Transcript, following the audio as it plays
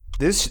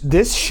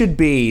This should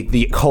be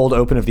the cold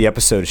open of the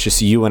episode. It's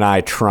just you and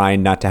I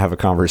trying not to have a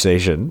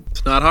conversation.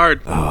 It's not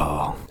hard.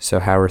 Oh, so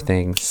how are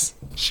things?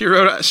 She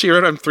wrote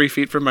I'm 3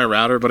 feet from my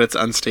router, but it's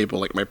unstable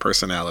like my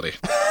personality.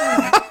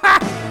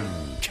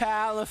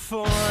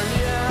 California,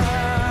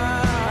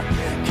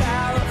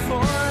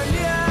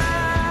 California,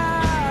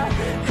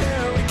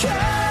 here we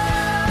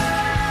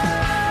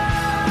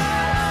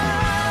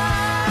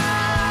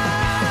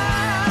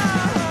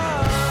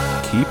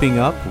come. Keeping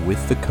Up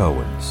with the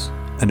Coens,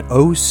 an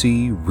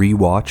OC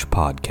rewatch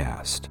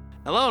podcast.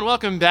 Hello and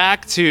welcome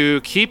back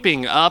to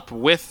Keeping Up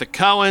with the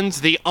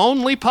Coens, the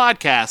only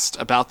podcast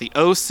about the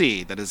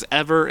OC that has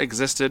ever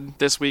existed.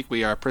 This week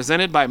we are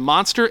presented by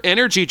Monster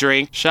Energy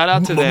Drink. Shout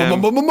out to them.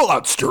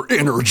 Monster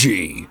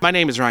Energy. My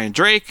name is Ryan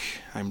Drake.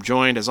 I'm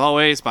joined as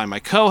always by my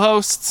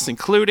co-hosts,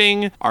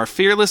 including our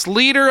fearless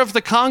leader of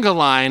the conga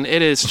line.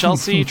 It is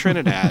Chelsea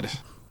Trinidad.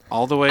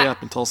 All the way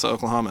up in Tulsa,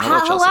 Oklahoma. Hello,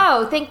 Chelsea.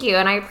 Hello, thank you,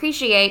 and I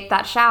appreciate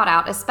that shout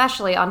out,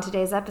 especially on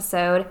today's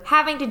episode,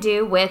 having to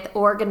do with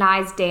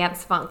organized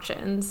dance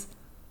functions.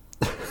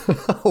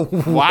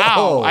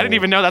 Wow, I didn't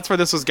even know that's where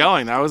this was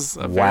going. That was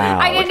a very... Wow.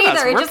 I didn't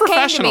either. It just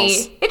came to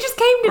me. It just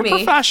came to We're me.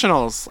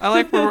 professionals. I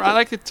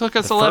like it took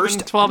us 11,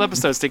 12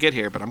 episodes to get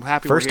here, but I'm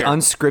happy First we're here.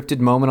 unscripted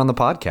moment on the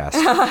podcast.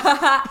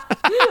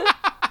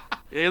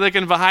 You're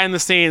looking behind the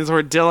scenes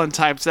where Dylan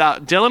types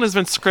out. Dylan has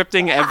been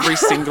scripting every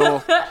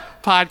single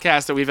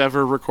podcast that we've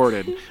ever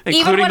recorded,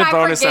 including the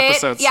bonus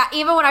episodes. Yeah,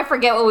 even when I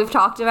forget what we've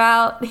talked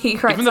about, he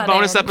writes Even the that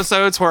bonus in.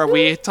 episodes where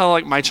we tell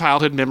like my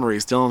childhood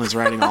memories, Dylan is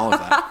writing all of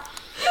that.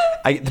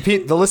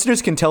 The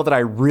listeners can tell that I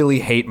really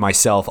hate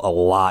myself a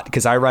lot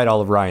because I write all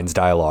of Ryan's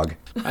dialogue.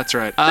 That's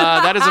right.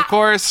 That is, of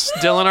course,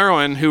 Dylan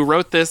Irwin, who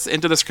wrote this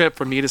into the script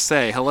for me to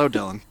say. Hello,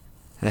 Dylan.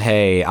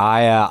 Hey,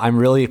 I'm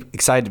really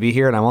excited to be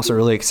here, and I'm also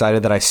really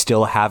excited that I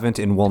still haven't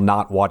and will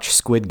not watch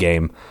Squid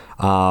Game.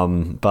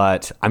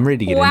 But I'm ready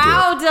to get into it.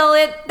 Wow,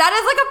 Dylan, that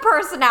is like a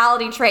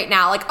personality trait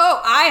now. Like,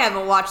 oh, I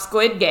haven't watched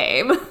Squid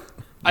Game.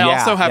 I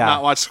also have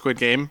not watched Squid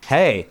Game.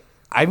 Hey,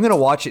 I'm going to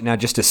watch it now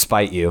just to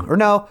spite you. Or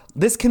no,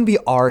 this can be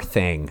our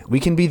thing.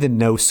 We can be the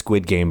no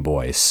Squid Game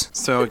boys.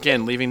 So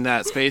again, leaving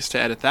that space to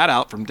edit that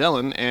out from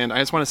Dylan. And I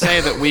just want to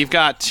say that we've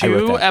got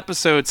 2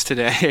 episodes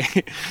today.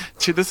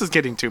 This is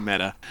getting too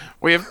meta.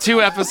 We have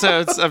 2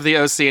 episodes of the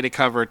OC to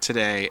cover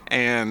today,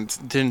 and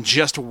then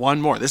just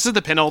one more. This is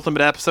the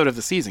penultimate episode of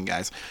the season,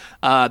 guys.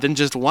 Then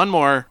just one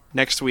more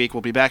next week. We'll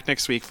be back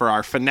next week for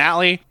our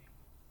finale.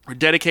 We're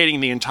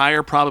dedicating the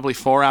entire probably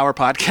 4-hour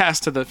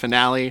podcast to the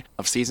finale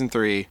of season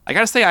 3. I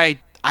gotta say,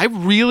 I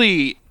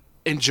really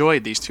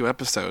enjoyed these 2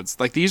 episodes.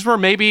 Like, these were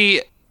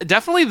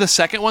definitely the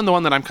second one, the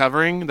one that I'm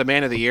covering, the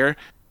Man of the Year,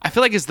 I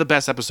feel like is the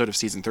best episode of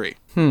season 3.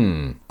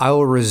 I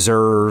will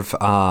reserve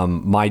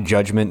my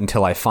judgment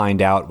until I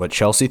find out what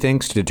Chelsea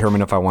thinks to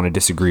determine if I want to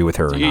disagree with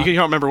her or not. You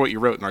don't remember what you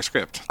wrote in our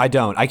script? I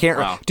don't. I can't.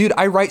 Wow. Dude,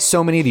 I write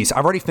so many of these.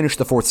 I've already finished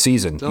the 4th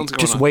season.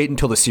 Just wait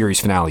until the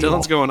series finale.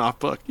 Dylan's going off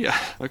book. Yeah.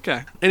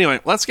 Okay. Anyway,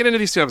 let's get into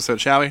these 2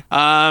 episodes, shall we?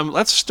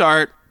 Let's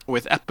start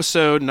with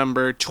episode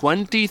number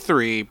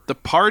 23, The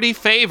Party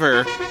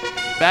Favor.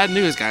 Bad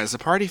news, guys. The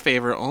Party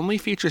Favor only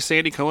features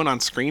Sandy Cohen on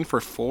screen for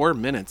 4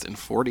 minutes and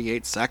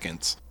 48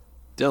 seconds.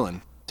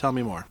 Dylan, tell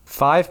me more.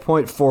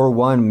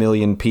 5.41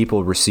 million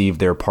people received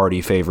their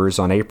party favors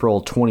on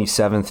April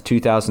 27th,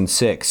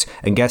 2006.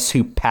 And guess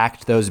who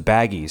packed those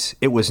baggies?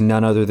 It was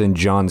none other than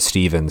John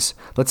Stevens.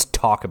 Let's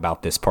talk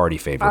about this party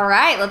favor. All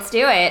right, let's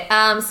do it.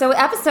 So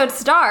episode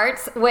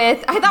starts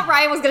with, I thought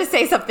Ryan was going to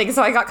say something,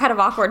 so I got kind of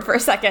awkward for a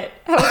second.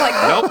 I was like,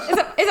 nope.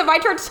 Is it my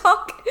turn to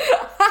talk?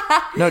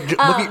 No,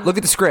 look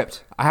at the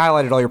script. I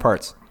highlighted all your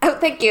parts. Oh,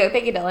 thank you,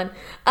 Dylan.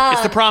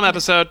 It's the prom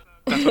episode.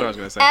 That's what I was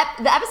going to say.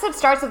 The episode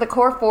starts with the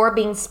core 4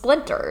 being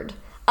splintered.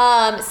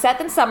 Seth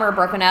and Summer are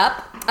broken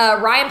up.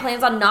 Ryan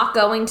plans on not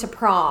going to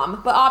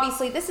prom, but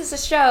obviously this is a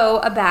show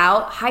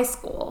about high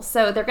school,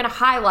 so they're going to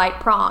highlight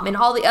prom. In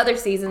all the other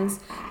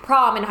seasons,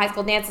 prom and high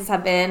school dances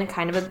have been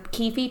kind of a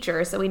key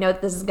feature, so we know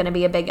that this is going to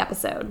be a big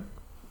episode.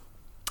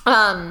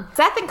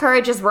 Seth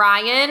encourages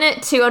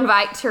Ryan to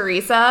invite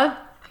Teresa.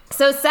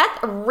 So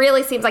Seth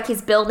really seems like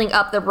he's building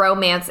up the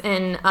romance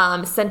and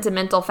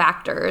sentimental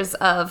factors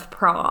of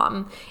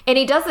prom. And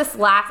he does this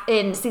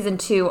in season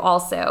 2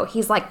 also.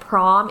 He's like,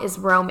 prom is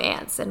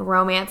romance, and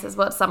romance is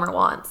what Summer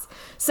wants.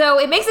 So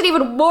it makes it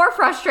even more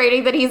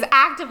frustrating that he's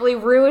actively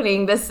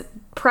ruining this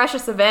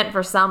precious event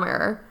for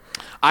Summer.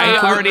 I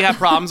already have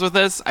problems with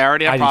this.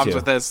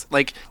 with this.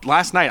 Like,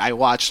 last night I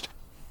watched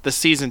the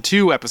season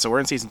 2 episode.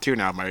 We're in season 2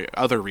 now, my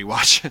other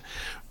rewatch.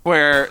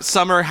 Where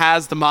Summer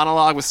has the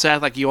monologue with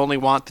Seth, like, you only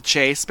want the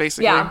chase,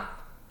 basically. Yeah.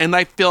 And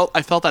I felt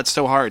that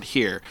so hard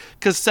here.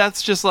 Because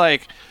Seth's just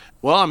like,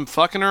 well, I'm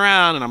fucking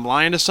around and I'm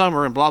lying to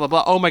Summer and blah, blah,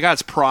 blah. Oh my God,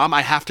 it's prom.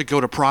 I have to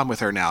go to prom with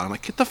her now. I'm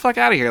like, get the fuck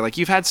out of here. Like,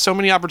 you've had so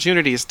many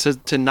opportunities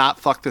to not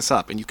fuck this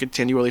up, and you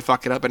continually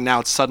fuck it up, and now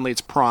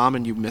it's prom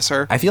and you miss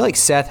her. I feel like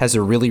Seth has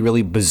a really,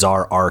 really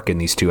bizarre arc in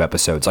these 2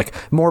 episodes, like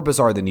more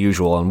bizarre than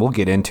usual, and we'll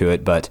get into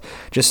it, but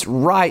just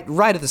right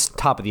at the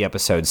top of the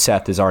episode,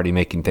 Seth is already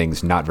making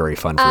things not very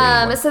fun for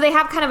anyone. So they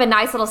have kind of a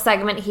nice little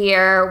segment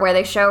here where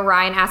they show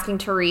Ryan asking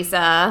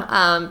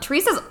Teresa.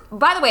 Teresa's,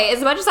 by the way,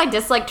 as much as I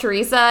dislike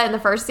Teresa in the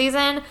first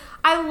season,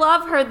 I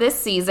love her this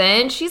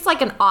season. She's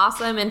like an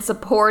awesome and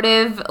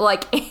supportive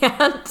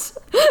aunt.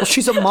 Well,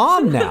 she's a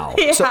mom now.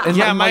 Yeah. So, and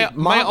Yeah, my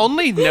my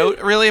only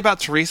note really about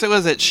Teresa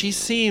was that she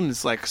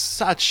seems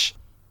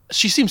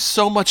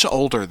so much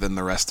older than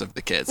the rest of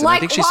the kids. And I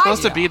think she's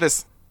supposed to be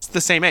the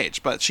same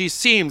age, but she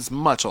seems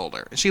much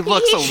older. She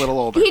looks a little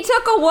older. He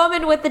took a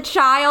woman with a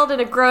child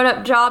and a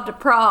grown-up job to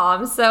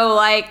prom. So,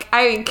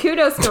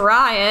 kudos to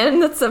Ryan.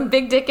 That's some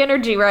big dick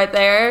energy right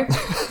there.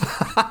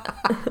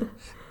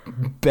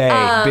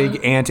 big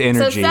aunt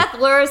energy. So Seth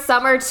lures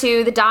Summer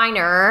to the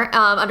diner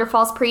under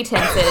false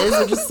pretenses,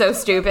 which is so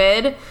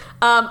stupid.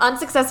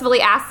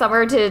 Unsuccessfully asks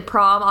Summer to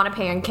prom on a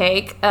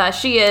pancake.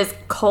 She is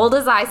cold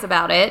as ice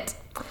about it.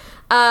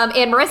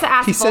 And Marissa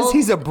asks. He says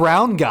he's a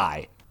brown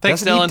guy.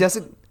 Thanks,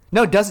 doesn't Dylan.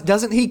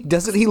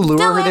 Doesn't he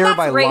lure her there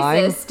by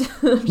racist.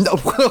 lying? No,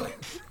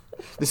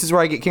 this is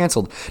where I get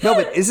canceled. No,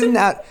 but isn't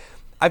that?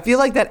 I feel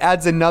like that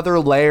adds another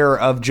layer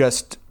of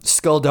just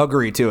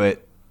skullduggery to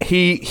it.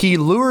 He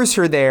lures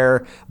her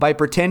there by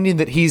pretending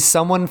that he's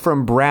someone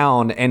from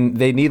Brown and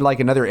they need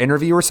another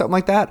interview or something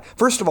like that.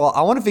 First of all,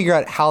 I want to figure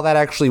out how that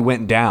actually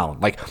went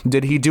down.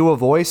 Did he do a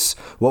voice?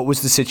 What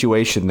was the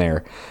situation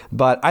there?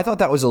 But I thought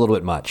that was a little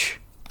bit much.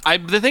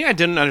 The thing I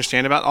didn't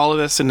understand about all of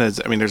this, and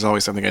there's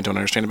always something I don't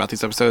understand about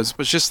these episodes,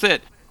 was just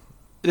that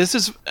this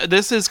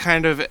is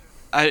kind of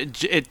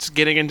it's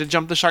getting into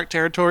jump the shark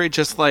territory.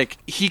 Just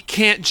he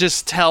can't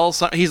just tell.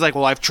 He's like,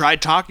 well, I've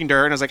tried talking to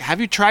her, and I was like, have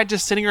you tried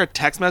just sending her a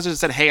text message that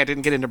said, hey, I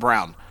didn't get into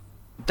Brown?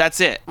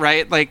 That's it,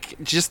 right?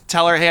 Just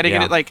tell her, hey, I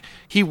didn't get it.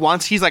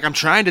 He's like, I'm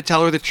trying to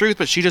tell her the truth,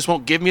 but she just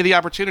won't give me the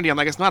opportunity. I'm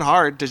like, it's not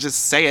hard to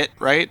just say it,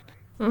 right?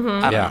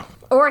 Mm-hmm. I don't know.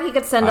 Or he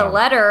could send a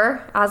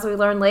letter, as we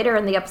learn later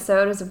in the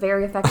episode, is a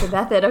very effective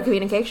method of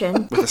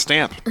communication. With a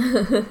stamp.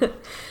 So,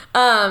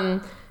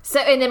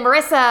 and then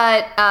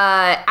Marissa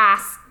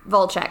asks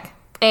Volchek,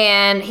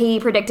 and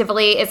he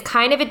predictably is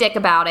kind of a dick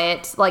about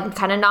it,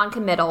 kind of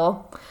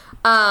non-committal.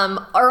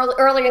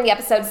 Earlier in the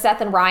episode,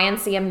 Seth and Ryan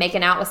see him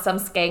making out with some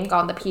skank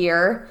on the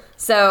pier.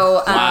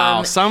 So,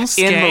 wow, some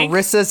skank. In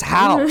Marissa's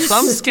house.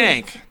 Some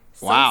skank.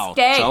 Wow,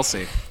 skank.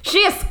 Chelsea.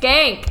 She a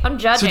skank. I'm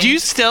judging. So do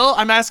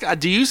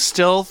you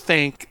still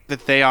think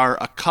that they are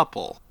a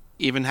couple,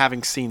 even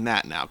having seen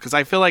that now? Because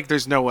I feel like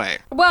there's no way.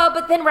 Well,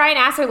 but then Ryan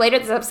asked her later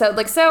this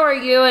episode, so are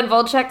you and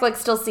Volchek,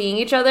 still seeing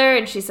each other?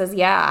 And she says,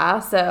 yeah,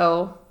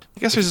 so. I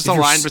guess there's just a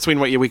line between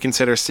what we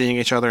consider seeing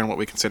each other and what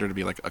we consider to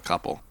be a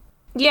couple.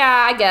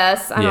 Yeah, I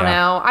guess. I don't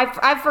know.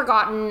 I've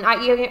forgotten.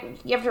 You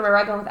have to remember,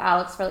 I've been with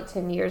Alex for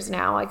 10 years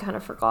now. I kind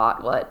of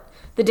forgot what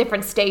the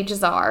different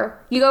stages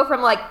are. You go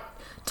from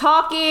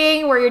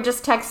talking, where you're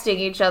just texting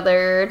each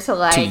other,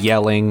 to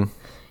yelling.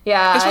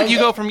 Yeah. It's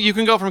you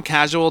can go from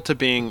casual to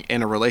being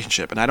in a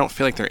relationship, and I don't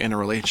feel like they're in a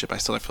relationship. I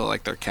still feel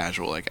like they're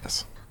casual, I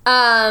guess.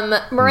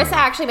 Marissa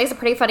actually makes a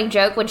pretty funny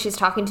joke when she's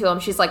talking to him.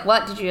 She's like,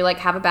 what, did you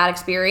have a bad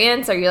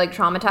experience? Are you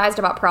traumatized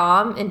about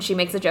prom? And she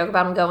makes a joke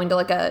about him going to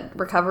a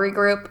recovery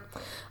group.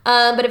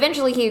 But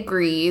eventually he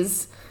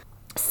agrees.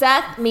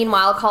 Seth,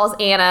 meanwhile, calls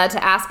Anna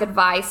to ask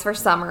advice for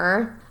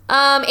Summer.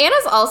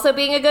 Anna's also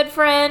being a good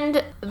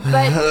friend,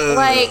 but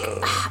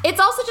it's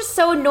also just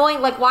so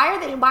annoying.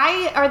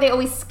 Why are they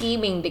always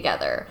scheming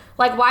together?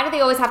 Why do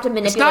they always have to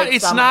manipulate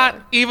It's Summer? not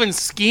even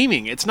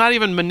scheming. It's not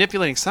even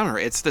manipulating Summer.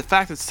 It's the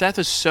fact that Seth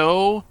is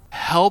so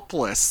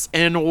helpless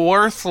and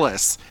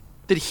worthless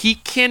that he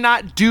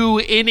cannot do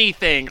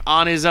anything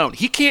on his own.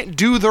 He can't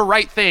do the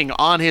right thing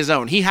on his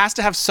own. He has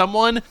to have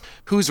someone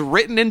who's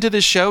written into the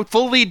show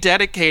fully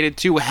dedicated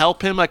to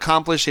help him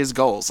accomplish his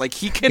goals.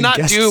 He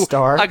cannot do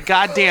a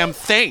goddamn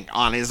thing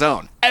on his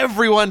own.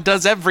 Everyone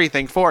does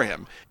everything for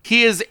him.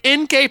 He is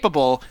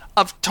incapable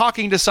of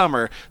talking to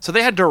Summer, so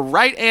they had to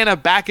write Anna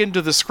back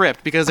into the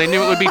script because they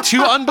knew it would be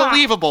too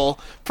unbelievable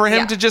for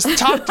him to just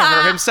talk to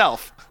her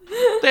himself.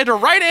 They had to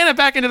write Anna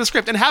back into the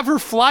script and have her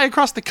fly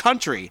across the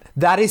country.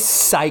 That is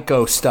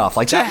psycho stuff.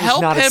 That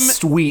is not a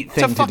sweet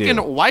thing to do. To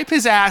fucking wipe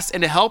his ass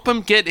and to help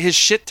him get his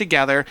shit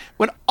together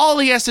when all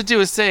he has to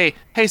do is say,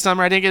 hey,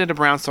 Summer, I didn't get into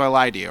Brown, so I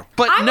lied to you.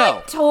 But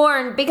I'm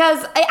torn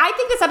because I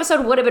think this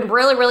episode would have been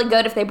really, really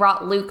good if they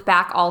brought Luke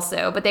back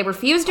also, but they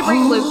refused to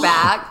bring Luke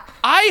back.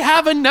 I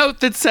have a note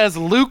that says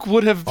Luke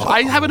would have.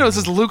 I have a note that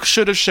says Luke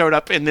should have showed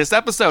up in this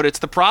episode. It's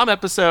the prom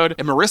episode,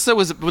 and Marissa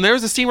was. When there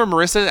was a scene where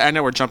Marissa, I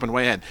know we're jumping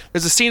way ahead.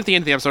 There's a scene at the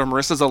end of the episode where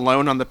Marissa's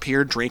alone on the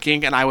pier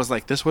drinking, and I was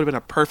like, this would have been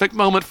a perfect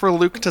moment for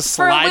Luke to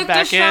slide Luke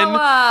back to in, show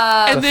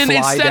up. and then fly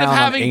instead of down on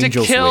having to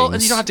angel's kill, and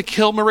wings. you don't have to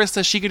kill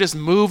Marissa, she could just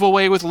move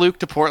away with Luke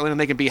to Portland, and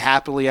they can be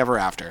happily ever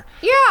after.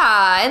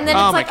 Yeah, and then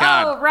Oh it's my like,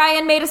 God. oh,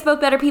 Ryan made us both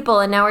better people,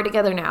 and now we're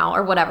together now,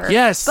 or whatever.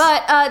 Yes.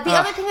 But the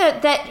other thing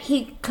that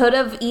he could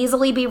have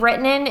easily be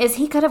written in is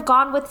he could have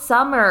gone with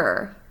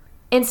Summer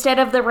instead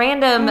of the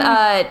random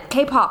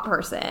K-pop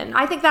person.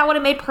 I think that would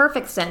have made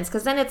perfect sense,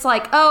 because then it's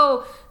like,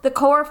 oh, the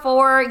core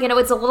four,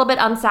 it's a little bit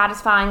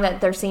unsatisfying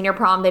that their senior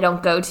prom they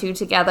don't go to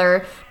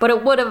together, but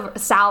it would have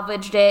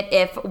salvaged it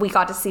if we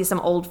got to see some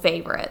old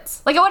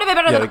favorites. Like, it would have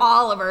been better than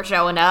Oliver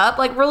showing up.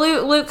 Like,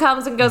 Luke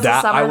comes and goes to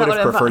Summer. I would have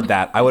been preferred fun.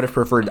 that. I would have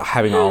preferred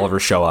having Oliver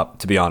show up,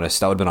 to be honest.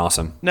 That would have been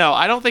awesome. No,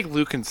 I don't think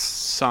Luke and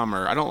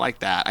Summer. I don't like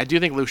that. I do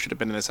think Luke should have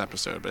been in this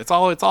episode, but it's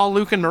all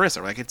Luke and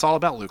Marissa. Like, it's all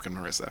about Luke and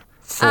Marissa.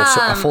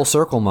 A full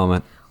circle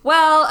moment.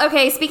 Well,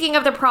 okay, speaking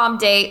of the prom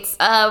dates,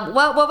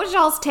 what was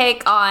y'all's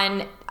take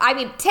on... I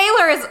mean,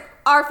 Taylor is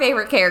our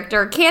favorite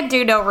character, can't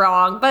do no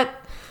wrong, but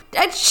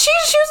she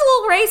was a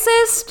little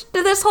racist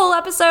to this whole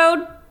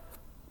episode.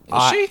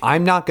 She?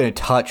 I'm not going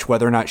to touch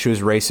whether or not she was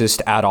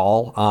racist at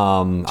all.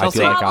 I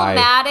feel like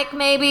Problematic,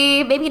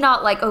 maybe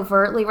not like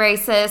overtly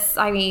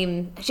racist. I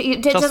mean,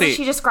 doesn't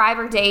she describe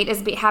her date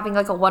as having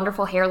like a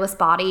wonderful hairless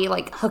body,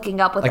 like hooking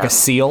up with like a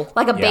seal?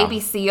 like a Yeah. baby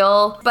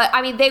seal? But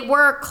I mean, they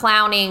were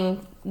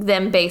clowning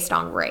them based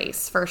on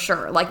race for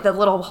sure. Like the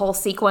little whole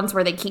sequence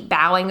where they keep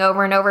bowing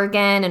over and over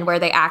again, and where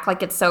they act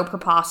like it's so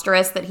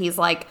preposterous that he's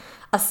like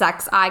a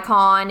sex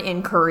icon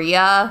in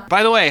Korea.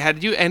 By the way,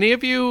 had any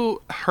of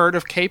you heard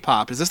of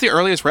K-pop? Is this the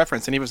earliest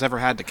reference any of us ever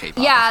had to K-pop?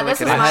 I Yeah, feel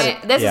this like is it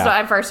is. this is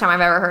the first time I've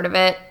ever heard of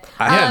it.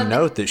 I had a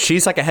note that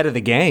she's like ahead of the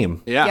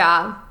game. Yeah.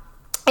 Yeah.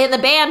 And the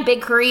band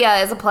Big Korea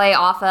is a play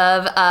off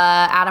of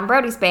Adam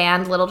Brody's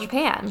band Little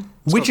Japan.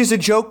 Which is a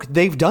joke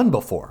they've done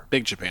before.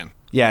 Big Japan.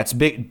 Yeah, it's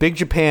Big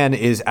Japan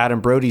is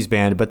Adam Brody's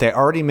band, but they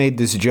already made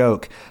this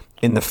joke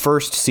in the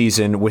first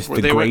season with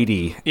the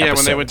Grady when they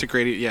episode. went to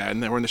Grady, yeah,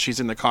 and then when she's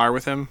in the car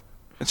with him.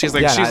 And she's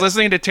like, Yeah, she's I-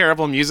 listening to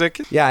terrible music.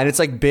 Yeah, and it's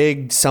like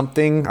Big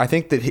something. I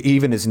think that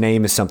even his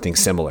name is something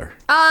similar.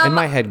 In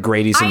my head,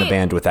 Grady's in the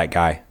band with that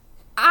guy.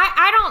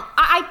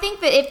 I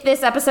think that if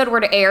this episode were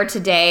to air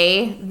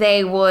today,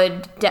 they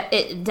would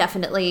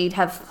definitely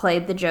have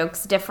played the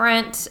jokes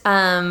different.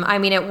 I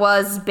mean, it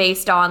was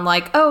based on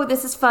like, oh,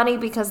 this is funny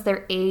because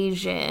they're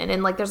Asian,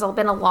 and like there's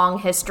been a long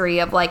history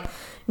of like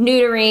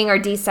neutering or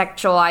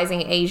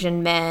desexualizing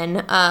Asian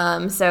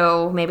men.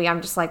 So maybe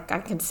I'm just like, I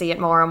can see it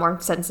more. I'm more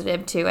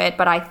sensitive to it,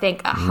 but I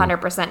think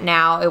 100%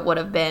 now it would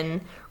have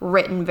been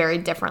written very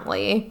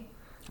differently.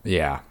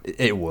 Yeah,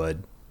 it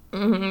would.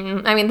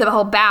 I mean, the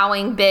whole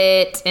bowing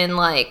bit, and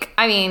like,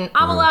 I mean,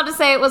 I'm allowed to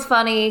say it was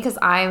funny because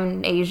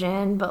I'm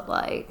Asian, but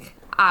like,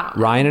 I don't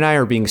know. Ryan and I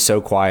are being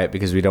so quiet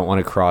because we don't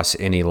want to cross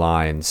any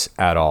lines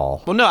at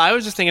all. Well, no, I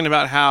was just thinking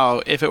about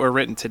how if it were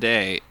written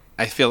today,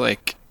 I feel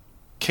like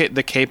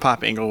the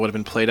K-pop angle would have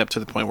been played up to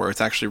the point where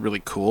it's actually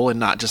really cool and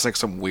not just like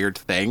some weird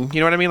thing. You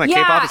know what I mean? Like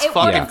K-pop is it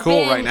fucking would've cool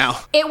been- right now.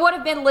 It would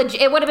have been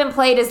it would have been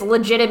played as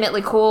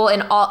legitimately cool,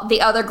 and all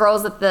the other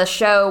girls at the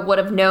show would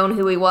have known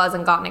who he was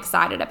and gotten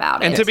excited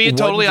about it. And to be It wouldn't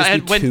totally, just be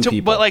and when two to,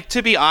 people. but like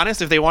to be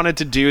honest, if they wanted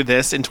to do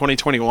this in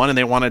 2021 and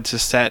they wanted to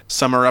set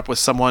Summer up with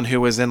someone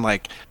who was in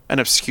like an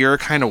obscure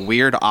kind of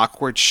weird,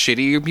 awkward,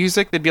 shitty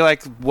music, they'd be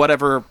like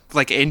whatever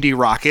like indie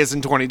rock is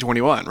in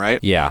 2021, right?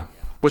 Yeah.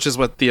 Which is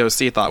what the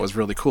OC thought was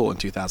really cool in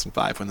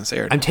 2005 when this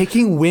aired. I'm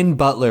taking Win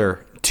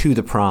Butler to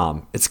the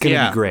prom. It's going to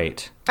Yeah. be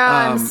great.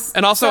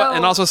 And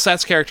also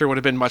Seth's character would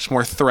have been much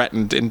more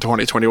threatened in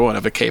 2021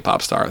 of a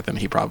K-pop star than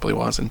he probably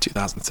was in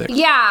 2006.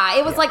 yeah,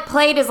 it was like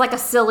played as like a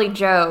silly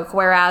joke,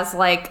 whereas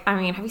like, I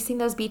mean, have you seen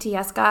those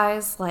BTS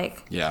guys?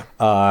 Like, Yeah.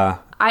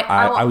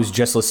 I was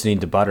just listening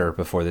to Butter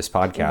before this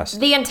podcast.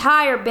 the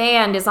entire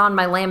band is on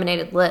my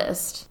laminated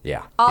list.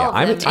 Yeah. All yeah. of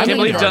I'm, them. I'm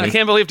I in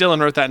can't believe Dylan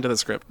wrote that into the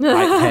script.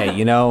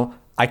 hey,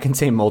 I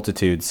contain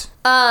multitudes.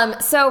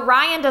 So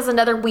Ryan does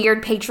another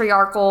weird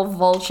patriarchal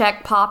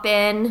Volchek pop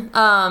in.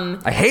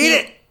 I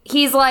hate it.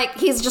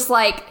 He's just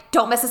like,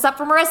 don't mess this up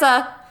for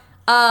Marissa.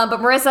 But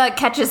Marissa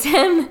catches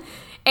him,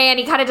 and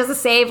he kind of does a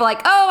save,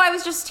 like, oh, I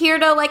was just here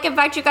to like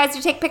invite you guys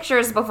to take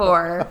pictures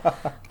before.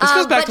 This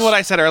goes back but to what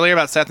I said earlier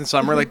about Seth and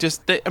Summer. Like,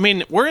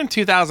 we're in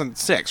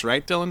 2006,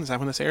 right, Dylan? Is that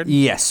when this aired?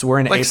 Yes, we're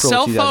in Like, April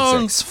cell 2006.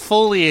 phones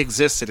fully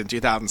existed in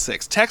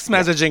 2006. Text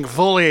messaging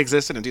fully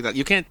existed in 2000.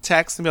 You can't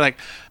text and be like,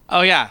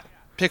 oh, yeah,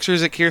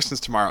 pictures at Kirsten's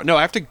tomorrow. No,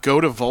 I have to go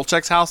to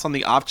Volchek's house on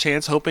the off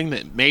chance, hoping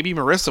that maybe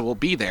Marissa will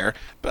be there.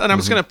 But then I'm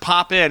just going to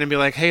pop in and be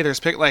like, hey,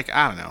 there's like,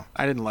 I don't know.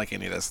 I didn't like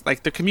any of this.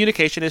 Like, the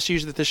communication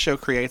issues that this show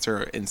creates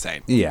are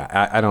insane. Yeah,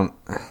 I don't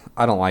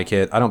like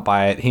it. I don't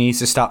buy it. He needs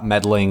to stop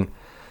meddling.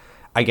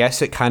 I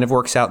guess it kind of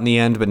works out in the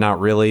end, but not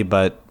really.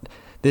 But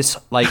this,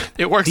 like,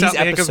 It works these out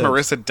because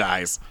episodes- Marissa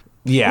dies.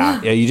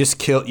 Yeah, you just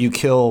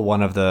kill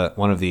one of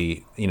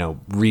the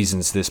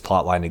reasons this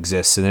plot line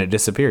exists, and then it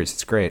disappears.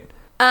 It's great.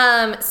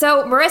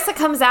 So Marissa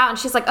comes out and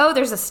she's like, "Oh,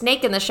 there's a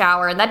snake in the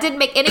shower," and that didn't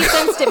make any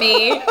sense to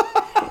me.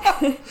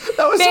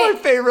 That was my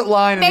favorite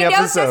line in the episode.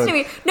 Made no sense to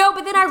me. No,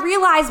 but then I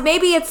realized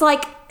maybe it's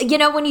like,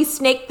 when you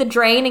snake the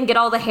drain and get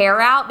all the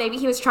hair out, maybe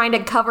he was trying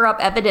to cover up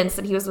evidence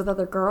that he was with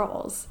other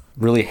girls.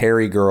 Really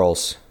hairy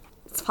girls.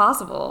 It's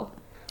possible.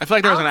 I feel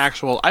like there was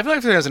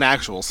an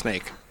actual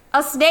snake.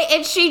 A snake,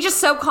 and she just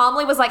so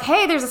calmly was like,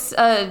 "Hey, there's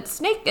a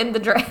snake in the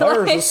drain."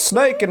 There's a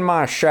snake in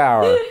my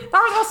shower. There's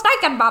a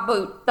snake in my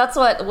boot. That's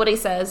what Woody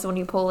says when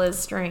you pull his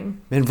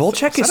string. Man,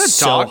 Volchek is that a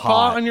so dog hot.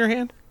 paw on your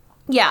hand?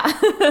 Yeah.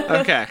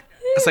 Okay.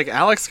 It's like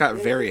Alex got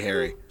very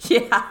hairy.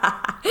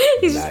 Yeah.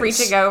 He's just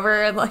reaching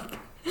over and like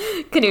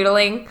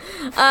canoodling.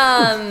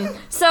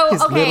 So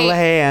His little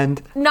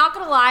hand. Not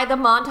gonna lie, the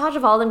montage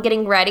of all them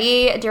getting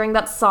ready during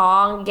that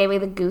song gave me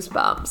the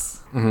goosebumps.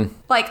 Mm-hmm.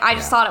 Like, I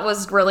just thought it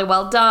was really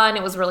well done.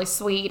 It was really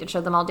sweet. It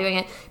showed them all doing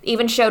it.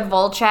 Even showed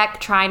Volchek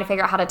trying to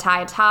figure out how to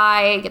tie a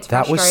tie. Gets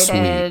frustrated.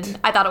 That was sweet.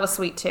 I thought it was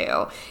sweet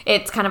too.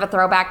 It's kind of a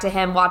throwback to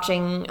him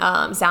watching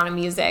Sound of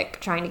Music,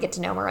 trying to get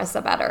to know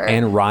Marissa better.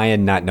 And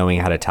Ryan not knowing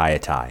how to tie a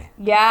tie.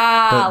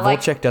 Yeah. But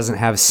Volchek doesn't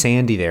have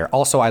Sandy there.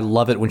 Also, I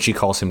love it when she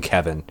calls him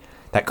Kevin.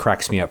 That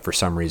cracks me up for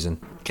some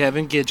reason.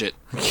 Kevin Gidget.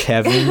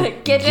 Kevin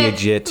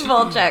Gidget.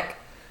 Volchek.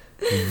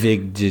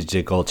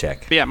 Volchek.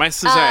 But yeah,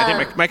 I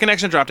think my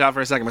connection dropped out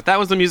for a second, but that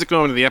was the music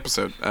moment of the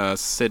episode.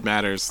 Sid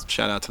Matters,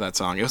 shout out to that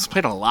song. It was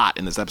played a lot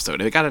in this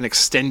episode. It got an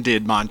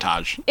extended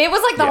montage. It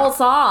was like the whole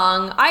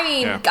song. I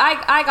mean,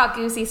 I got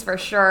goosies for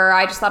sure.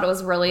 I just thought it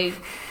was really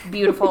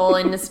beautiful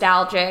and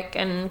nostalgic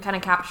and kind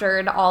of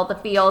captured all the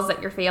feels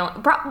that you're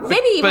feeling.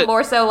 Maybe even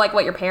more so like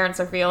what your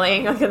parents are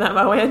feeling like in that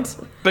moment.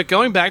 But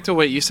going back to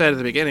what you said at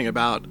the beginning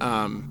about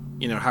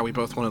how we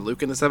both wanted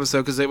Luke in this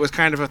episode, because it was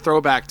kind of a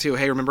throwback to,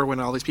 hey, remember when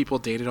all these people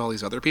dated all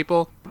these other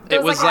people?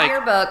 It was like a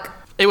yearbook.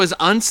 It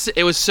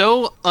was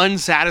so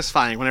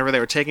unsatisfying whenever they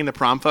were taking the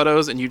prom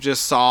photos and you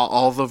just saw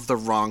all of the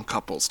wrong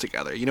couples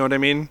together. You know what I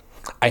mean?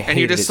 And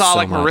you just saw so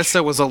like much.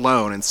 Marissa was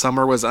alone and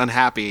Summer was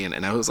unhappy,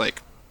 and I was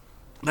like,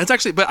 that's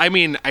actually, but I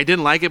mean, I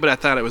didn't like it, but I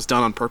thought it was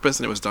done on purpose,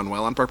 and it was done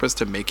well on purpose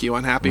to make you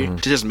unhappy, to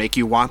just make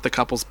you want the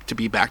couples to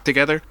be back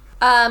together.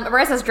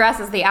 Marissa's dress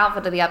is the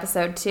outfit of the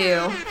episode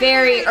too.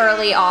 Very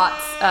early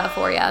aughts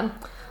for you.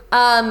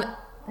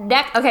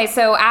 Okay,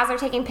 so as they're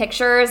taking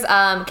pictures,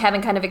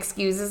 Kevin kind of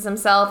excuses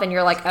himself, and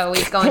you're like, oh,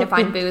 he's going to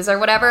find booze or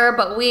whatever.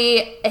 But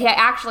he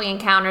actually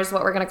encounters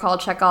what we're going to call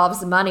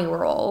Chekhov's money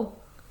roll.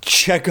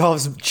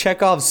 Chekhov's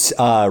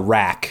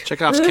rack.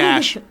 Chekhov's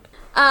cash.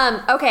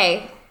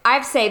 Okay, I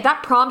have to say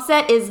that prom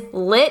set is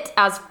lit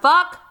as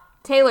fuck.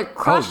 Taylor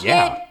crushed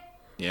it.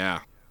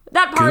 Yeah.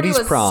 That party Goonies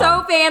was prom.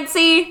 so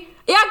fancy.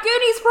 Yeah,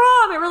 Goonies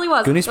prom. It really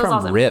was. Goonies it was prom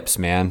awesome. rips,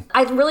 man.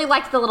 I really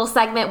liked the little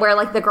segment where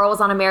like the girl was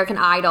on American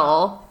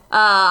Idol.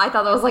 I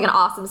thought that was like an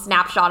awesome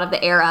snapshot of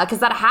the era, because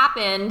that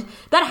happened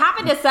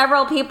to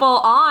several people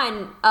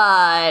on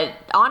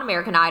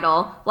American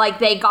Idol. Like,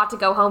 they got to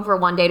go home for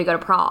one day to go to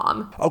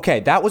prom. Okay,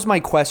 that was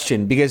my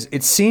question, because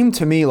it seemed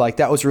to me like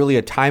that was really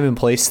a time and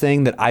place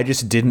thing that I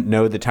just didn't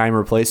know the time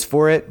or place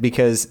for it,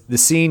 because the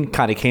scene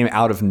kind of came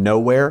out of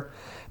nowhere.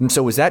 And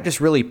so was that just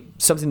really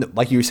something that,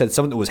 like you said,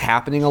 something that was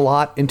happening a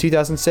lot in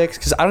 2006?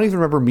 Because I don't even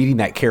remember meeting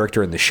that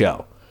character in the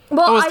show.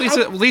 Well,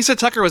 Lisa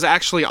Tucker was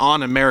actually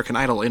on American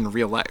Idol in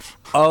real life.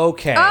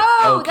 Okay.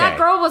 Oh, that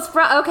girl was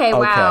from... Okay,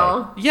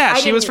 wow. Yeah,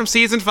 she was from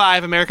season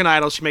 5, American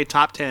Idol. She made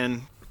top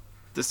 10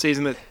 the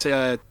season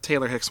that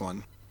Taylor Hicks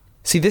won.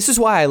 See, this is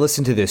why I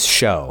listen to this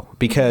show,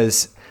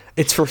 because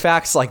it's for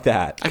facts like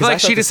that. I feel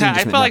like she just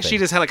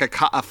had like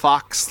a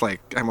Fox,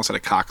 like, I almost said a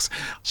Cox.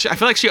 I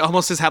feel like she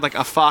almost just had like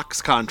a Fox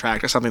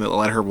contract or something that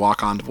let her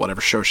walk on to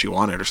whatever show she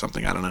wanted or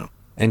something. I don't know.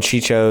 And she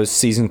chose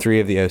season 3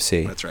 of the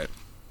OC. That's right.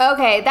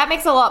 Okay, that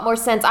makes a lot more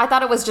sense. I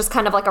thought it was just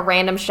kind of like a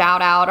random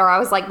shout out, or I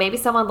was like, maybe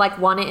someone like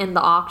won it in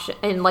the auction,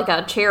 in like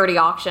a charity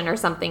auction or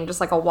something, just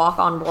like a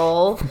walk-on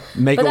roll.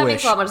 Make but a that wish.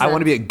 Makes a lot more sense. I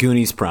want to be at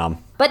Goonies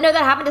prom. But no,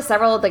 that happened to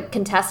several of the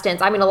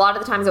contestants. I mean, a lot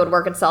of the times it would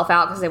work itself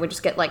out because they would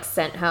just get like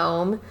sent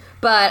home.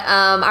 But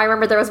I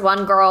remember there was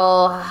one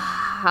girl.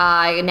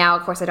 Now,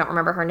 of course, I don't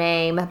remember her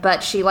name,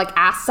 but she like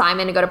asked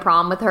Simon to go to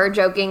prom with her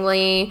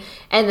jokingly.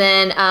 And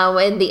then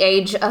in the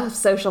age of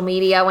social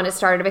media, when it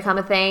started to become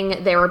a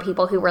thing, there were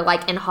people who were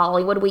like in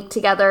Hollywood Week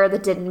together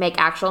that didn't make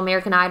actual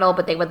American Idol,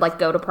 but they would like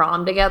go to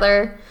prom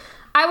together.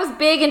 I was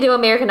big into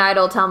American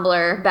Idol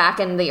Tumblr back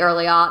in the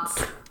early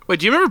aughts. Wait,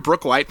 do you remember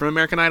Brooke White from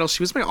American Idol?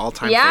 She was my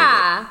all-time favorite.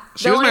 Yeah.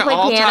 She was my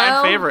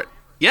all-time favorite.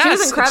 Yes. She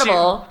was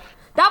incredible.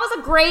 That was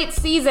a great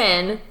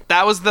season.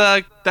 That was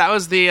the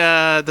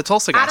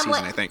Tulsa guy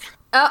season, I think.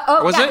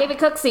 Was it? David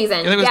Cook season.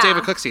 I think it was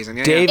David Cook season.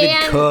 Yeah,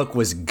 David Cook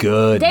was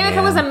good. David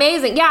Cook was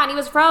amazing. Yeah, and he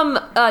was from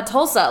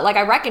Tulsa. Like,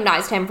 I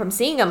recognized him from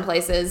seeing him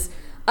places.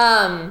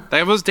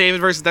 That was David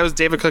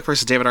Cook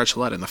versus David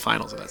Archuleta in the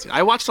finals of that season.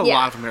 I watched a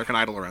lot of American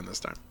Idol around this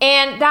time.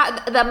 And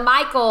the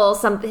Michael,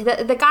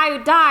 the guy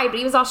who died, but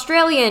he was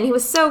Australian. He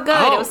was so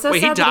good. It was so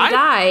sad that he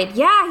died.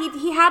 Yeah,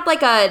 he had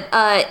like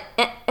a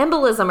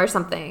embolism or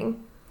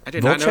something. I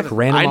did not know Volchek that.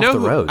 ran him off the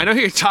road. I know who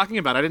you're talking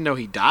about. I didn't know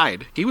he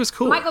died. He was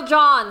cool. Michael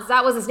Johns,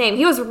 that was his name.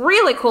 He was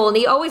really cool, and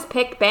he always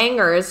picked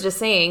bangers to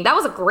sing. That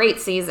was a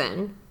great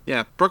season.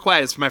 Yeah, Brooke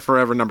White is my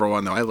forever number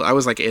one, though. I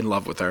was like in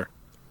love with her.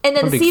 And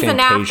then I'm a the big season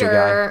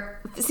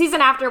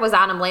after was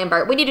Adam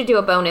Lambert. We need to do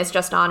a bonus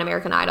just on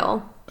American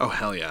Idol. Oh,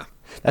 hell yeah.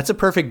 That's a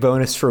perfect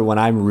bonus for when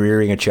I'm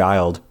rearing a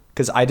child.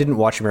 Because I didn't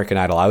watch American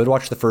Idol. I would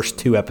watch the first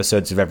 2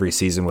 episodes of every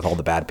season with all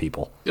the bad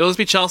people. It'll just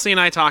be Chelsea and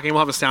I talking. We'll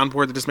have a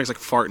soundboard that just makes like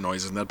fart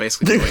noises, and that'll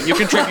basically do it. You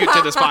contribute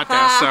to this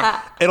podcast, so.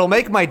 It'll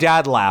make my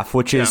dad laugh,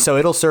 which is, so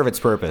it'll serve its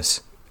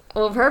purpose.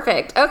 Well,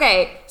 perfect.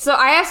 Okay, so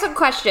I have some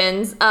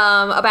questions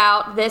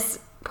about this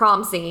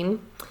prom scene.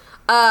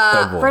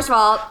 First of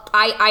all,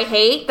 I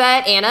hate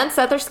that Anna and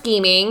Seth are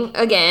scheming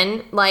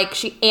again.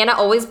 Like Anna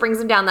always brings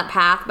him down that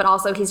path, but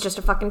also he's just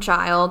a fucking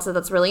child, so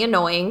that's really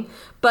annoying.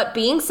 But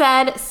being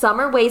said,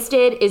 Summer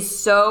Wasted is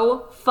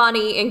so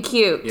funny and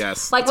cute.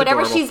 Yes, like it's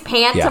whenever adorable. she's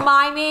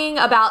pantomiming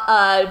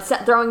about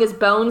Seth throwing his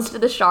bones to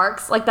the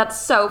sharks, like that's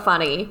so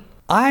funny.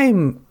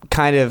 I'm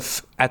kind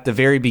of at the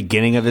very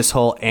beginning of this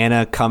whole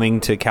Anna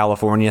coming to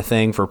California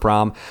thing for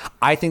prom.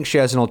 I think she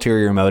has an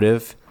ulterior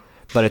motive,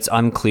 but it's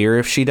unclear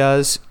if she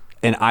does.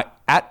 And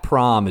at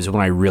prom is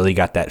when I really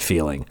got that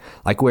feeling,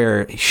 like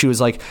where she was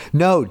like,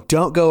 no,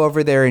 don't go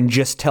over there and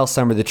just tell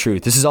Summer the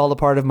truth. This is all a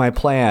part of my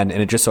plan.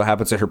 And it just so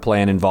happens that her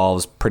plan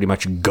involves pretty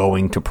much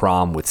going to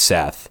prom with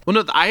Seth. Well,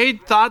 no, I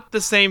thought the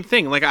same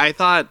thing. Like, I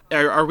thought,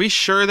 are we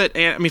sure that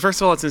Anna, I mean,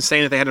 first of all, it's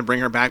insane that they had to bring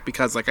her back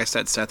because, like I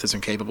said, Seth is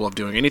incapable of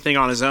doing anything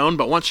on his own.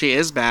 But once she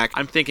is back,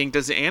 I'm thinking,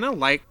 does Anna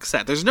like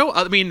Seth? There's no,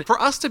 I mean, for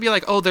us to be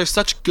like, oh, they're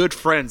such good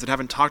friends that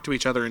haven't talked to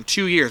each other in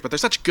 2 years, but they're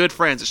such good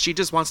friends that she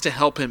just wants to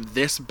help him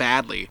this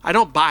badly. I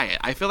don't buy it.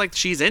 I feel like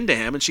she's into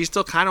him and she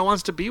still kind of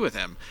wants to be with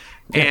him.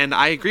 Yeah. And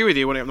I agree with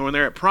you when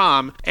they're at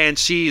prom and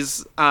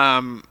she's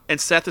and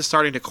Seth is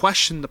starting to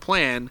question the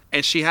plan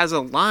and she has a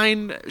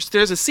line.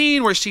 There's a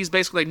scene where she's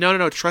basically like,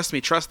 no, trust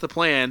me, trust the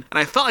plan. And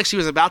I felt like she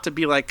was about to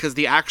be like, because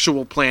the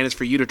actual plan is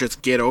for you to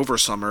just get over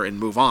Summer and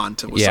move on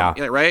to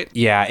Summer, right?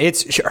 Yeah,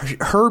 it's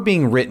her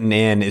being written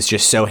in is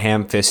just so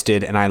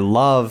ham-fisted, and I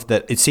love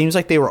that it seems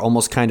like they were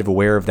almost kind of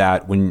aware of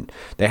that when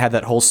they had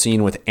that whole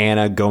scene with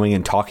Anna going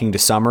and talking to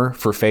Summer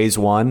for phase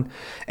 1,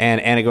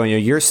 and Anna going,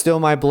 you're still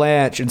my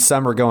Blanche, and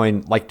Summer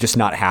going, like, just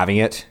not having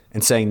it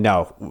and saying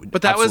no.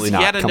 But that was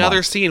not. yet Come another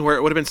on. scene where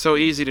it would have been so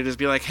easy to just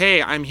be like,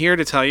 hey, I'm here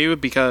to tell you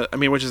because, I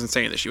mean, which isn't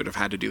saying that she would have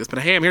had to do this, but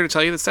hey, I'm here to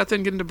tell you that Seth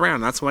didn't get into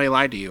Brown. That's why he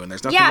lied to you, and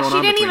there's nothing going on Yeah,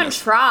 she didn't between even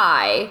us.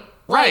 try.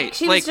 Like, Right,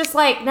 she like- was just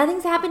like,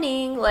 nothing's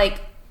happening. Like,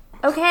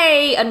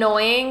 okay,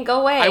 annoying,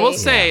 go away. I will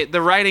say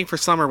the writing for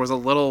Summer was a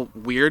little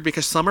weird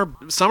because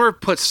Summer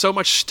put so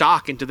much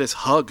stock into this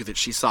hug that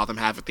she saw them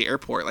have at the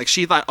airport. Like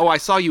she thought, oh, I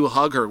saw you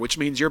hug her, which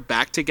means you're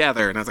back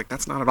together. And I was like,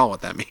 that's not at all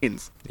what that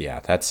means. Yeah,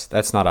 that's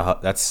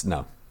not that's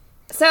no.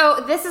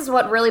 So this is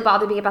what really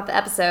bothered me about the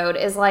episode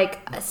is like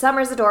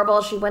Summer's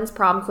adorable. She wins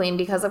prom queen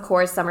because of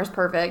course Summer's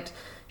perfect.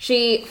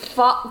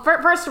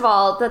 First of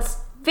all, that's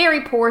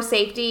very poor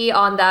safety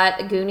on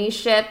that Goonies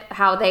ship.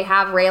 How they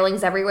have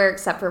railings everywhere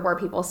except for where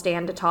people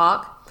stand to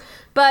talk.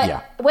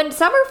 But when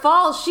Summer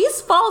falls, she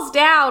falls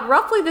down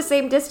roughly the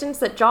same distance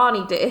that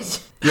Johnny did.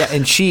 Yeah,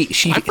 and she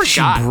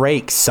forgot.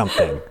 breaks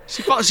something.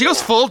 She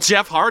goes full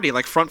Jeff Hardy,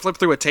 like front flip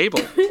through a table.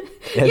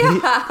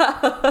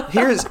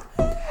 Here's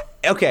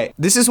okay.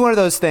 This is one of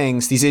those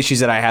things, these issues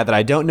that I had that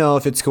I don't know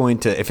if it's going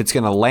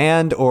to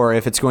land or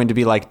if it's going to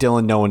be like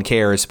Dylan, no one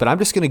cares. But I'm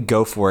just going to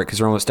go for it because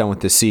we're almost done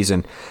with this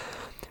season.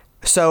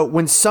 So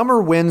when Summer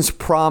wins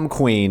prom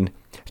queen,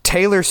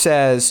 Taylor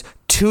says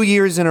 2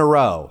 years in a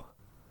row.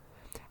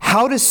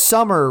 How does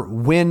Summer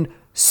win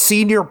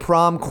senior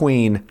prom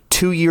queen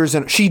 2 years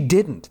in? She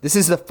didn't. This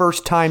is the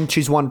first time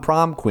she's won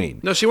prom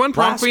queen. No, she won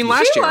prom queen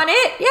last She year. won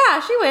it.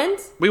 Yeah, she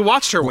wins. We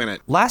watched her win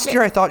it. Last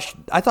year, I thought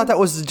that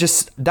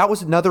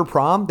was another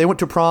prom. They went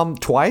to prom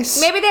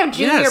twice. Maybe they have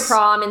junior Yes.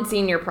 prom and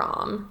senior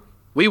prom.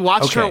 We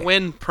watched her Okay.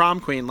 win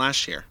prom queen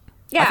last year.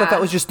 Yeah. I thought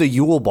that was just the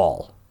Yule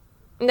Ball.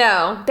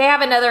 No, they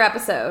have another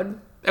episode.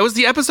 It was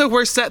the episode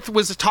where Seth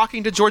was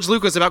talking to George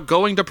Lucas about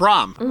going to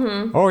prom.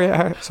 Mm-hmm. Oh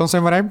yeah, someone say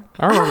my name.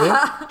 I remember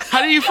that.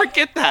 How do you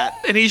forget that?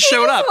 And he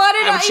showed up.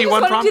 And she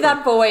won to prom do queen.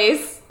 that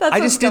voice. That's I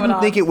what's just going didn't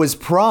on. think it was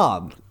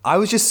prom. I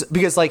was just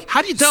because like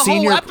How do you the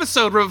senior, whole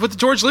episode with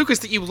George Lucas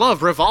that you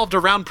love revolved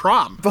around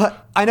prom?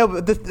 But I know,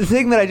 but the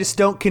thing that I just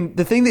don't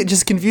the thing that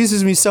just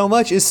confuses me so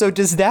much is, so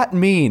does that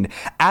mean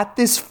at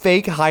this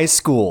fake high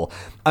school?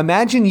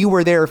 Imagine you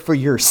were there for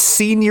your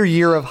senior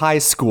year of high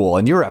school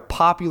and you're a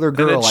popular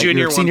girl, a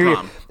junior like your won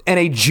prom. and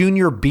a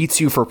junior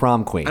beats you for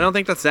prom queen. I don't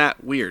think that's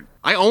that weird.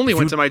 I only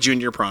went to my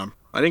junior prom.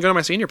 I didn't go to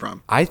my senior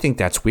prom. I think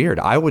that's weird.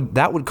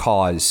 That would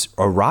cause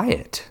a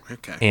riot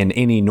Okay. in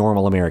any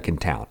normal American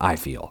town, I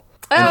feel.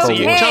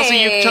 Okay.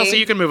 Chelsea,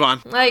 you can move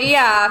on.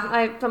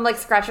 Yeah, I'm like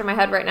scratching my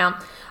head right now.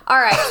 All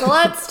right, so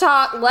let's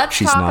talk. Let's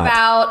She's talk not.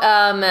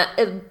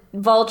 about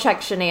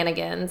Volchek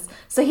shenanigans.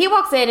 So he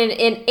walks in, and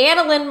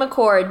Annalyn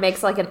McCord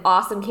makes like an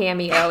awesome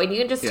cameo, and you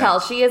can just tell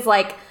she is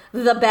like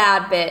the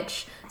bad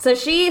bitch. So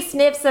she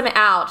sniffs him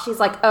out. She's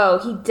like, oh,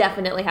 he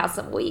definitely has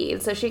some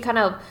weed. So she kind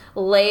of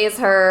lays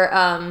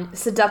her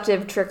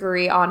seductive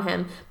trickery on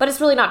him. But it's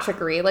really not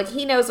trickery. Like,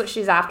 he knows what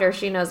she's after.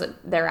 She knows what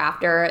they're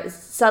after.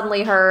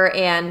 Suddenly her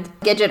and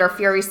Gidget are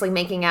furiously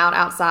making out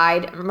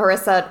outside.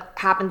 Marissa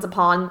happens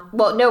upon...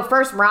 Well, no,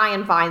 first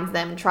Ryan finds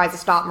them and tries to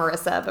stop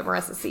Marissa, but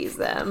Marissa sees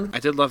them. I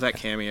did love that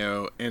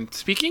cameo. And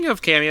speaking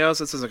of cameos,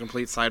 this is a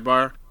complete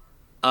sidebar.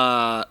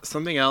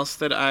 Something else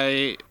that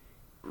I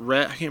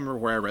read, I can't remember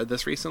where I read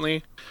this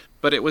recently,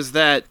 but it was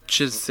that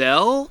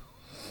Giselle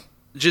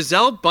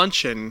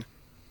Bundchen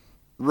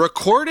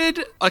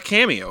recorded a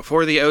cameo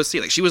for the OC.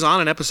 Like, she was on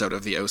an episode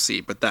of the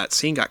OC, but that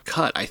scene got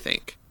cut, I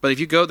think. But if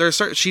you go there,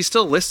 she's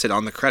still listed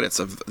on the credits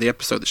of the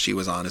episode that she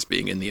was on as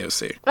being in the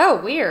OC.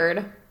 Oh,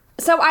 weird.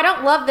 So I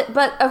don't love that,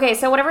 but okay,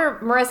 so whenever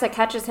Marissa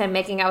catches him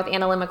making out with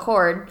Annalyn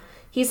McCord,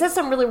 he says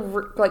some really,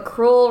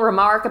 cruel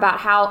remark about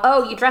how,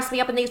 oh, you dress me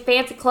up in these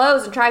fancy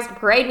clothes and tries to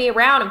parade me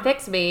around and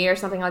fix me or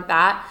something like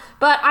that.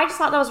 But I just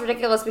thought that was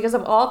ridiculous because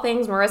of all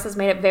things, Marissa's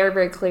made it very,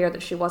 very clear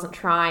that she wasn't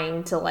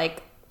trying to,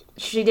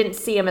 she didn't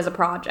see him as a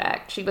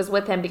project. She was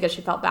with him because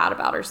she felt bad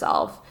about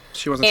herself.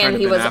 She wasn't trying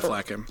to Ben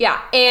Affleck him.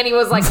 Yeah, and he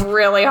was,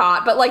 really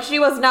hot. But, it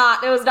was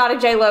not a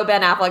J-Lo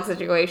Ben Affleck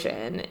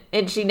situation.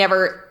 And she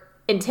never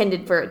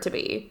intended for it to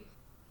be.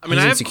 I mean,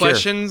 I have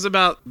questions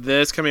about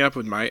this coming up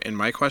with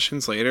my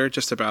questions later,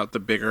 just about the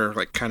bigger,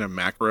 kind of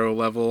macro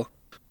level.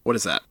 What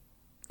is that?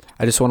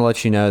 I just want to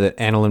let you know that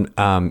Annalyn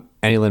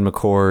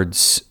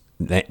McCord's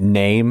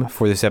name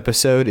for this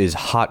episode is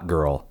Hot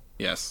Girl.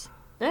 Yes,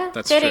 Yeah,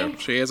 that's fitting. true.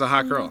 She is a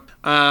hot girl.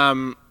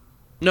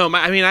 No,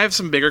 I have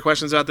some bigger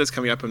questions about this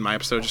coming up in my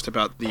episode, just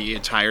about the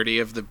entirety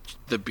of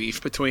the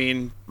beef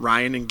between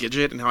Ryan and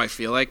Gidget, and how I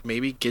feel like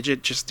maybe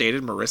Gidget just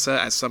dated Marissa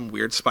as some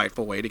weird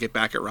spiteful way to get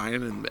back at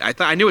Ryan. And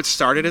I knew it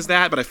started as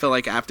that, but I feel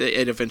like after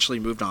it eventually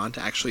moved on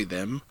to actually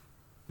them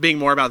being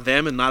more about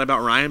them and not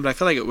about Ryan. But I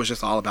feel like it was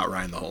just all about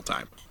Ryan the whole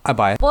time. I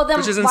buy it. Well, then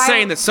Which is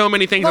insane that so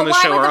many things on the why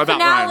show would are the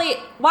about finale,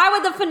 Ryan. Why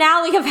would the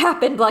finale have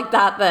happened like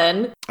that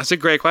then? That's a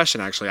great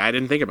question, actually. I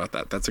didn't think about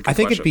that. That's a good I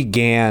think question. it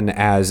began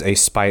as a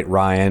spite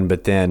Ryan,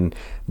 but then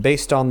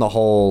based on the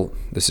whole,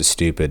 this is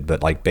stupid,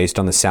 but based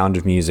on the Sound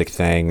of Music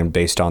thing and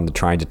based on the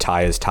trying to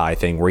tie his tie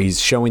thing, where he's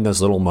showing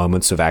those little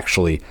moments of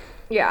actually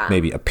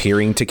maybe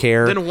appearing to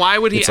care. Then why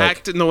would he It's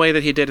act in the way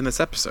that he did in this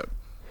episode?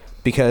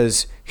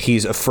 Because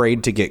he's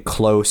afraid to get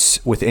close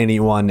with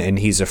anyone, and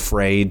he's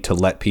afraid to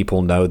let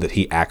people know that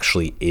he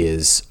actually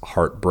is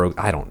heartbroken.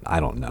 I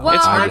don't know. Well,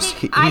 I he's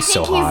think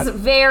so hot. he's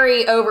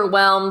very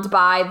overwhelmed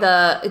by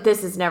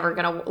this is never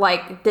gonna,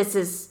 this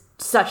is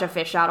such a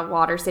fish out of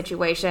water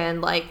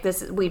situation.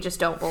 We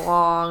just don't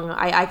belong.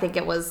 I think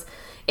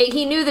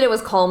he knew that it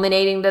was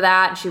culminating to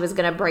that, and she was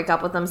gonna break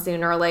up with him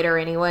sooner or later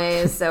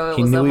anyways. So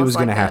he knew he was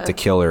gonna have to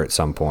kill her at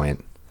some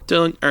point.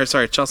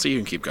 Chelsea, you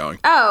can keep going.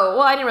 Oh,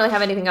 well, I didn't really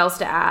have anything else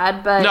to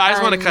add, but... No, I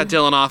just want to cut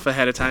Dylan off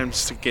ahead of time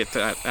just to get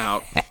that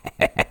out.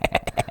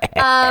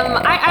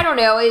 I don't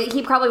know.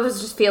 He probably was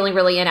just feeling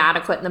really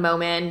inadequate in the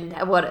moment.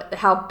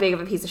 How big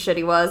of a piece of shit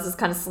he was is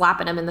kind of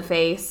slapping him in the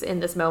face in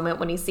this moment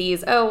when he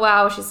sees, oh,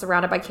 wow, she's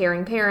surrounded by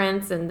caring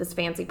parents and this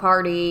fancy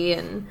party,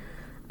 and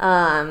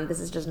this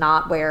is just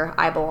not where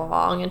I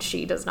belong, and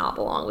she does not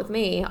belong with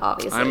me,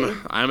 obviously.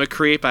 I'm a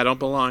creep. I don't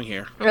belong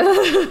here.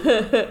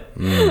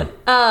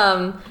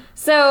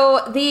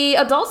 So the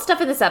adult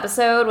stuff in this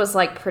episode was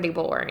pretty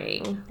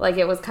boring.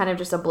 It was kind of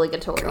just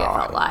obligatory, I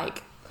felt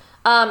like.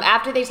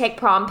 After they take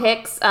prom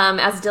pics,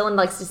 as Dylan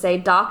likes to say,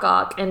 Doc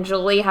Ock and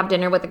Julie have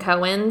dinner with the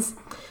Coens.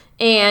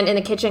 And in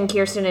the kitchen,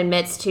 Kirsten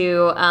admits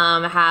to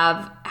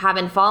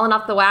having fallen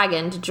off the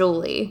wagon to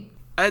Julie.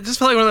 I just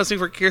felt like one of those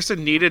things where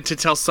Kirsten needed to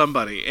tell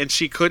somebody, and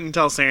she couldn't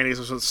tell Sandy,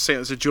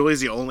 so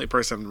Julie's the only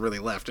person really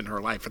left in her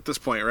life at this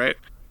point, right?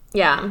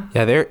 Yeah.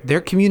 Yeah,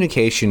 their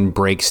communication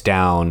breaks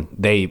down,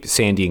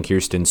 Sandy and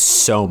Kirsten,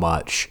 so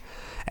much.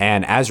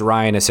 And as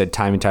Ryan has said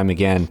time and time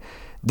again,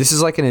 this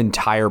is an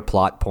entire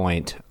plot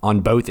point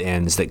on both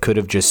ends that could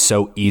have just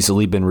so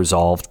easily been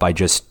resolved by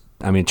just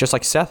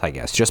like Seth, I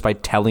guess, just by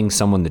telling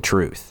someone the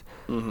truth.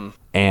 Mm-hmm.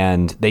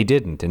 And they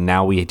didn't, and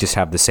now we just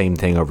have the same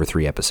thing over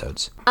 3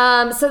 episodes.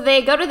 So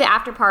they go to the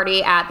after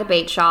party at the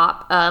bait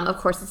shop. Of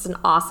course, it's an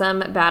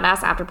awesome,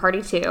 badass after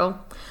party, too.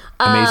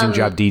 Amazing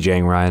job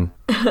DJing, Ryan.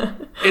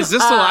 Is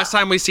this the last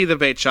time we see the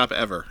bait shop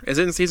ever? Is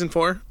it in season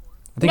 4?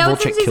 I think No,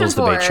 it's in Volchek kills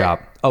season the bait 4.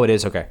 shop. Oh, it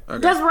is? Okay.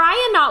 Does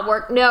Ryan not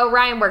work? No,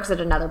 Ryan works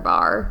at another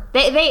bar.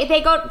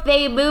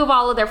 They move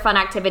all of their fun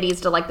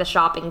activities to the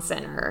shopping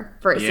center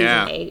for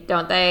season 8,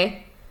 don't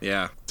they?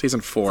 Yeah,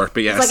 season 4,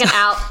 but yes.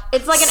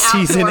 It's like an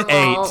Season outdoor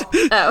mall.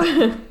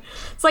 Oh.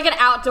 It's like an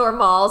outdoor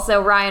mall, so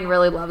Ryan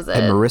really loves it.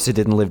 And Marissa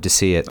didn't live to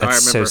see it.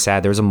 That's so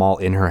sad. There was a mall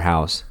in her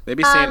house.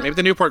 Maybe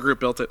the Newport group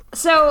built it.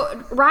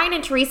 So Ryan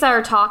and Teresa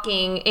are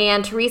talking,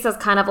 and Teresa's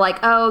kind of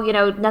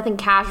nothing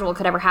casual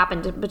could ever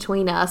happen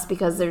between us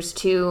because there's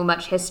too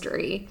much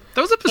history.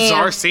 That was a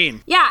bizarre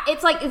scene. Yeah,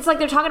 it's like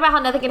they're talking about how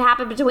nothing can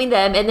happen between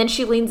them, and then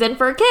she leans in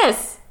for a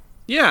kiss.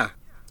 Yeah.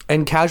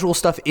 And casual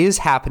stuff is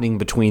happening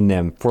between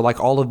them for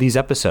all of these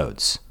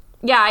episodes.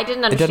 Yeah, I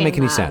didn't understand It doesn't make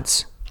any that.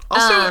 sense.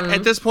 Also,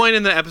 at this point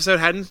in the episode,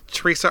 hadn't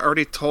Teresa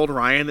already told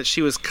Ryan that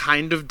she was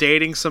kind of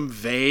dating some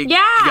vague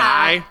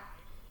guy?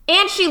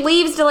 And she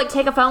leaves to, like,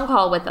 take a phone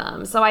call with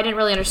them. So I didn't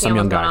really understand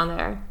what's going on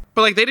there.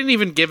 But, like, they didn't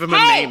even give him a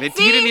Hey, name.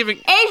 see? He didn't even...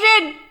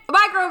 Asian!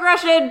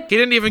 Microaggression! He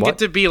didn't even What? get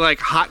to be, like,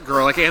 hot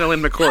girl like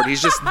Annalyn McCord.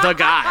 He's just the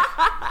guy.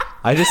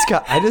 I just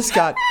got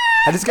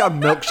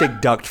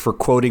milkshake ducked for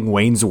quoting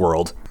Wayne's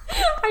World.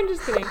 I'm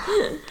just kidding.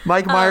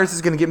 Mike Myers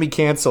is going to get me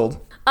canceled.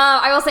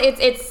 I will say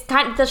it's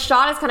kind of, the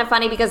shot is kind of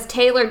funny because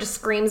Taylor just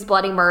screams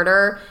bloody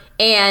murder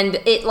and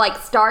it like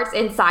starts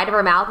inside of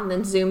her mouth and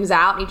then zooms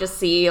out and you just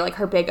see like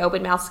her big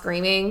open mouth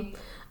screaming.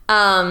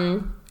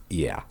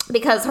 Yeah.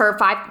 Because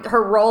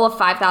her roll of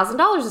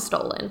 $5,000 is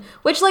stolen.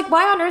 Which, like,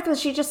 why on earth was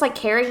she just like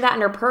carrying that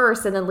in her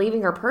purse and then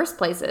leaving her purse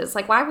places?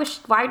 Like,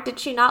 why did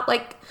she not,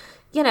 like,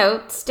 you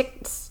know,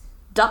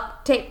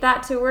 duct tape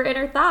that to her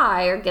inner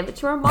thigh or give it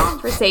to her mom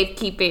for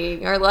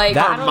safekeeping or like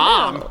That I don't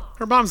Mom. know.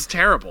 Her mom's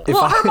terrible.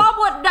 Well, her mom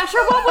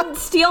wouldn't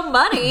steal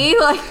money.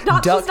 Like, she's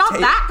not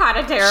that kind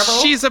of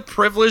terrible. She's a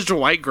privileged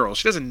white girl.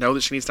 She doesn't know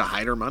that she needs to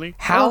hide her money.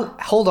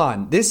 Hold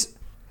on.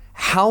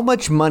 How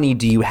much money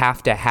do you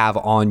have to have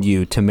on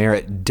you to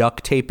merit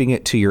duct taping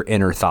it to your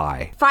inner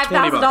thigh?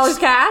 $5,000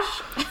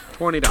 cash.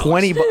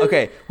 $20.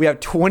 Okay, we have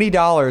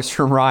 $20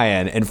 from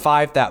Ryan and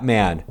that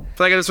man.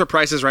 If I got this for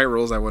Price is Right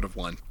rules, I would have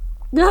won.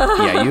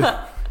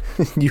 Yeah,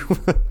 you.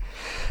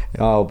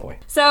 Oh boy.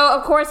 So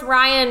of course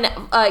Ryan,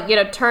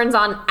 turns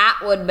on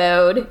Atwood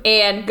mode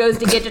and goes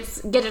to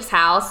Gidget's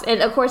house,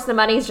 and of course the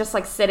money's just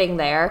like sitting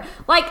there.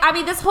 Like, I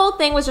mean, this whole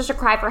thing was just a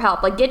cry for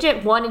help. Like,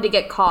 Gidget wanted to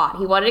get caught.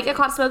 He wanted to get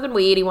caught smoking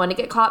weed. He wanted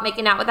to get caught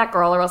making out with that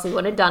girl, or else he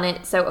wouldn't have done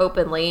it so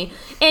openly.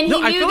 And he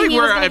knew that he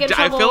was going to get in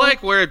trouble. I feel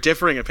like we're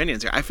differing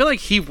opinions here. I feel like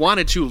he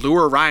wanted to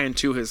lure Ryan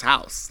to his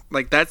house.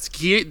 Like,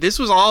 this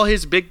was all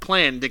his big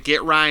plan, to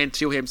get Ryan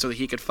to him so that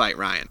he could fight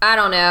Ryan. I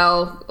don't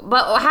know,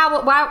 but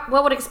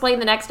what would explain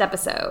the next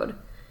episode?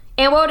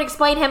 And what would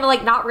explain him,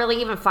 like, not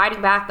really even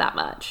fighting back that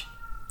much?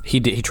 He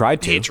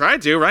tried to. He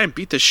tried to. Ryan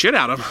beat the shit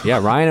out of him.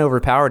 Yeah, Ryan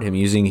overpowered him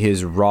using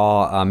his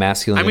raw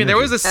masculine I mean, there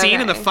energy. was a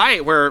scene in the Okay.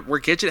 fight where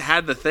Gidget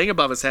had the thing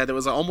above his head that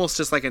was almost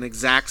just like an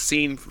exact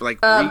scene,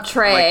 like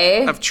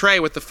Trey. of Trey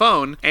with the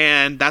phone,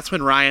 and that's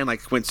when Ryan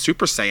like went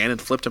Super Saiyan and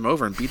flipped him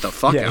over and beat the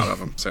fuck out of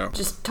him. So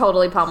Just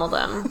totally pummeled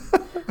him.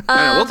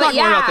 anyway, we'll talk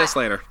more about yeah. this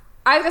later.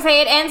 I was gonna say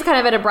it ends kind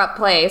of at an abrupt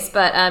place,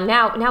 but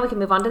now we can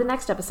move on to the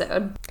next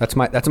episode. That's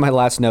my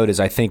last note is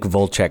I think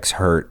Volchek's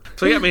hurt.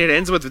 So yeah, I mean, it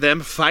ends with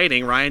them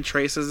fighting. Ryan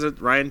traces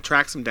it. Ryan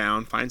tracks him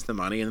down, finds the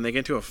money, and then they get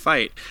into a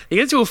fight. They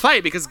get into a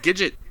fight because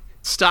Gidget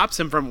stops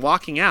him from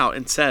walking out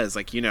and says,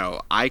 like,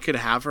 I could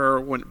have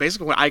her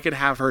I could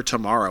have her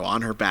tomorrow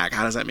on her back.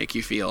 How does that make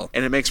you feel?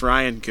 And it makes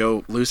Ryan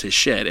go lose his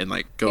shit and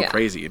like go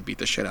crazy and beat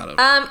the shit out of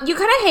him. You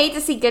kind of hate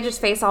to see Gidget's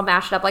face all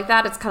mashed up like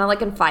that. It's kind of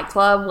like in Fight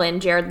Club when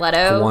Jared Leto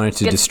I wanted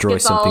to destroy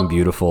gets something all-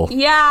 beautiful.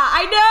 Yeah,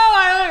 I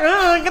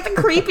know. I get the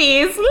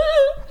creepies.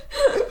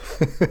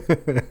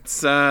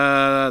 It's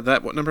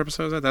what number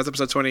episode is that? That's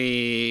episode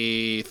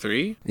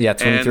 23. Yeah,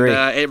 23.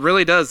 And it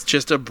really does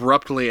just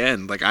abruptly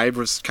end. Like, I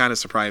was kind of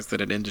surprised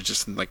that it ended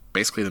just in like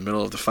basically the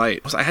middle of the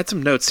fight. I had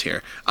some notes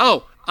here.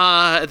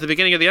 At the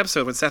beginning of the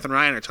episode when Seth and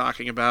Ryan are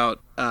talking about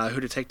who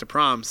to take to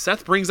prom,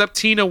 Seth brings up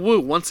Tina Wu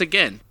once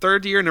again.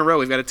 Third year in a row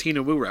we've got a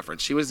Tina Wu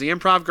reference. She was the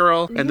improv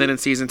girl, and then in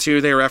season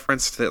 2 they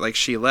referenced that like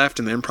she left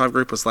and the improv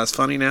group was less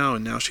funny now,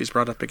 and now she's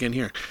brought up again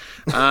here.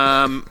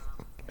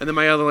 And then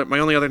my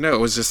only other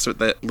note was just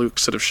that Luke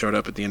sort of showed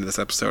up at the end of this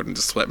episode and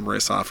just let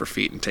Marissa off her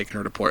feet and taken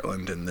her to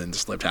Portland and then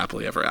just lived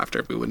happily ever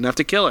after. We wouldn't have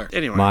to kill her.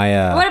 Anyway.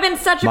 It would have been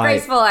such a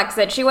graceful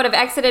exit. She would have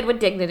exited with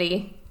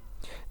dignity.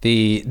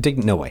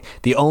 No way.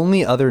 The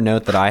only other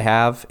note that I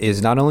have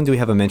is not only do we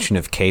have a mention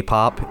of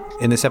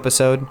K-pop in this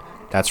episode,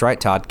 that's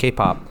right, Todd,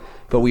 K-pop,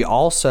 but we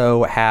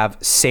also have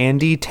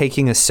Sandy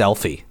taking a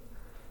selfie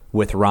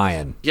with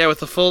Ryan. Yeah,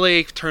 with the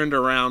fully turned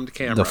around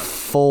camera. The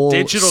full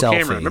digital selfie.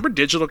 camera. Remember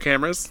digital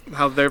cameras?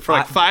 How they're for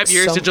like 5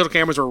 years digital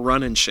cameras were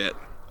running shit.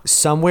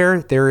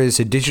 Somewhere there is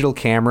a digital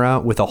camera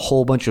with a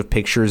whole bunch of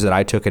pictures that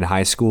I took in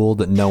high school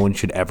that no one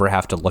should ever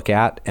have to look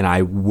at, and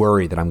I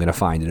worry that I'm going to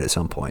find it at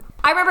some point.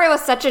 I remember it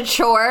was such a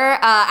chore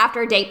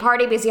after a date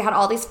party because you had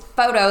all these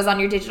photos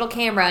on your digital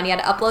camera and you had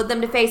to upload them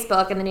to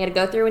Facebook and then you had to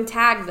go through and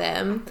tag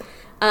them.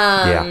 We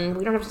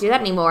don't have to do that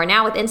anymore.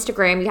 Now with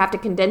Instagram, you have to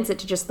condense it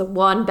to just the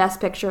one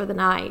best picture of the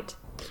night.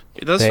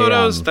 Those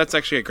photos, that's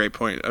actually a great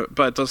point.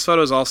 But those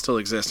photos all still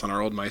exist on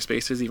our old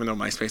MySpaces, even though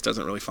MySpace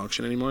doesn't really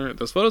function anymore.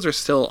 Those photos are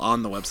still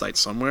on the website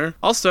somewhere.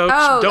 Also,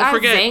 don't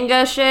forget.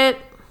 Zanga shit.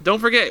 Don't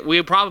forget,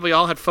 we probably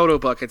all had photo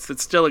buckets that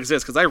still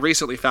exist, because I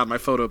recently found my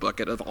photo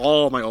bucket of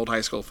all my old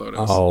high school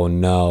photos. Oh,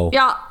 no.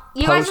 Yeah,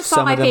 you guys Post just saw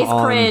some my of them face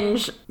on-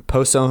 cringe.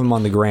 Post some of them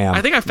on the gram.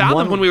 I think I found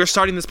them when we were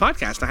starting this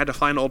podcast. I had to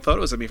find old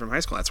photos of me from high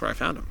school. That's where I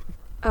found them.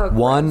 Oh,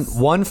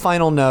 One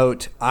final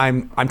note.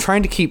 I'm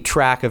trying to keep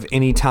track of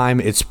any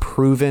time it's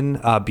proven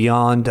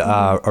beyond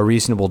a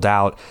reasonable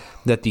doubt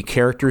that the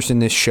characters in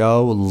this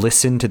show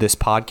listen to this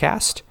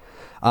podcast.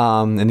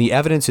 And the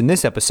evidence in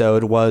this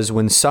episode was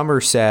when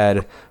Summer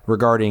said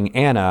regarding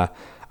Anna,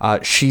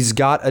 She's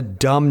got a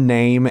dumb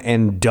name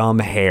and dumb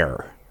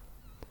hair.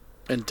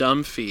 And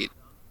dumb feet.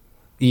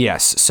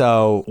 Yes,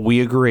 so we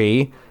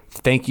agree.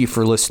 Thank you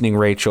for listening,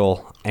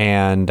 Rachel,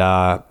 and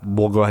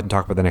we'll go ahead and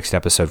talk about the next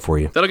episode for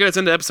you. That'll get us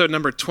into episode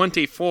number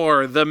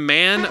 24, The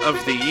Man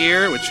of the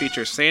Year, which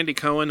features Sandy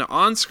Cohen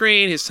on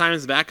screen. His time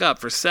is back up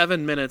for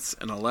 7 minutes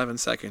and 11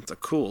 seconds. A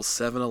cool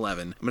 7-11.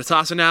 I'm going to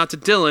toss it now to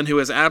Dylan, who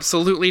is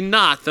absolutely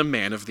not the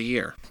Man of the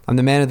Year. I'm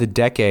the Man of the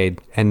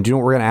Decade, and do you know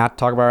what we're going to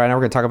talk about right now?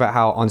 We're going to talk about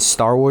how on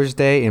Star Wars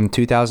Day in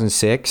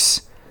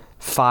 2006...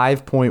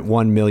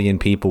 5.1 million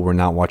people were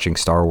not watching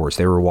Star Wars.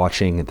 They were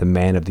watching The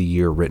Man of the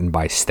Year, written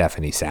by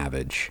Stephanie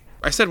Savage.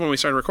 I said when we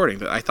started recording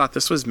that I thought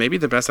this was maybe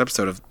the best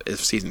episode of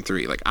season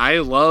 3. Like, I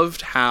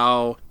loved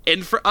how,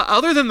 and for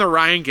other than the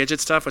Ryan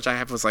Gidget stuff, which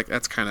I was like,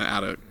 that's kind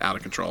of out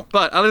of control.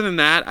 But other than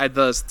that,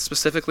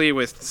 specifically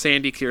with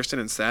Sandy, Kirsten,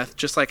 and Seth,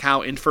 just like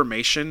how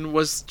information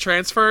was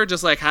transferred,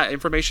 just like how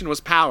information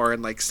was power,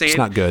 and like Sandy, it's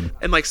not good.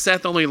 And like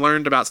Seth only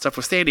learned about stuff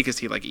with Sandy because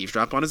he like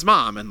eavesdropped on his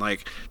mom, and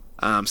like.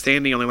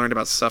 Sandy only learned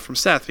about stuff from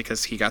Seth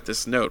because he got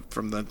this note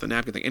from the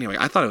napkin thing. Anyway,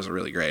 I thought it was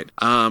really great.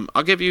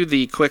 I'll give you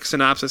the quick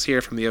synopsis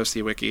here from the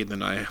OC Wiki.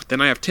 Then I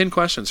have 10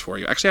 questions for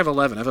you. Actually, I have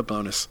 11. I have a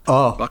bonus.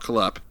 Oh. Buckle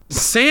up.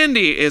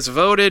 Sandy is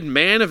voted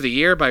Man of the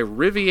Year by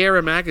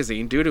Riviera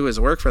Magazine due to his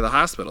work for the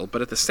hospital,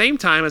 but at the same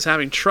time is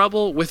having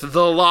trouble with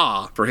the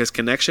law for his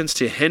connections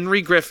to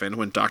Henry Griffin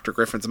when Dr.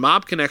 Griffin's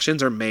mob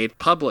connections are made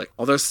public.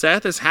 Although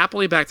Seth is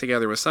happily back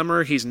together with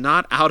Summer, he's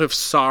not out of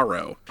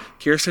sorrow.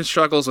 Kirsten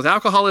struggles with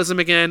alcoholism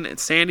again, and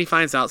Sandy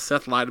finds out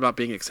Seth lied about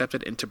being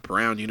accepted into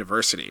Brown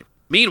University.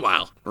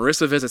 Meanwhile,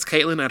 Marissa visits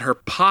Caitlin at her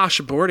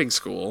posh boarding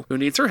school, who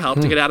needs her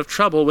help to get out of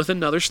trouble with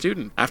another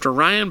student. After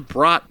Ryan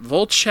brought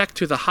Volchek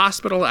to the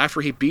hospital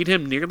after he beat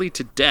him nearly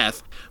to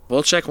death,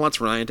 Volchek wants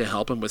Ryan to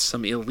help him with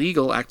some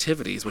illegal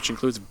activities, which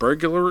includes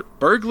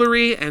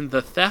burglary and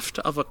the theft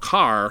of a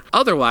car.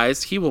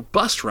 Otherwise, he will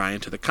bust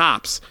Ryan to the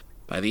cops.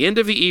 By the end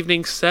of the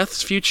evening,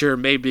 Seth's future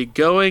may be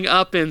going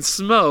up in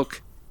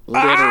smoke,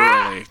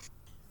 literally.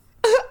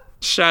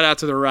 Shout out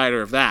to the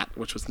writer of that,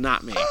 which was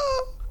not me.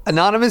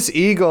 Anonymous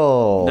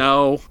Eagle.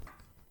 No.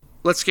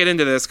 Let's get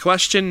into this.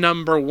 Question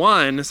number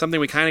 1, something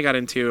we kind of got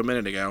into a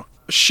minute ago.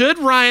 Should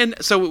Ryan...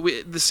 So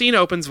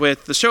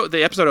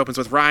the episode opens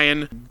with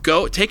Ryan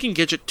taking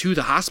Gidget to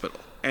the hospital.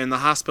 And the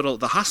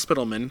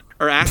hospitalmen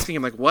are asking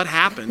him, like, what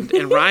happened?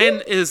 And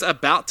Ryan is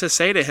about to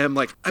say to him,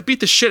 like, I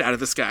beat the shit out of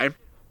this guy.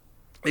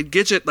 And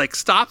Gidget, like,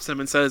 stops him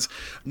and says,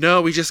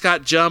 no, we just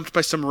got jumped by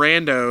some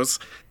randos.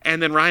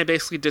 And then Ryan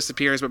basically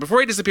disappears. But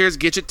before he disappears,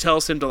 Gidget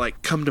tells him to,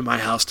 like, come to my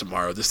house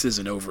tomorrow. This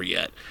isn't over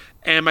yet.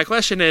 And my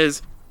question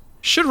is,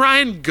 should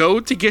Ryan go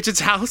to Gidget's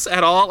house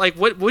at all? Like,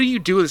 what do you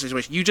do in this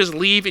situation? You just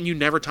leave and you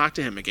never talk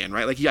to him again,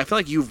 right? Like, I feel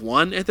like you've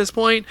won at this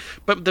point.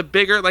 But the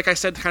bigger, like I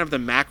said, kind of the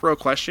macro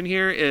question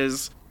here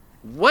is,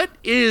 what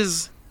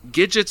is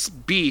Gidget's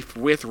beef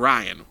with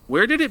Ryan?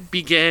 Where did it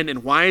begin,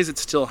 and why is it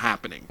still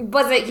happening?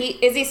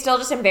 Is he still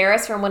just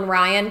embarrassed from when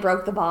Ryan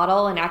broke the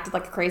bottle and acted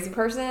like a crazy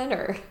person,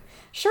 or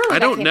surely I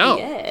don't know.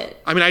 Be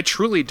it. I mean, I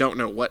truly don't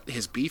know what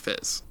his beef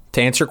is.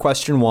 To answer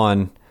question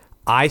 1,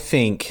 I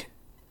think,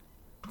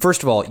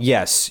 first of all,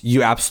 yes,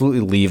 you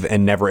absolutely leave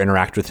and never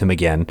interact with him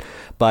again.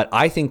 But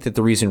I think that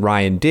the reason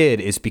Ryan did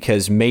is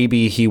because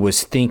maybe he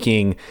was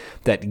thinking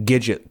that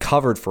Gidget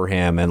covered for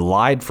him and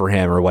lied for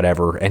him or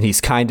whatever. And he's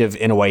kind of,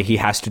 in a way, he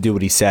has to do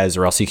what he says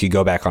or else he could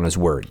go back on his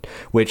word,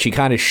 which he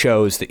kind of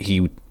shows that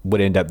he would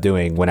end up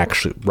doing when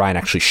Ryan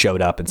actually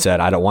showed up and said,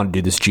 I don't want to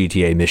do this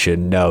GTA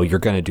mission. No, you're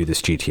going to do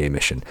this GTA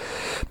mission.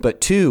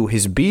 But 2,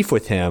 his beef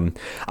with him,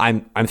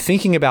 I'm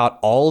thinking about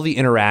all the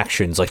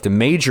interactions, like the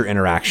major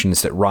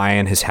interactions that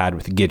Ryan has had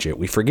with Gidget.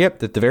 We forget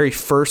that the very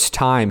first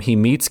time he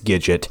meets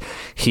Gidget,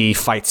 he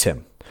fights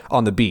him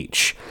on the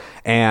beach.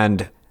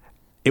 And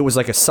it was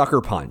like a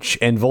sucker punch.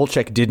 And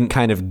Volchek didn't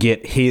kind of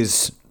get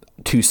his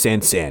 2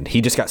 cents in.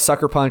 He just got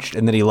sucker punched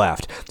and then he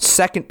left.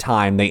 Second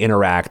time they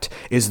interact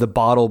is the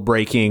bottle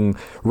breaking.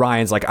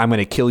 Ryan's like, I'm going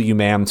to kill you,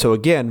 ma'am. So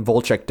again,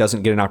 Volchek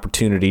doesn't get an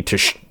opportunity to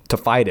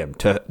fight him,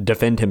 to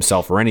defend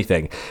himself or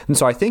anything. And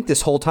so I think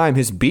this whole time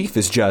his beef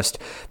is just,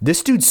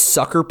 this dude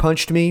sucker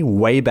punched me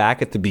way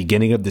back at the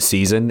beginning of the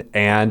season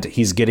and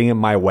he's getting in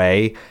my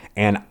way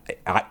and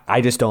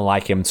I just don't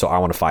like him, so I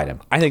want to fight him.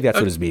 I think that's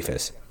what his beef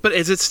is. But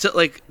is it still,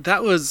 like,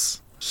 that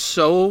was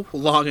so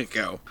long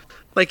ago.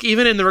 Like,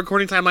 even in the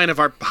recording timeline of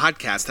our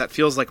podcast, that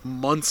feels like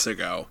months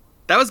ago.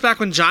 That was back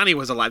when Johnny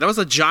was alive. That was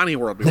a Johnny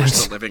world we were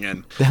still living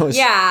in.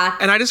 Yeah.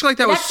 And I just feel like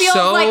that was feels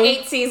so... like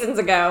 8 seasons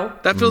ago.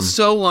 That feels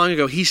so long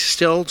ago. He's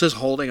still just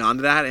holding on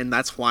to that, and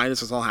that's why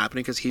this is all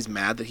happening, because he's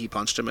mad that he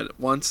punched him at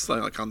once,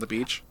 like on the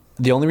beach.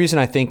 The only reason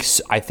I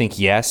think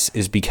yes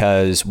is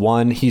because,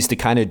 1, he's the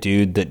kind of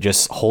dude that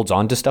just holds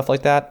on to stuff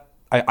like that,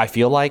 I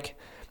feel like.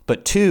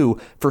 But 2,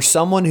 for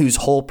someone whose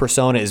whole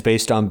persona is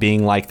based on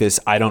being like this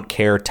I don't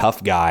care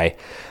tough guy,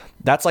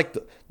 that's like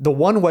the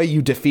one way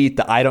you defeat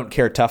the I don't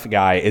care tough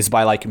guy is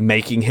by like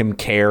making him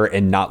care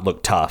and not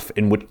look tough.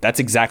 And that's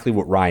exactly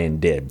what Ryan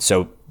did.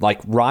 So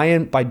like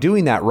Ryan, by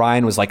doing that,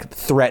 Ryan was like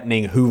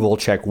threatening who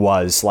Volchek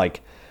was,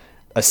 like,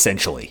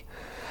 essentially.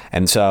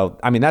 And so,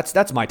 I mean,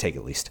 that's my take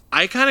at least.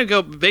 I kind of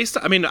go based.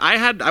 I mean,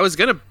 I was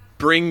gonna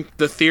bring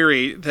the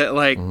theory that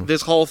like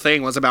this whole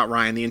thing was about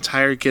Ryan. The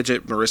entire Gidget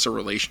Marissa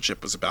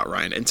relationship was about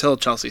Ryan until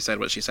Chelsea said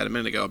what she said a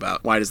minute ago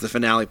about why does the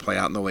finale play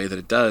out in the way that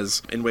it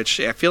does, in which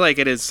I feel like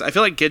it is. I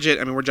feel like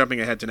Gidget, I mean, we're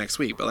jumping ahead to next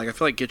week, but like I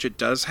feel like Gidget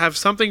does have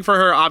something for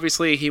her.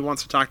 Obviously, he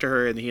wants to talk to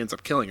her and he ends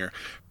up killing her.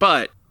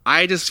 But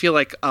I just feel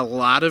like a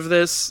lot of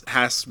this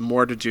has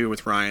more to do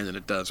with Ryan than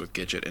it does with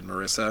Gidget and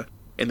Marissa.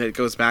 And it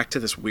goes back to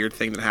this weird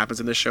thing that happens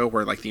in this show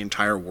where like the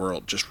entire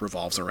world just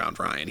revolves around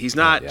Ryan. He's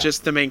not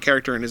just the main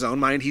character in his own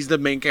mind. He's the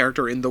main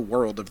character in the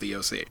world of the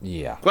OC.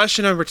 Yeah.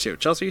 Question number 2.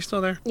 Chelsea, you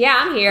still there? Yeah,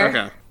 I'm here.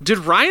 Okay. Did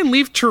Ryan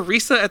leave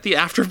Teresa at the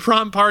after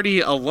prom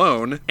party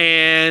alone?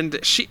 And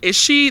is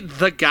she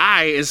the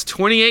guy is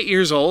 28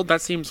 years old?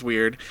 That seems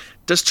weird.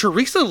 Doesn't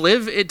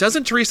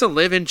Teresa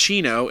live in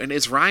Chino, and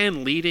is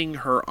Ryan leading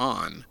her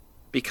on?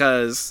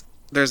 Because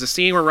there's a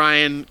scene where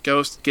Ryan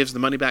gives the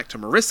money back to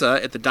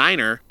Marissa at the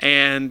diner,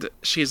 and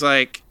she's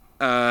like,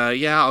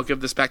 yeah, I'll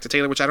give this back to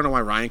Taylor, which I don't know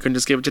why Ryan couldn't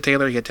just give it to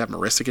Taylor. He had to have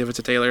Marissa give it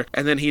to Taylor.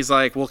 And then he's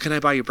like, well, can I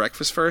buy you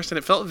breakfast first? And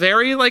it felt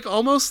very like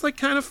almost like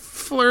kind of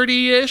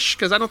flirty-ish,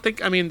 because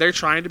they're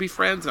trying to be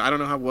friends, and I don't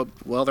know how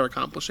well they're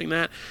accomplishing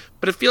that.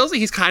 But it feels like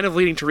he's kind of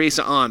leading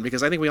Teresa on,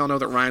 because I think we all know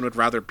that Ryan would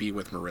rather be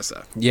with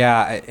Marissa.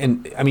 Yeah,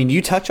 and I mean,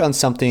 you touch on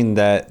something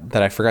that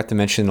I forgot to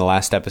mention in the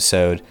last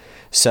episode.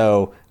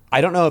 So I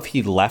don't know if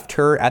he left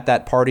her at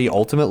that party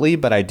ultimately,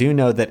 but I do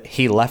know that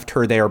he left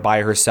her there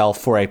by herself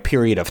for a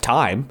period of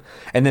time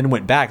and then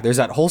went back. There's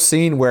that whole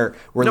scene where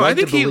we're No, led I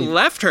think to believe- he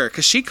left her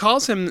because she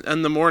calls him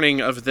in the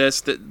morning of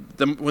this.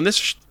 When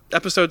this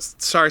episode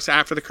starts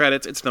after the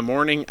credits, it's the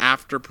morning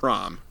after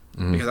prom.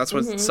 Because that's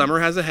when Summer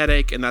has a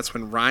headache, and that's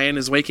when Ryan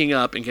is waking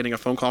up and getting a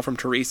phone call from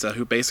Teresa,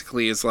 who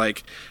basically is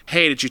like,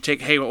 hey,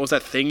 what was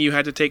that thing you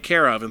had to take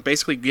care of? And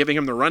basically giving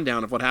him the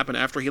rundown of what happened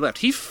after he left.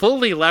 He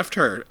fully left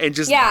her and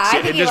just,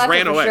 I think he left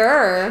ran her for away.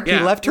 sure. Yeah.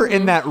 He left her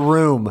in that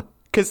room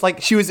because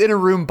like she was in a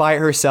room by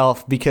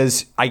herself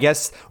because I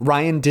guess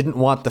Ryan didn't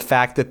want the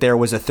fact that there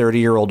was a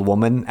 30-year-old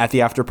woman at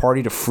the after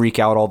party to freak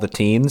out all the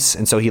teens.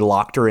 And so he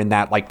locked her in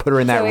that, like put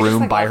her in that So he just, room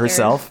like, by left her.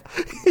 herself.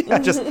 Yeah,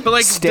 just But,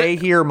 like, stay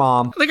here,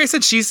 mom. Like I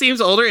said, she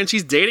seems older, and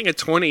she's dating a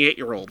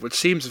 28-year-old, which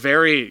seems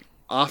very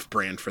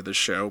off-brand for this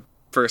show,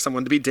 for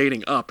someone to be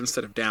dating up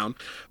instead of down.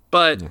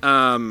 But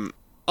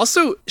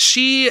also,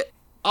 she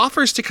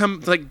offers to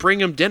come like bring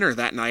him dinner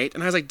that night,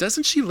 and I was like, does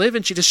she live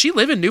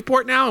in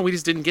Newport now, and we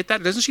just didn't get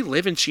that? Doesn't she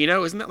live in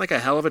Chino? Isn't that like a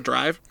hell of a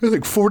drive? It was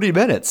like 40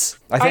 minutes,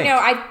 I think.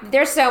 I know.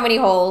 There's so many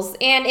holes.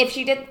 And if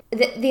she did,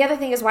 the other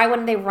thing is, why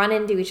wouldn't they run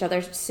into each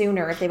other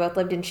sooner if they both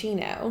lived in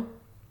Chino,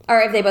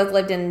 or if they both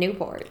lived in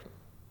Newport?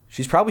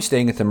 She's probably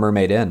staying at the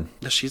Mermaid Inn.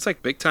 She's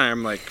like big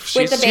time, like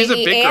With the she's a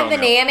baby big girl and the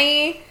now.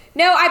 nanny.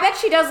 No, I bet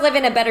she does live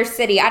in a better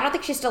city. I don't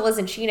think she still lives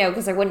in Chino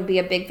because there wouldn't be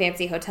a big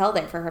fancy hotel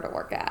there for her to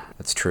work at.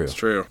 That's true.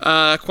 True.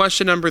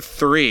 Question number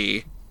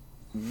 3.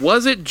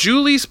 Was it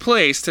Julie's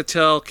place to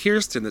tell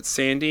Kirsten that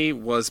Sandy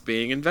was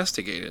being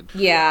investigated?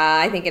 Yeah,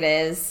 I think it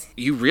is.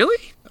 You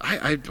really?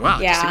 Wow.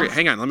 Yeah. Disagree.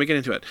 Hang on, let me get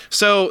into it.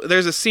 So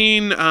there's a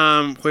scene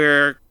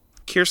where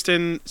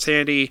Kirsten,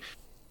 Sandy,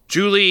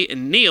 Julie,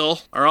 and Neil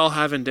are all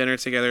having dinner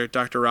together at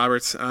Dr.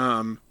 Roberts.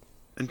 And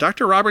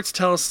Dr. Roberts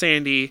tells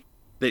Sandy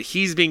that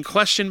he's being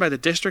questioned by the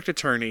district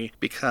attorney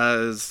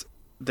because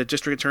the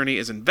district attorney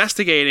is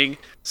investigating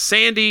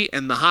Sandy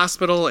and the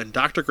hospital and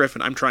Dr.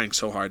 Griffin. I'm trying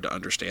so hard to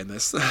understand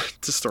this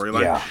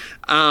storyline.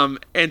 Yeah.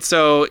 And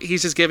so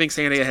he's just giving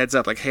Sandy a heads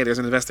up, like, hey, there's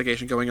an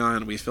investigation going on,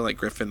 and we feel like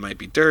Griffin might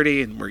be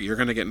dirty, and you're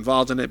going to get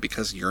involved in it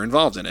because you're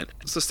involved in it.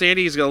 So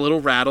Sandy's a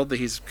little rattled that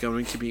he's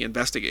going to be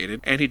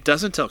investigated, and he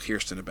doesn't tell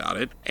Kirsten about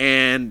it.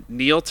 And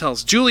Neil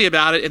tells Julie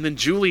about it, and then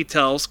Julie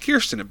tells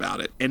Kirsten about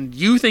it. And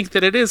you think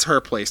that it is her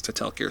place to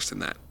tell Kirsten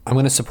that. I'm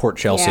going to support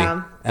Chelsea.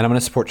 Yeah. And I'm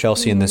going to support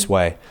Chelsea in this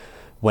way.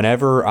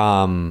 Whenever,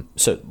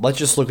 so let's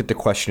just look at the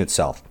question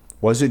itself.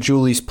 Was it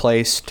Julie's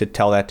place to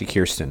tell that to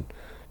Kirsten?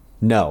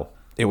 No,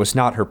 it was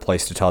not her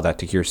place to tell that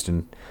to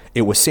Kirsten.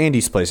 It was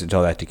Sandy's place to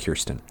tell that to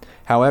Kirsten.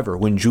 However,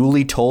 when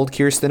Julie told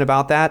Kirsten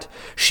about that,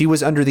 she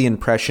was under the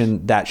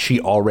impression that she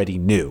already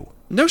knew.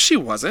 No, she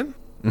wasn't.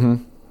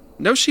 Mm-hmm.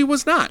 No, she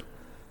was not.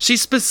 She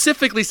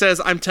specifically says,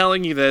 I'm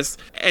telling you this,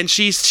 and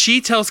she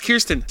tells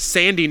Kirsten,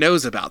 Sandy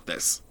knows about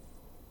this.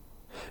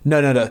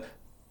 No.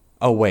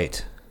 Oh,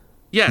 wait.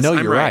 Yes, No,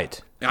 I'm you're right.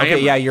 I Okay,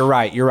 am yeah,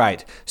 right. you're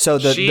right. So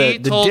the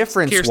told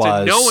difference Kirsten,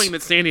 was... knowing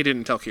that Sandy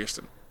didn't tell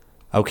Kirsten.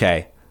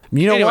 Okay.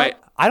 You know Anyway.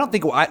 what? I don't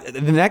think...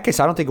 in that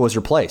case, I don't think it was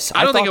her place.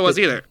 I don't think thought it was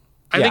that- either.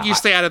 I think you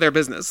stay out of their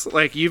business.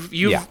 Like you've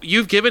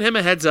given him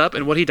a heads up,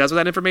 and what he does with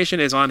that information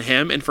is on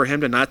him, and for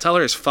him to not tell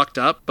her is fucked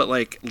up, but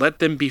like let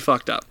them be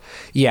fucked up.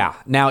 Yeah.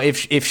 Now, if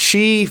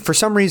she, for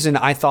some reason,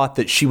 I thought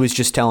that she was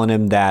just telling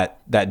him that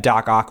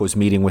Doc Ock was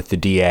meeting with the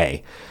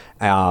DA.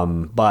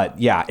 But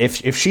yeah,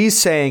 if she's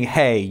saying,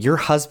 hey, your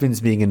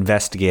husband's being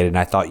investigated and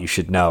I thought you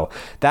should know,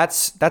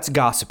 that's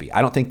gossipy.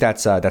 I don't think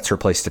that's her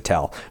place to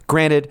tell.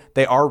 Granted,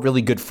 they are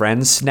really good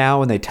friends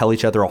now and they tell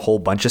each other a whole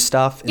bunch of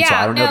stuff. And so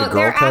I don't know the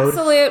girl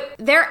code.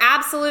 They're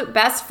absolute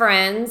best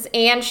friends,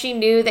 and she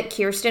knew that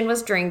Kirsten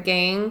was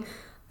drinking.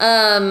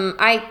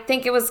 I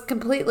think it was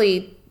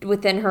completely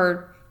within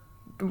her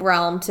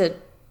realm to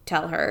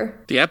tell her.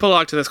 The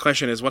epilogue to this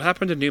question is, what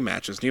happened to New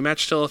Match? Is New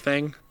Match still a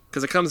thing?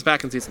 Because it comes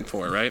back in season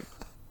 4, right?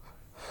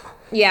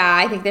 Yeah,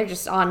 I think they're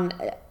just on.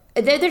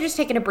 They're just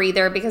taking a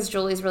breather because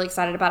Julie's really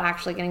excited about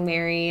actually getting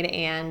married,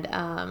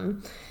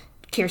 and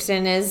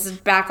Kirsten is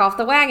back off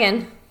the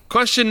wagon.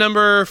 Question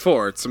number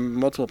 4. It's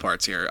multiple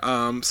parts here.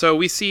 So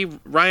we see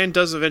Ryan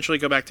does eventually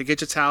go back to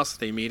Gidget's house.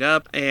 They meet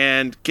up,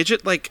 and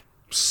Gidget, like,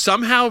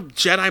 somehow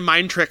Jedi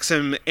mind tricks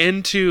him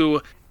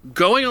into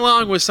going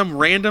along with some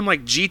random,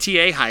 like,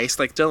 GTA heist,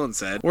 like Dylan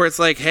said, where it's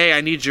like, hey,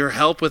 I need your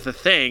help with a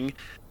thing.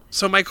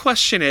 So my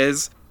question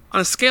is, on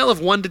a scale of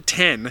 1 to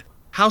 10,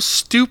 how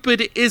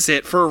stupid is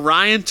it for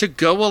Ryan to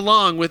go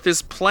along with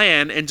this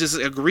plan and just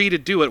agree to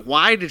do it?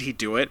 Why did he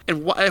do it?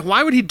 And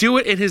why would he do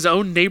it in his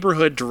own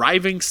neighborhood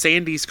driving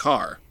Sandy's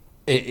car?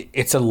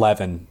 It's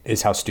 11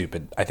 is how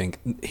stupid I think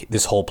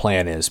this whole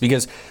plan is,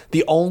 because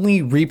the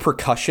only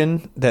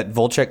repercussion that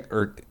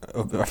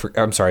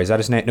I'm sorry, is that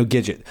his name? No,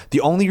 Gidget.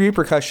 The only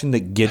repercussion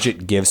that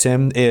Gidget gives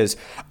him is,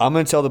 I'm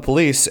going to tell the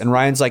police, and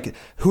Ryan's like,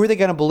 who are they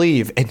going to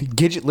believe? And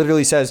Gidget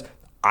literally says,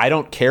 I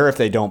don't care if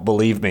they don't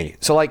believe me.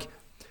 So, like,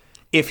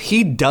 if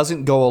he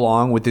doesn't go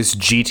along with this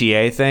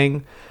GTA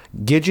thing,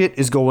 Gidget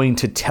is going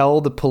to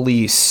tell the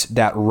police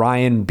that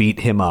Ryan beat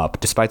him up,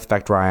 despite the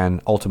fact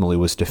Ryan ultimately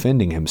was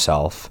defending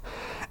himself.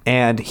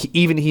 And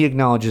he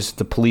acknowledges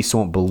the police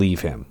won't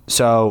believe him.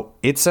 So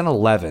it's an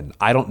 11.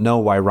 I don't know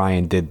why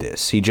Ryan did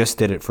this. He just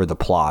did it for the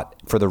plot,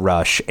 for the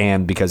rush,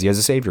 and because he has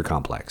a savior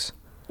complex.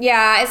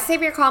 Yeah, it's a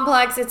savior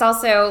complex. It's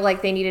also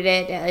like they needed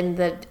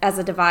it as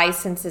a device,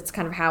 since it's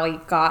kind of how he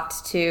got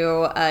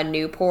to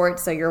Newport.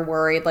 So you're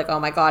worried, like, oh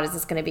my God, is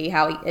this going to be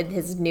how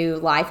his new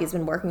life he's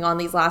been working on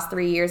these last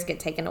 3 years get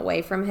taken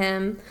away from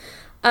him?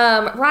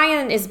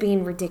 Ryan is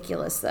being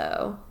ridiculous,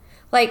 though.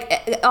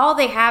 Like, all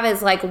they have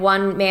is like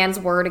one man's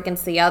word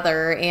against the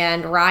other,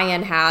 and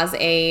Ryan has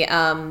a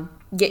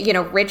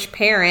rich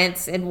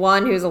parents and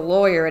one who's a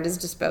lawyer at his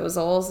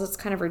disposal. So it's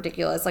kind of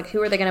ridiculous. Like,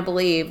 who are they going to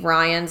believe?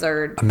 Ryan's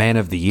or a man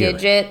of the year?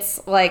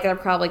 Gidget's? Like, they're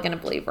probably going to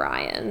believe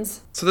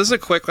Ryan's. So this is a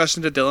quick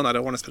question to Dylan. I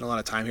don't want to spend a lot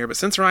of time here, but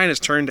since Ryan has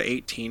turned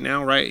 18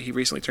 now, right? He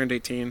recently turned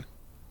 18.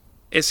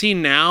 Is he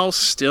now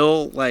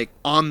still, like,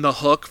 on the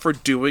hook for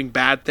doing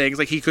bad things?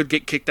 Like, he could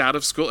get kicked out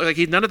of school. Like,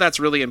 none of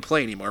that's really in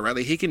play anymore, right?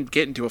 Like, he can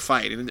get into a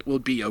fight and it will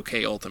be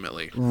okay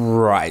ultimately.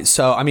 Right.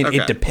 So, I mean,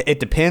 Okay. it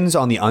depends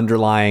on the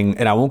underlying,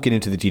 and I won't get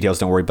into the details,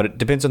 don't worry, but it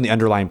depends on the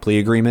underlying plea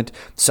agreement.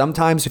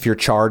 Sometimes if you're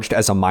charged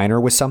as a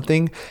minor with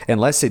something,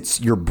 unless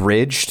you're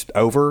bridged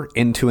over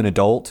into an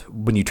adult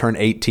when you turn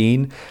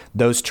 18,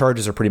 those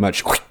charges are pretty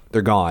much,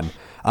 they're gone.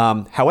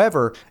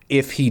 However,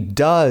 if he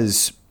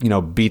does,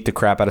 beat the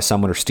crap out of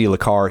someone or steal a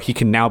car, he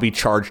can now be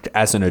charged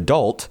as an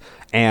adult,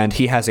 and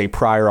he has a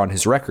prior on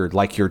his record.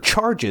 Like, your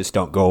charges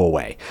don't go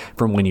away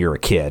from when you're a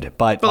kid.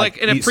 But like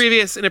in a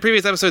previous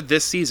episode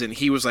this season,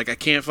 he was like, I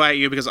can't fight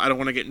you because I don't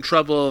want to get in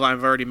trouble.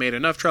 I've already made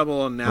enough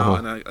trouble, and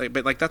now,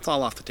 but like, that's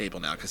all off the table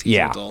now because he's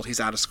an adult. He's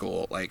out of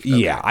school. Like, okay.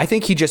 Yeah, I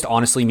think he just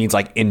honestly means,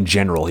 like, in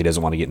general, he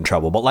doesn't want to get in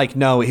trouble. But, like,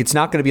 no, it's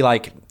not going to be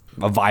like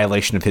a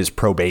violation of his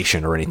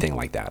probation or anything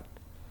like that.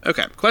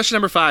 Okay, question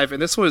number 5,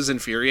 and this was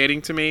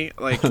infuriating to me.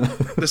 Like,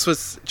 this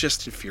was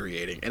just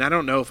infuriating, and I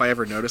don't know if I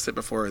ever noticed it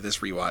before this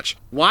rewatch.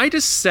 Why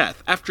does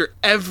Seth, after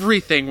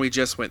everything we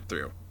just went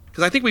through,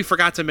 because I think we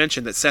forgot to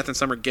mention that Seth and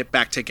Summer get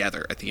back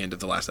together at the end of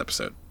the last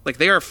episode. Like,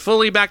 they are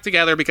fully back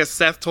together because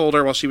Seth told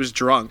her while she was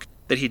drunk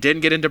that he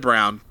didn't get into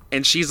Brown,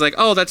 and she's like,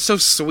 oh, that's so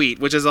sweet,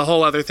 which is a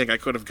whole other thing I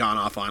could have gone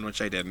off on,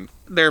 which I didn't.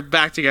 They're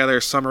back together.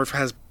 Summer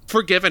has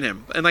forgiven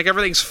him, and like,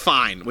 everything's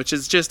fine, which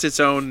is just its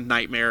own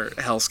nightmare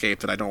hellscape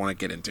that I don't want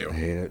to get into. I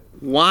hate it.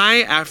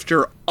 Why,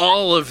 after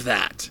all of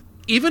that,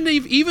 even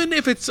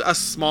if it's a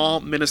small,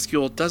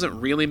 minuscule, doesn't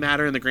really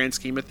matter in the grand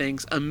scheme of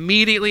things,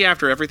 immediately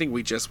after everything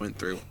we just went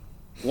through,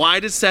 why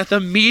did Seth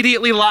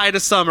immediately lie to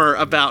Summer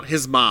about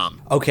his mom?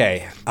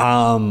 Okay,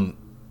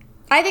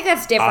 I think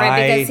that's different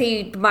because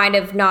he might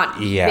have not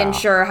been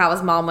sure how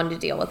his mom wanted to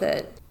deal with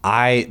it.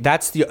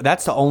 That's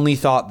the only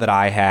thought that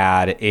I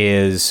had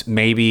is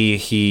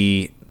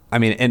maybe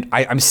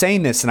I'm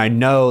saying this, and I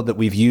know that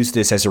we've used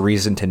this as a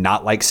reason to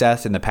not like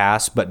Seth in the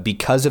past, but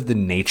because of the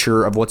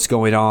nature of what's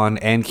going on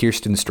and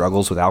Kirsten's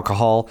struggles with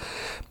alcohol,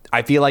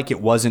 I feel like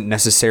it wasn't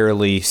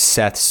necessarily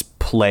Seth's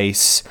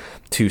place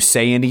to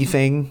say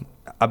anything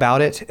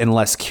about it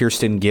unless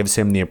Kirsten gives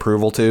him the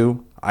approval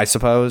to, I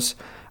suppose.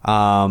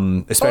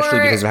 Especially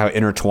because of how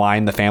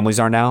intertwined the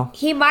families are now.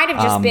 He might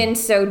have just been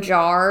so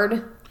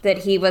jarred that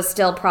he was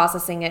still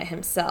processing it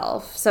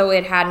himself. So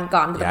it hadn't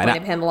gotten to the point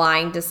of him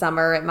lying to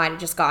Summer. It might have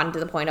just gotten to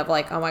the point of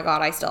like, oh my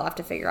God, I still have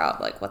to figure out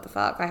like, what the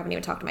fuck? I haven't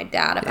even talked to my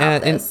dad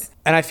about this.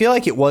 And I feel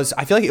like it was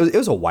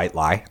a white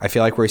lie. I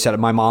feel like where he said,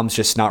 my mom's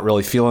just not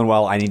really feeling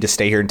well. I need to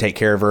stay here and take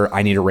care of her.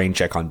 I need a rain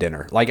check on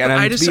dinner. Like, and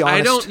I to be honest,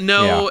 I don't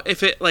know yeah.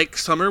 if it, like,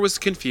 Summer was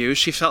confused.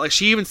 She felt like,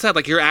 she even said,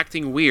 like, you're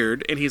acting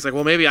weird. And he's like,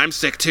 well, maybe I'm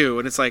sick too.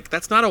 And it's like,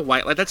 that's not a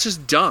white lie. That's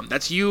just dumb.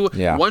 That's you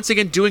once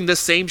again doing the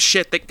same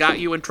shit that got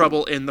you in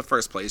trouble in the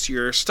first place.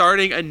 You're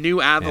starting a new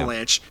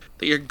avalanche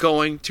that you're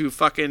going to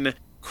fucking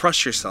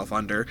crush yourself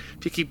under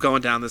if you keep going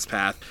down this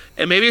path.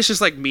 And maybe it's just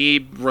like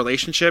me,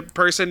 relationship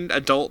person,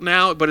 adult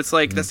now, but it's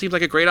like that seems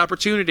like a great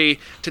opportunity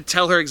to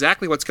tell her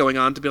exactly what's going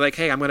on, to be like,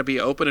 hey, I'm going to be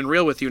open and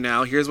real with you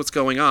now. Here's what's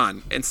going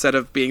on, instead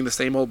of being the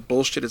same old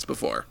bullshit as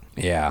before.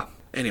 Yeah.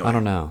 Anyway, I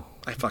don't know.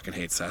 I fucking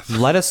hate Seth.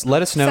 Let us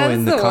know Seth's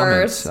in the the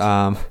comments.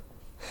 worst.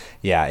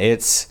 Yeah,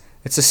 it's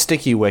a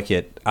sticky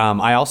wicket.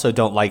 I also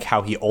don't like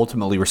how he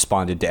ultimately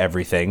responded to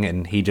everything,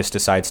 and he just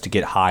decides to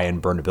get high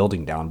and burn a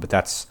building down. But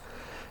that's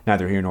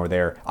neither here nor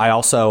there. I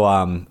also,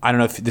 I don't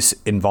know if this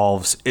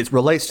involves, it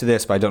relates to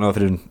this, but I don't know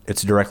if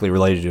it's directly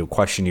related to a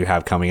question you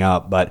have coming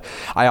up. But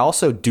I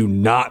also do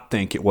not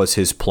think it was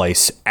his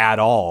place at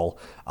all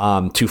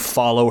to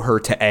follow her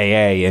to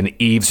AA and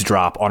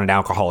eavesdrop on an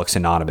Alcoholics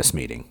Anonymous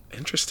meeting.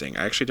 Interesting.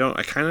 I actually don't.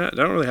 I kind of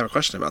don't really have a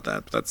question about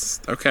that. But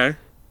that's okay.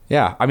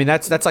 Yeah, I mean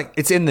that's like,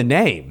 it's in the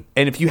name.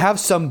 And if you have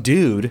some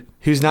dude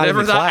who's not in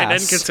the class, I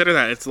didn't consider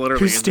that. It's literally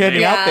who's in the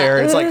standing name. out there,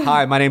 it's like,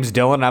 hi, my name's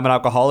Dylan, and I'm an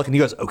alcoholic, and he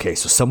goes, okay,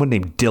 so someone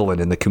named Dylan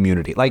in the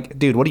community. Like,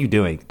 dude, what are you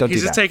doing? Don't He's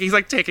do just that. he's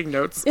like taking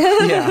notes.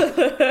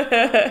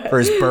 Yeah, for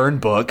his burn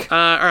book. All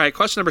right,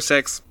 question number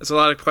 6. There's a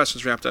lot of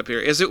questions wrapped up here.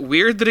 Is it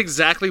weird that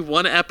exactly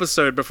one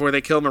episode before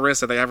they kill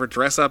Marissa, they have her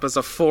dress up as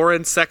a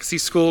foreign, sexy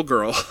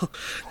schoolgirl?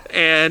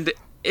 And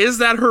is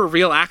that her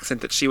real accent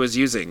that she was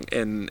using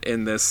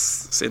in this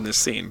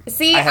scene?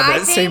 See, I had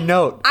that same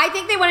note. I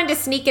think they wanted to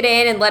sneak it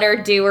in and let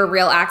her do her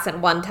real accent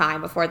one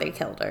time before they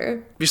killed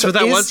her. So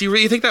that was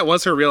you think that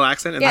was her real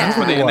accent? And that's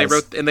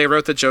Yeah. when they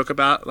wrote the joke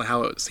about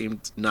how it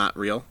seemed not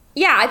real.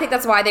 Yeah, I think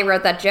that's why they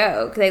wrote that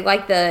joke. They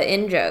like the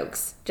in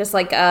jokes, just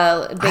like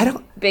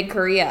Big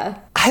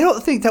Korea. I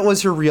don't think that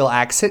was her real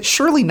accent.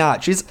 Surely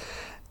not.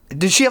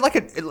 Did she have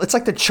it's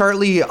like the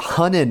Charlie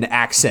Hunnam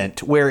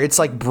accent where it's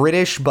like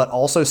British but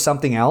also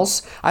something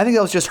else? I think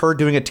that was just her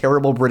doing a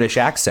terrible British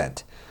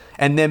accent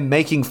and then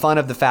making fun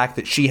of the fact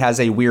that she has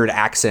a weird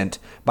accent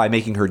by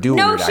making her do a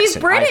No, weird she's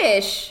accent.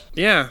 British.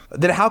 Yeah.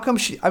 Then how come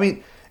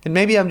and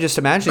maybe I'm just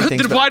imagining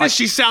things. Then but why does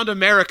she sound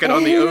American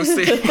on the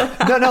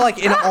OC? No, like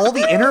in all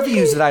the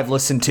interviews that I've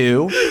listened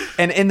to,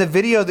 and in the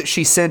video that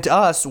she sent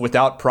us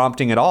without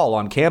prompting at all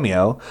on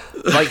Cameo,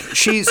 like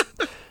she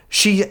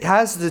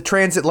has the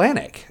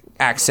transatlantic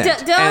accent.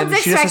 Dylan's and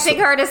she doesn't-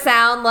 expecting her to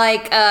sound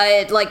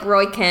like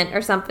Roy Kent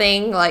or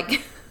something. Like,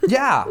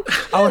 Yeah,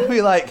 I would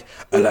be like,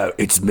 "Hello,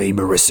 it's me,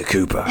 Marissa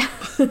Cooper.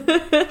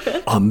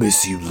 I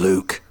miss you,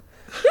 Luke."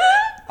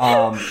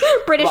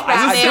 British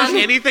Batman.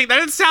 Anything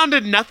that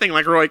sounded nothing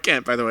like Roy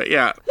Kent, by the way.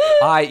 Yeah.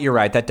 You're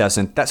right. That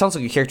doesn't. That sounds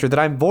like a character that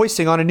I'm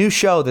voicing on a new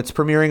show that's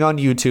premiering on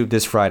YouTube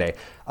this Friday.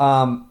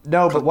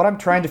 No, but what I'm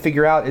trying to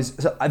figure out is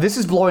this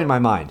is blowing my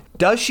mind.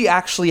 Does she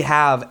actually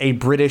have a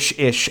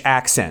British-ish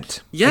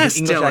accent? Yes,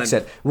 Like an English Dylan.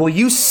 accent. Will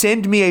you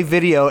send me a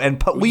video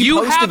and You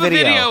post have a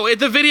video?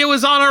 The video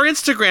is on our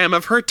Instagram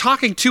of her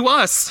talking to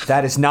us.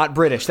 That is not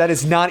British. That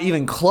is not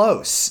even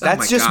close. That's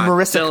my just God,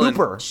 Marissa Dylan.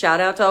 Cooper. Shout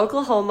out to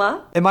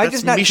Oklahoma. Am I That's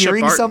just not Misha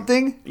hearing Barton.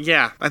 something?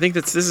 Yeah, I think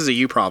this is a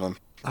you problem.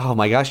 Oh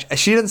my gosh,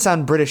 she doesn't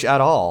sound British at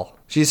all.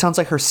 She sounds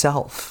like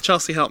herself.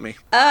 Chelsea, help me.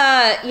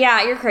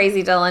 Yeah, you're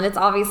crazy, Dylan. It's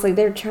obviously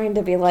they're trying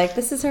to be like,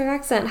 this is her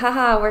accent.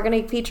 Haha, we're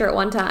gonna feature it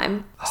one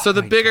time. So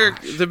the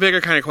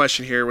bigger kind of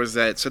question here was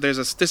that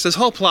there's this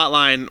whole plot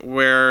line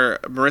where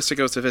Marissa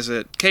goes to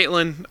visit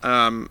Caitlin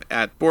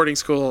at boarding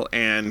school,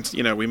 and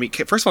we meet.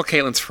 First of all,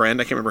 Caitlin's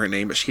friend. I can't remember her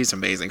name, but she's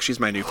amazing. She's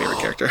my new favorite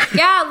character.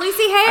 Yeah,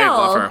 Lucy Hale. I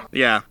love her.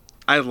 Yeah,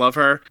 I love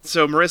her.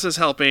 So Marissa's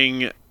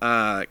helping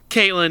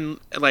Caitlin,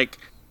 like,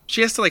 she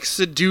has to, like,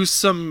 seduce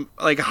some,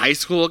 like, high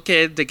school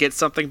kid to get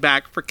something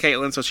back for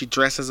Caitlin, so she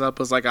dresses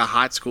up as, like, a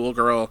hot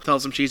schoolgirl,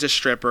 tells him she's a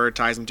stripper,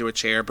 ties him to a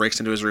chair, breaks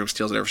into his room,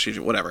 steals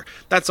whatever.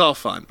 That's all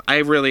fun. I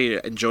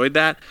really enjoyed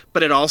that,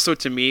 but it also,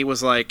 to me,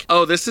 was like,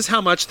 oh, this is how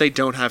much they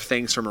don't have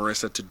things for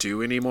Marissa to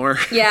do anymore.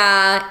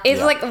 Yeah, it's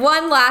like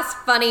one last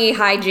funny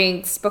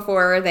hijinks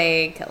before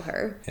they kill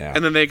her. Yeah.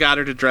 And then they got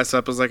her to dress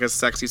up as, like, a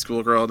sexy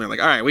schoolgirl, and they're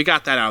like, all right, we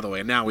got that out of the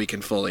way. Now we can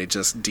fully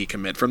just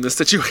decommit from this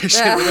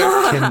situation.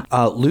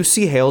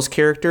 Lucy Hale's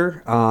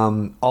character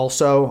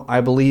also,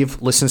 I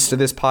believe, listens to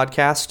this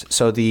podcast.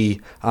 So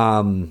the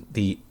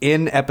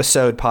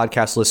in-episode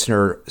podcast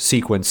listener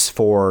sequence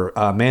for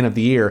Man of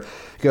the Year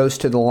goes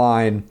to the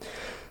line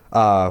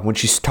when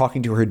she's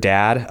talking to her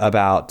dad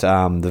about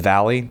the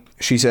Valley.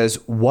 She says,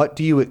 "What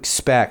do you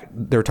expect?"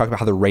 They're talking about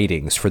how the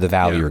ratings for the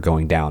Valley are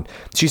going down.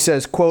 She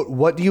says, quote,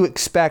 "What do you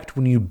expect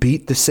when you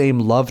beat the same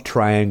love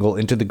triangle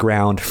into the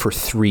ground for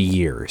 3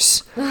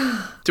 years?"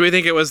 Do we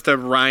think it was the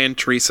Ryan,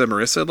 Teresa,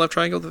 Marissa love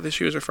triangle that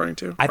she was referring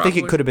to? I think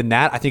it could have been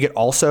that. I think it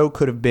also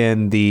could have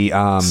been the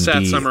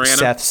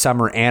Seth,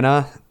 Summer,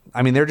 Anna.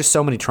 I mean, there are just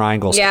so many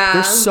triangles. Yeah.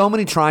 There's so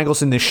many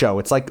triangles in this show.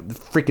 It's like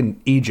freaking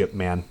Egypt,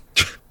 man.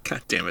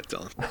 God damn it,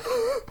 Dylan.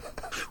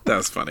 That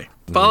was funny.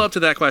 Follow up to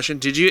that question: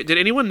 Did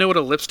anyone know what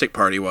a lipstick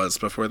party was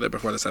before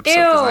this episode?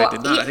 'Cause I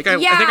did not. I think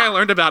I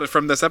learned about it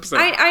from this episode.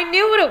 I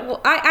knew what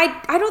it.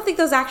 I don't think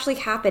those actually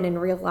happen in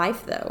real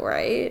life, though,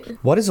 right?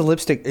 What is a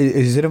lipstick?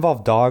 Does it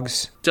involve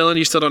dogs? Dylan,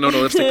 you still don't know what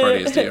a lipstick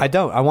party is, do you? I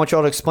don't. I want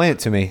y'all to explain it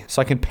to me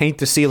so I can paint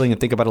the ceiling and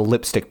think about a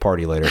lipstick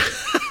party later.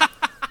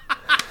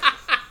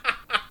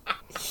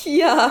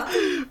 Yeah.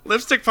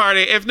 Lipstick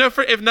party. If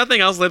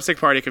nothing else, lipstick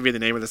party could be the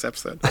name of this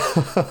episode.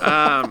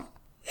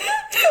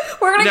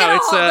 We're gonna No, get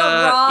it's, all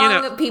the wrong you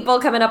know- people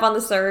coming up on the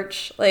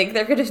search. Like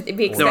they're gonna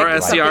be expecting No, our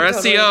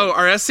something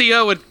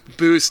SEO would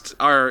boost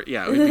our.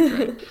 Yeah, it would be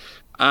great.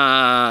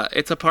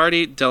 It's a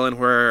party, Dylan,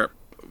 where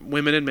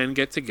women and men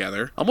get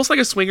together, almost like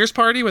a swingers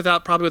party,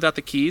 without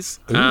the keys.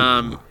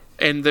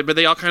 But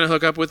they all kind of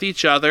hook up with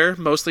each other,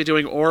 mostly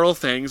doing oral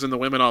things, and the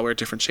women all wear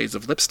different shades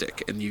of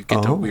lipstick, and you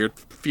get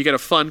you get a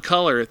fun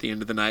color at the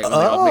end of the night when they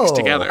all mix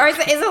together. Or is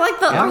it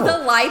like are the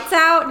lights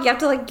out? You have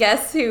to like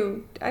guess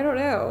who. I don't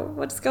know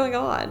what's going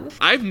on.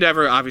 I've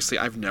never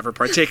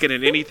partaken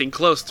in anything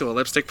close to a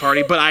lipstick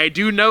party, but I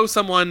do know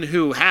someone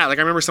who had. Like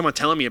I remember someone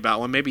telling me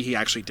about one. Maybe he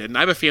actually didn't. I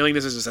have a feeling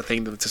this is just a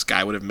thing that this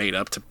guy would have made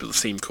up to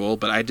seem cool.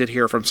 But I did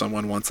hear from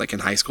someone once, like in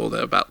high school,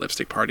 about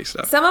lipstick party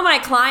stuff. Some of my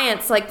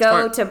clients like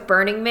go to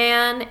Burning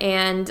Man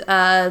and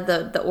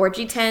the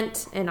orgy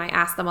tent, and I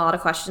ask them a lot of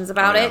questions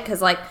about it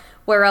because like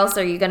where else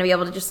are you going to be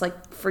able to just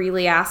like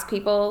freely ask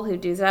people who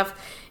do stuff?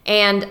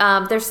 And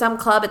there's some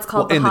club. It's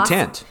called the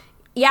tent.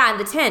 Yeah, in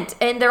the tent.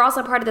 And they're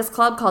also part of this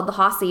club called the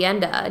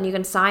Hacienda, and you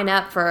can sign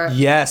up for...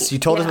 Yes, you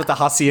told us about the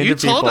Hacienda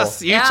people.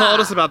 You told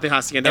us about the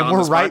Hacienda and on we're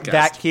this right podcast.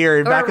 back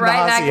here, back in the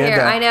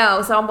Hacienda. I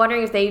know. So I'm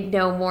wondering if they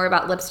know more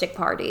about lipstick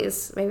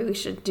parties. Maybe we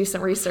should do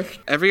some research.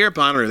 Every year at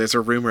Bonnaroo, there's a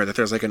rumor that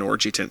there's like an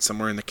orgy tent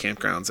somewhere in the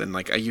campgrounds, and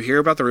like you hear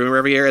about the rumor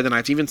every year, and then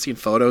I've even seen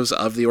photos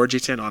of the orgy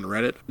tent on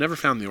Reddit. Never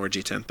found the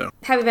orgy tent, though.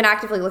 Have you been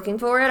actively looking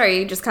for it, or are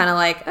you just kind of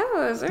like,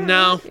 oh, is there...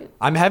 No.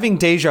 I'm having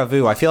deja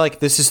vu. I feel like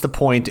this is the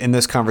point in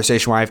this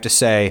conversation where I have to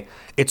say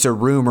it's a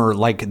rumor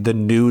like the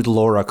nude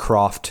Lara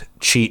Croft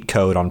cheat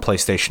code on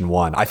PlayStation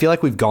 1. I feel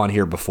like we've gone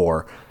here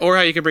before. Or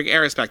how you can bring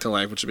Eris back to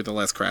life, which would be the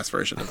less crass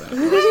version of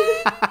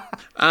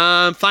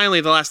that.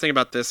 Finally, the last thing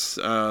about this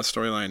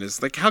storyline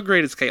is like, how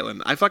great is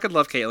Caitlin? I fucking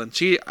love Caitlin.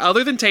 She,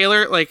 other than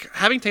Taylor, like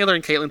having Taylor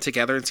and Caitlin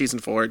together in season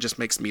 4 just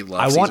makes me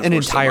love. I want an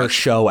entire so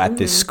show at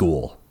this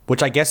school,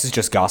 which I guess is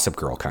just Gossip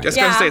Girl kind of.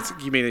 I was going to say,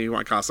 you mean you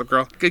want Gossip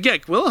Girl? Yeah,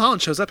 Willow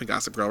Holland shows up in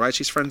Gossip Girl, right?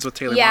 She's friends with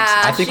Taylor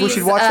Momsen. I think we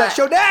should watch that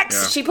show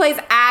next. Yeah. She plays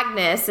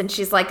Agnes, and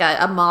she's like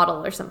a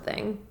model or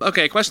something.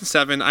 Okay, question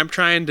 7. I'm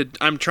trying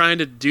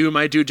to do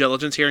my due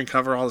diligence here and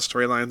cover all the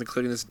storylines,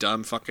 including this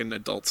dumb fucking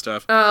adult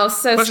stuff. Oh,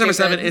 so question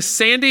stupid. number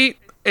 7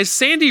 is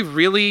Sandy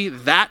really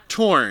that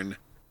torn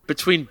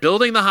between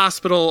building the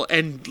hospital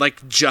and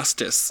like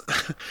justice?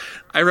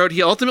 I wrote,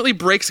 he ultimately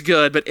breaks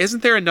good, but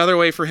isn't there another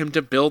way for him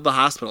to build the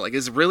hospital? Like,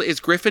 is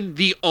Griffin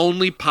the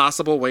only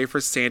possible way for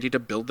Sandy to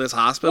build this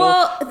hospital?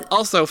 Well,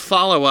 also,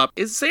 follow up,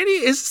 is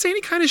Sandy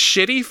kind of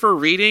shitty for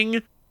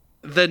reading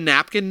the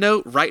napkin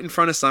note right in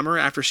front of Summer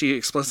after she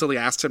explicitly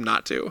asked him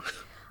not to?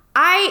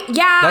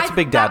 That's a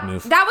big dad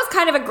move. That was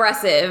kind of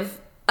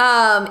aggressive.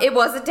 It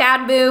was a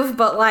dad move,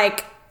 but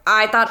like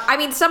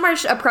Summer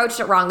approached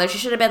it wrong though. She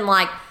should have been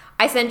like,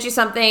 I sent you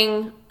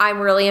something.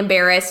 I'm really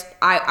embarrassed.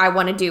 I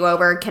want to do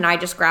over. Can I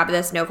just grab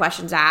this? No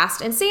questions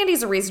asked. And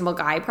Sandy's a reasonable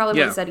guy. He probably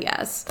would have said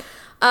yes.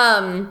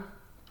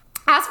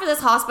 As for this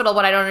hospital,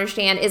 what I don't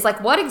understand is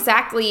like, what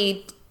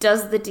exactly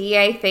does the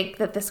DA think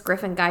that this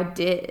Griffin guy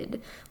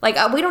did? Like,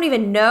 we don't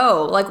even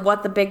know like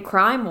what the big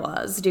crime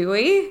was, do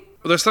we?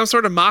 Well, there's some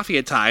sort of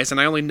mafia ties,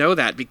 and I only know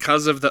that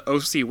because of the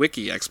OC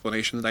Wiki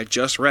explanation that I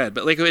just read.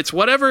 But like, it's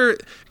whatever,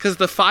 because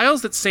the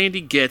files that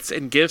Sandy gets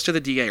and gives to the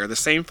DA are the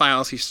same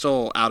files he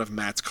stole out of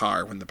Matt's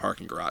car in the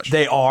parking garage.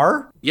 They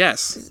are?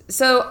 Yes.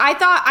 So I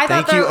thought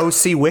Thank you,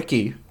 OC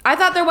Wiki. I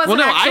thought there wasn't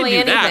actually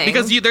anything. That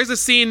because there's a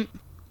scene.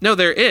 No,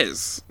 there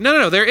is.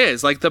 No, there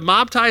is. Like, the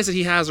mob ties that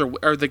he has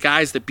are the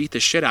guys that beat the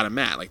shit out of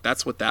Matt. Like,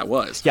 that's what that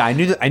was. Yeah, I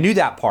knew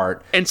that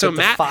part. And so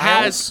Matt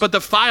has, but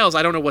the files,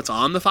 I don't know what's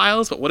on the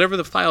files, but whatever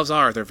the files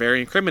are, they're very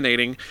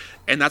incriminating.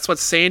 And that's what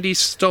Sandy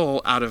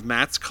stole out of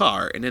Matt's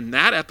car. And in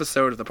that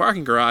episode of the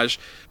parking garage,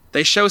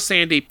 they show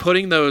Sandy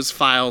putting those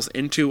files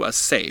into a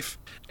safe.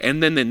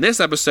 And then in this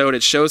episode,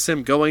 it shows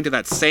him going to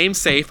that same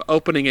safe,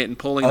 opening it, and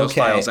pulling those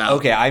files out.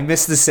 Okay, I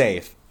missed the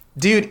safe.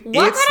 Dude,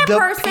 What it's kind of the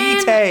person-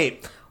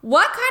 P-tape.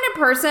 What kind of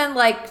person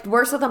like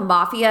works with the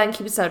mafia and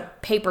keeps a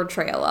paper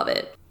trail of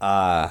it?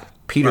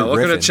 Peter Welcome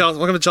Griffin.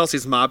 to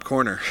Chelsea's Mob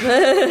Corner.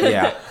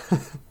 Yeah.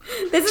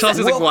 This is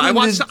Chelsea's like, well,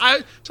 Welcome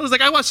Chelsea's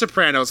like, I watched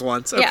Sopranos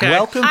once. Okay.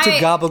 Welcome to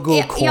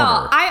Gabagool Corner.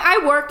 Y'all,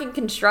 I work in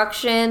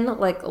construction,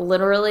 like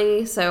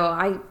literally, so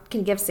I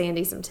can give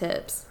Sandy some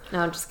tips. No,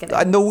 I'm just kidding.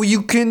 I know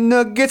you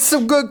can get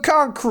some good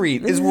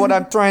concrete, is what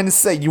I'm trying to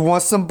say. You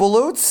want some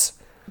bullets?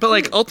 But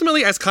like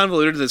ultimately, as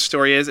convoluted as the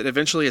story is, it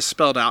eventually is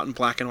spelled out in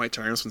black and white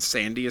terms when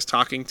Sandy is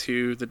talking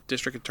to the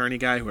district attorney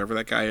guy, whoever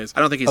that guy is.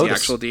 I don't think he's Otis. the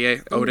actual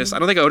DA. Otis. I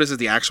don't think Otis is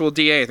the actual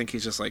DA. I think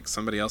he's just like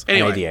somebody else.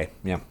 Anyway, NADA,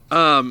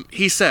 yeah.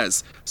 he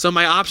says, so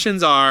my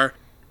options are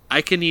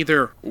I can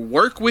either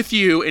work with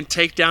you and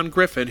take down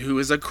Griffin, who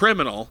is a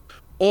criminal,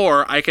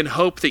 or I can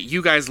hope that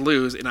you guys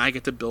lose and I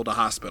get to build a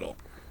hospital.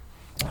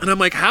 And I'm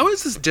like, how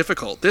is this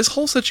difficult? This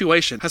whole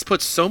situation has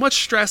put so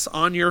much stress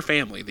on your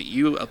family that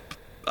you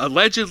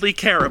allegedly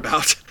care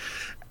about.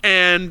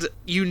 And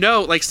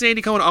like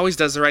Sandy Cohen always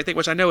does the right thing,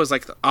 which I know is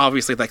like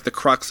obviously like the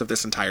crux of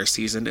this entire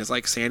season is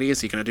like, Sandy, is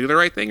he going to do the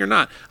right thing or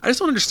not? I just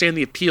don't understand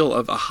the appeal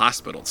of a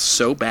hospital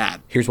so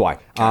bad. Here's why.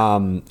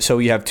 So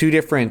you have two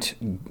different...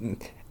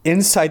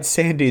 Inside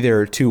Sandy, there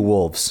are two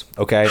wolves,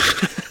 okay?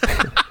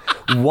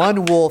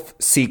 One wolf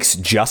seeks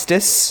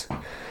justice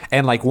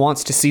and like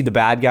wants to see the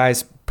bad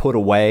guys put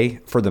away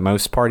for the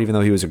most part, even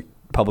though he was a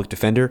public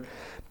defender.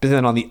 But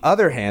then on the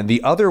other hand,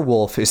 the other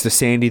wolf is the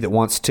Sandy that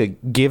wants to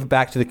give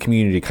back to the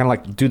community, kind of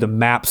like do the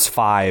MAPS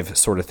 5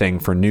 sort of thing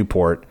for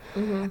Newport.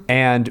 Mm-hmm.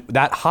 And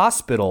that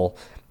hospital,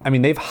 I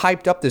mean, they've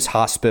hyped up this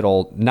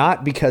hospital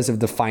not because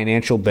of the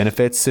financial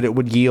benefits that it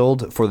would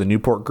yield for the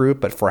Newport group,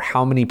 but for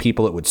how many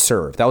people it would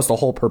serve. That was the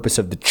whole purpose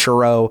of the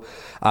churro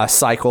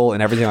cycle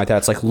and everything like that.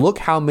 It's like, look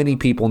how many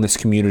people in this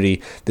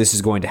community this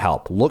is going to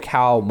help. Look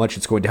how much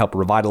it's going to help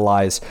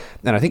revitalize.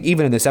 And I think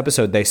even in this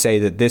episode, they say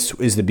that this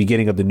is the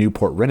beginning of the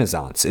Newport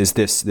Renaissance, is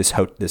this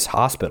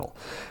hospital.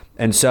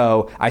 And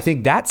so I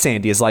think that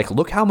Sandy is like,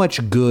 look how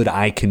much good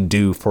I can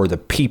do for the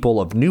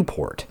people of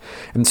Newport.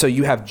 And so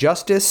you have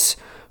justice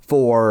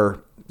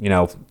for,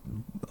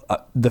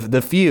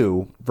 the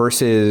few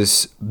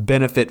versus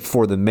benefit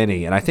for the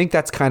many. And I think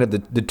that's kind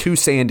of the two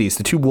Sandys,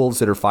 the two wolves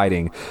that are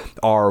fighting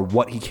are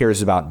what he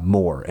cares about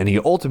more. And he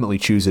ultimately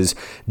chooses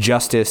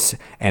justice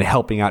and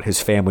helping out his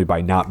family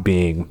by not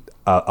being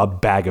a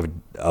bag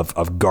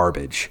of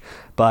garbage.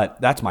 But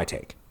that's my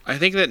take. I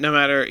think that no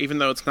matter, even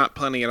though it's not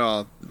punny at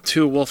all,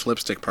 Two Wolf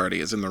Lipstick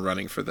Party is in the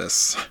running for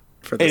this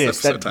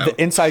episode title.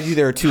 Inside you,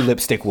 there are two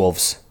lipstick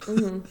wolves.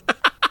 Mm-hmm.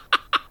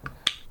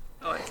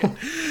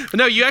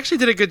 No, you actually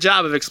did a good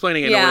job of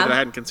explaining it in a way that I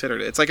hadn't considered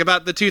it. It's like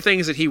about the two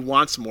things that he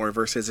wants more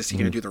versus is he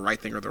going to do the right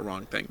thing or the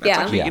wrong thing. That's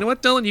actually, you know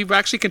what, Dylan? You've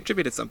actually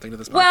contributed something to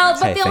this podcast. Well,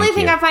 but the only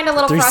thing I find a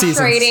little 3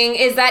 frustrating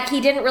is that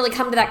he didn't really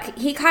come to that.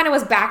 He kind of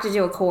was backed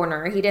into a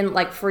corner. He didn't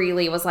like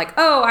freely was like,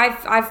 oh,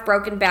 I've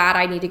broken bad.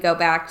 I need to go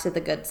back to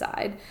the good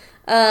side.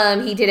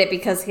 He did it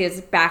because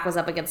his back was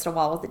up against a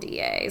wall with the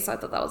DA. So I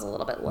thought that was a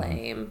little bit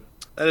lame.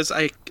 That is,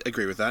 I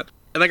agree with that.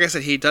 And like I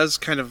said, he does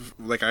kind of,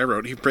 like I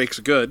wrote, he breaks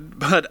good,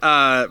 but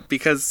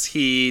because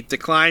he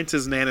declines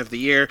his Man of the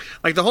Year,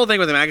 like the whole thing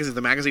with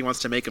the magazine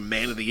wants to make him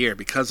Man of the Year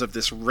because of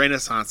this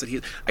renaissance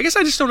that I guess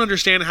I just don't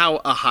understand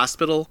how a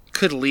hospital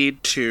could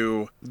lead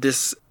to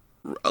this,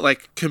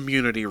 like,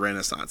 community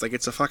renaissance. Like,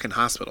 it's a fucking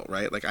hospital,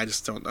 right? Like, I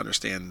just don't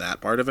understand that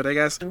part of it, I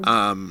guess.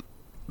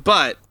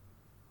 But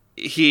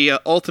he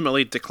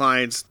ultimately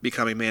declines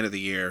becoming Man of the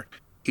Year.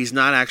 He's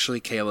not actually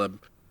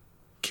Caleb.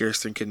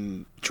 Kirsten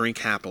can drink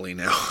happily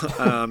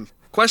now.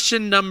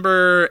 Question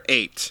number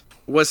 8.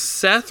 Was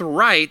Seth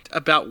right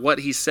about what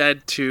he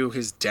said to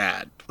his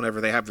dad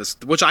whenever they have this,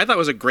 which I thought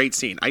was a great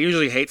scene. I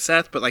usually hate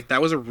Seth, but like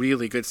that was a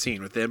really good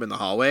scene with him in the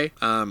hallway.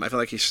 I feel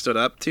like he stood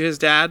up to his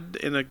dad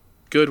in a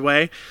good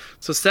way.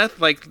 So Seth,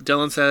 like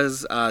Dylan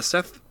says,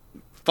 Seth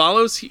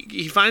follows,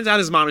 he finds out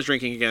his mom is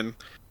drinking again,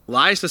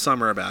 lies to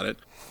Summer about it,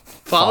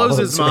 follows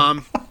his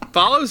mom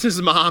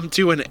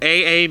to an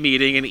AA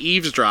meeting and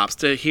eavesdrops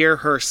to hear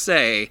her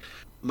say,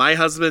 my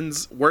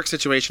husband's work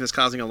situation is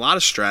causing a lot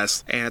of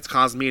stress and it's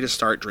caused me to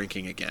start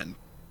drinking again.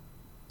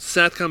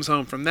 Seth comes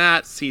home from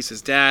that, sees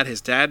his dad.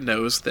 His dad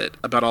knows that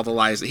about all the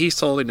lies that he's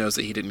told. He knows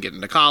that he didn't get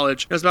into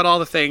college. Knows about all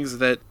the things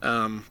that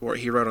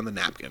he wrote on the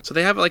napkin. So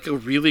they have like a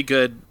really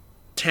good,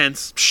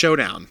 tense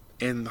showdown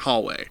in the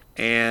hallway.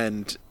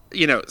 And,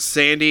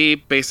 Sandy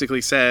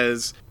basically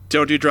says,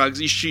 don't do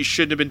drugs. She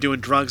shouldn't have been doing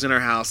drugs in her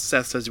house.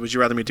 Seth says, would you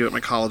rather me do it in my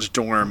college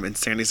dorm? And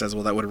Sandy says,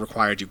 well, that would have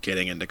required you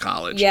getting into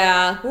college.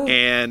 Yeah.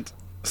 And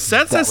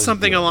Seth says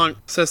something along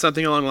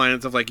the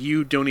lines of like,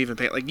 you don't even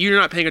pay, like you're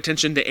not paying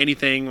attention to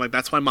anything. Like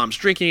that's why mom's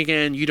drinking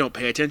again. You don't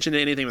pay attention to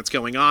anything that's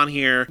going on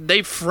here.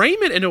 They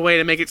frame it in a way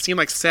to make it seem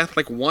like Seth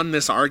like won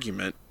this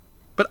argument.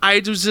 But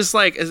I was just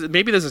like,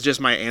 maybe this is just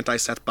my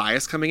anti-Seth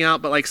bias coming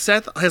out, but like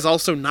Seth has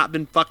also not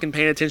been fucking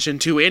paying attention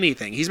to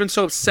anything. He's been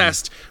so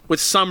obsessed with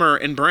Summer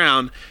and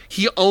Brown.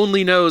 He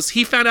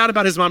found out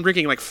about his mom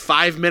drinking like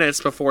 5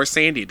 minutes before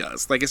Sandy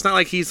does. Like, it's not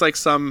like he's like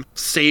some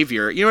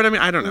savior. You know what I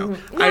mean? I don't know.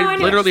 Mm-hmm. No, I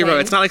literally wrote,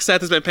 it's not like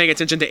Seth has been paying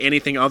attention to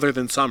anything other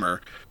than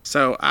Summer.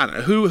 So I don't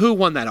know. Who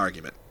won that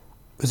argument?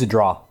 It was a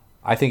draw.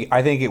 I think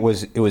it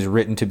was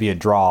written to be a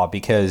draw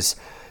because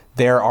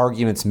their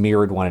arguments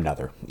mirrored one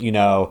another.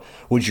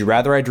 Would you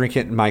rather I drink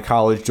it in my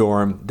college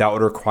dorm? That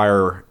would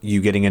require you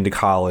getting into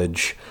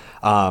college.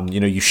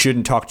 You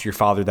shouldn't talk to your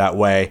father that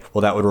way.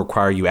 Well, that would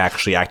require you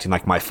actually acting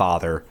like my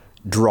father.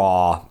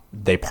 Draw.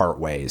 they part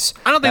ways.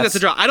 I don't think that's a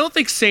draw. I don't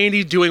think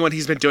Sandy doing what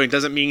he's been doing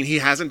doesn't mean he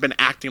hasn't been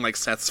acting like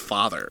Seth's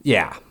father.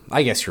 Yeah,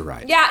 I guess you're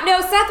right. Yeah,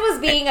 no, Seth was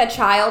being a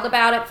child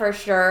about it for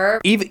sure.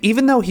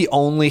 Even though he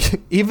only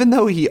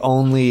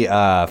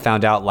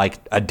found out like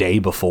a day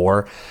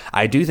before,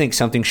 I do think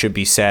something should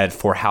be said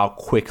for how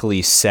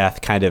quickly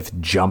Seth kind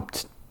of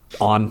jumped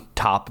on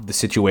top of the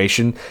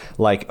situation.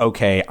 Like,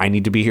 okay, I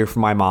need to be here for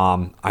my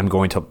mom. I'm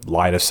going to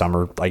lie to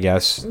Summer, I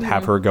guess,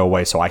 have her go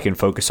away so I can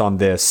focus on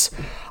this.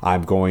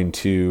 I'm going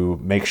to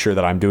make sure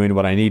that I'm doing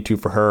what I need to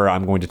for her.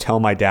 I'm going to tell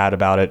my dad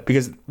about it,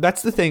 because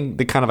that's the thing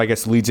that kind of, I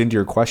guess, leads into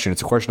your question.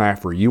 It's a question I have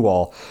for you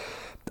all.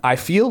 I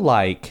feel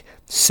like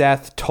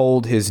Seth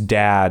told his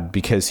dad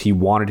because he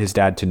wanted his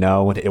dad to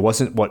know. It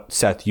wasn't what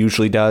Seth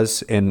usually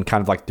does in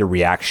kind of like the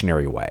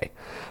reactionary way.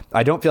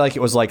 I don't feel like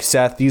it was like,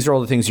 Seth, these are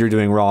all the things you're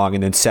doing wrong.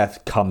 And then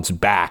Seth comes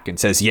back and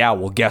says, yeah,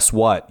 well, guess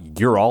what?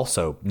 You're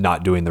also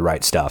not doing the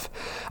right stuff.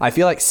 I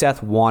feel like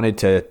Seth wanted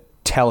to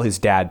tell his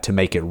dad to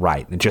make it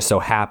right. And it just so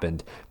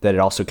happened that it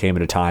also came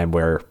at a time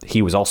where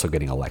he was also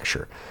getting a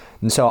lecture.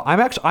 And so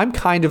I'm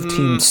kind of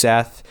team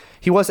Seth.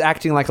 He was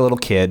acting like a little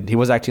kid. He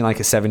was acting like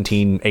a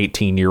 17,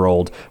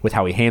 18-year-old with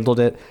how he handled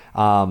it.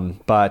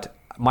 But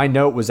my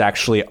note was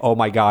actually, oh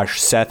my gosh,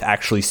 Seth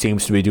actually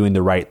seems to be doing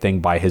the right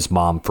thing by his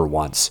mom for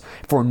once,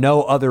 for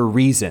no other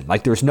reason.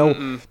 Like, there's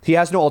he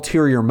has no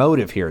ulterior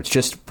motive here. It's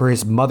just for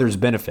his mother's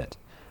benefit.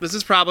 This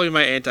is probably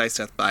my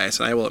anti-Seth bias,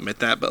 and I will admit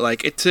that, but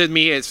like to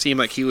me it seemed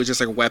like he was just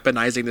like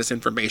weaponizing this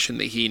information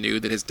that he knew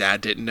that his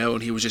dad didn't know,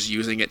 and he was just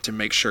using it to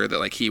make sure that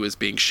like he was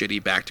being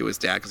shitty back to his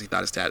dad because he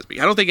thought his dad was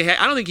being. I don't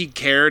think he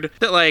cared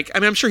that, like, I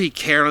mean, I'm sure he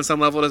cared on some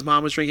level that his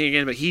mom was drinking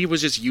again, but he was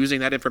just using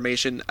that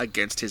information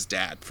against his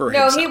dad for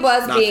himself. No, he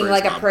was not being for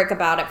his like a mom. prick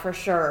about it for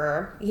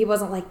sure. He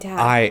wasn't like,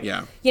 Dad.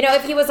 Yeah. You know,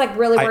 if he was like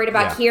really worried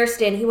about yeah.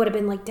 Kirsten, he would have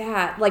been like,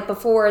 Dad. Like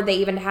before they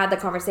even had the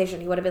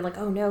conversation, he would have been like,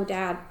 oh no,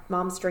 Dad,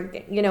 Mom's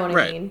drinking. You know what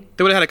I mean?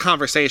 They would have had a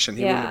conversation.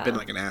 He wouldn't Yeah. have been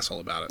like an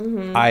asshole about it.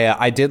 Mm-hmm.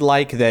 I did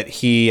like that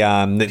he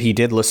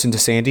did listen to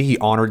Sandy. He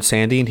honored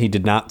Sandy, and he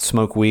did not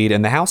smoke weed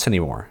in the house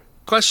anymore.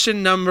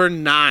 Question number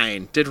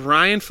 9. Did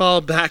Ryan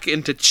fall back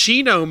into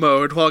Chino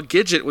mode while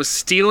Gidget was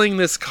stealing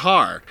this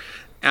car?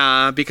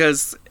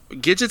 Because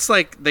Gidget's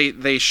like,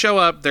 they show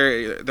up,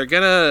 they're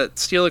gonna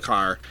steal a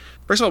car.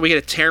 First of all, we get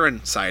a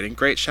Taryn sighting.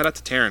 Great, shout out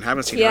to Taryn.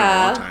 Haven't seen her in a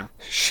long time.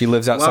 She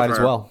lives outside Love as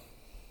her.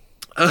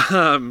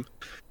 well.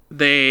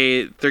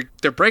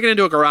 They're breaking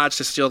into a garage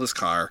to steal this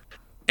car,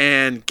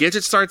 and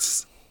Gidget's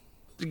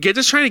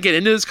trying to get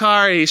into his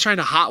car, and he's trying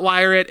to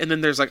hotwire it, and then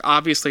there's like,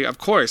 obviously, of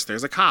course,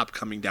 there's a cop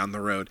coming down the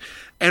road,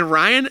 and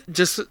Ryan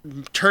just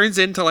turns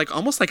into like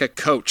almost like a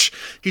coach.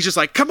 He's just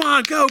like, come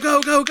on, go,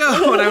 go, go,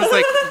 go. And I was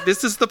like,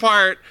 this is the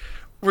part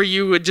where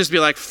you would just be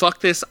like, fuck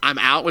this, I'm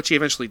out, which he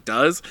eventually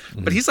does.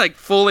 But he's like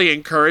fully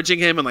encouraging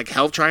him and like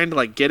trying to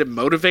like get him,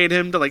 motivate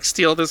him to like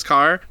steal this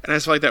car. And I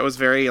just feel like that was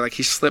very like,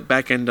 he slipped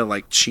back into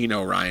like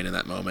Chino Ryan in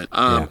that moment.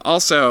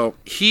 Also,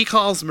 he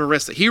calls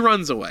Marissa, he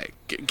runs away.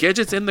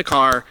 Gidget's in the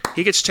car,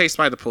 he gets chased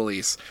by the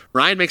police.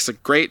 Ryan makes a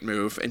great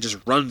move and just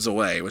runs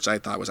away, which I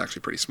thought was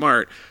actually pretty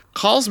smart.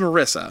 Calls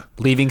Marissa.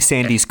 Leaving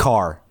Sandy's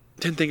car.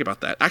 Didn't think about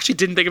that. Actually,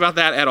 didn't think about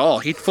that at all.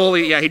 He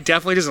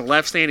definitely just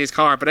left Sandy's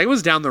car, but it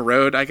was down the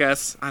road, I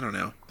guess. I don't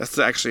know. That's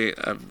actually,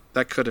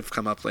 that could have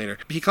come up later.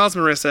 He calls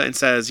Marissa and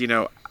says, you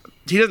know,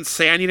 he doesn't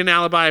say I need an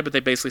alibi, but they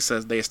basically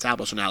says they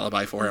establish an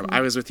alibi for him.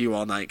 I was with you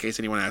all night, in case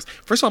anyone asks.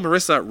 First of all,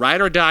 Marissa, ride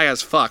or die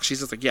as fuck.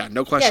 She's just like, yeah,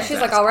 no questions Yeah, she's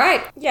asked. like, all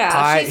right.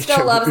 Yeah, she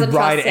still loves and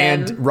trusts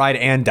him. Ride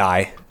and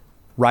die.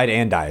 Ride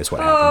and die is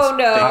what Oh, happens.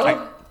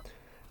 no.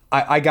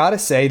 I gotta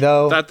say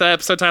though, Is that the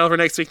episode title for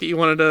next week that you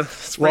wanted to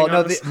spring well, no,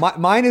 on us?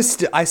 mine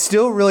is. I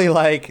still really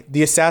like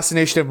the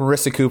assassination of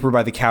Marissa Cooper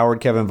by the coward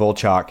Kevin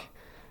Volchek,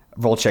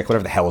 whatever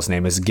the hell his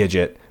name is,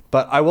 Gidget.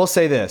 But I will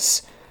say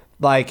this: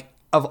 like,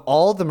 of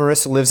all the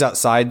Marissa lives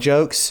outside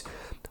jokes,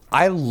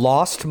 I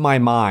lost my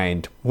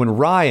mind when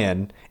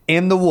Ryan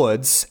in the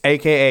woods,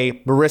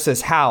 aka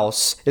Marissa's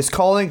house, is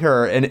calling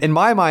her, and in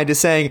my mind is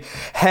saying,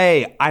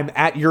 "Hey, I'm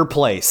at your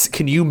place.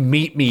 Can you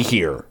meet me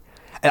here?"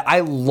 And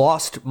I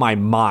lost my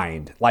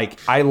mind. Like,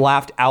 I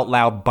laughed out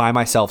loud by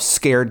myself,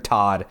 scared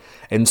Todd.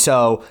 And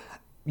so,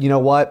 you know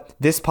what?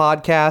 This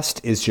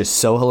podcast is just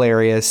so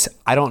hilarious.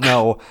 I don't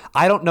know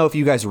if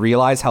you guys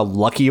realize how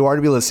lucky you are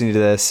to be listening to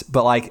this,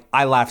 but like,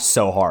 I laughed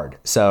so hard.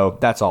 So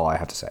that's all I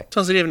have to say.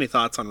 Chelsea, do you have any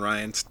thoughts on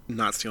Ryan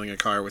not stealing a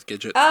car with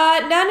Gidget?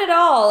 None at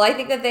all. I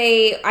think that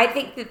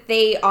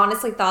they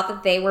honestly thought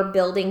that they were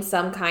building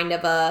some kind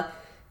of a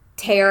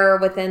terror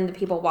within the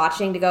people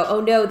watching to go,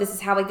 oh no, this is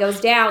how it goes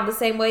down the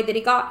same way that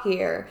he got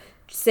here.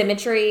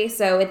 Symmetry.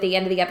 So at the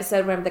end of the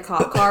episode, whenever the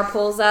cop car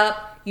pulls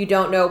up, you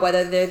don't know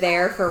whether they're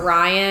there for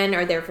Ryan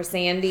or they're for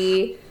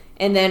Sandy.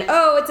 And then,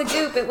 oh, it's a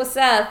goop. It was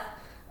Seth.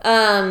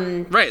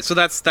 Right. So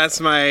that's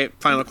my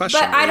final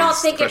question. But I don't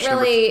think question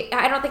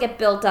I don't think it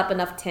built up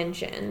enough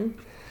tension.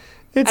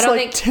 It's I don't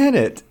like think-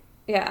 Tenet.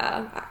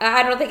 Yeah.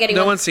 I don't think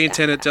anyone. No one's seen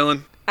Tenet,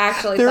 Dylan.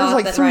 Actually, There's thought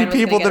like that three Ryan was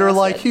gonna people get that are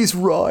like, arrested. he's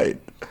right.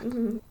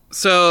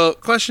 So,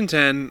 question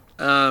 10,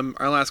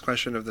 our last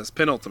question of this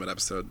penultimate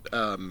episode.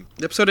 The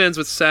episode ends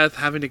with Seth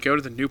having to go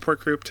to the Newport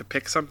group to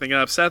pick something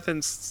up. Seth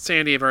and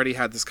Sandy have already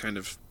had this kind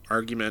of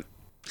argument.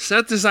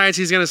 Seth decides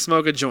he's going to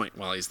smoke a joint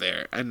while he's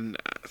there. And,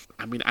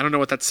 I mean, I don't know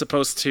what that's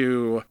supposed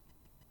to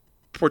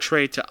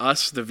portray to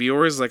us, the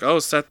viewers. Like, oh,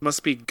 Seth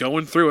must be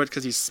going through it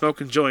because he's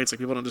smoking joints. Like,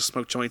 people don't just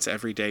smoke joints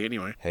every day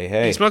anyway.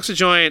 Hey. He smokes a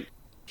joint.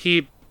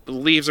 He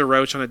leaves a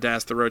roach on a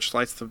desk. The roach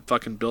lights the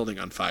fucking building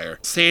on fire.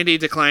 Sandy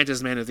declined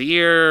his Man of the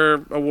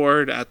Year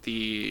award at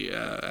the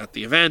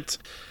event,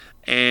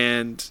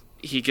 and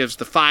he gives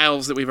the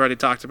files that we've already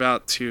talked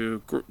about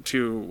to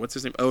what's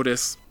his name,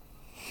 Otis.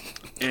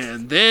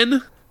 And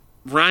then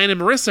Ryan and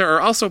Marissa are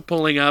also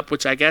pulling up,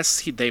 which I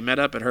guess they met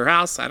up at her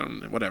house. I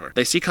don't know, whatever.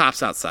 They see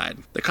cops outside.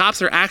 The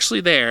cops are actually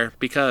there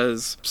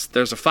because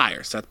there's a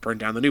fire. Seth burned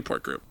down the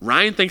Newport group.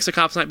 Ryan thinks the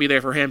cops might be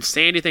there for him.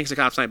 Sandy thinks the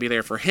cops might be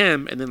there for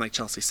him. And then, like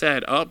Chelsea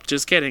said, oh,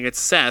 just kidding, it's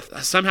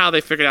Seth. Somehow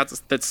they figured out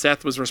that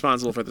Seth was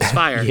responsible for this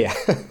fire. Yeah.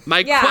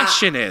 My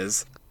question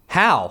is,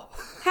 How?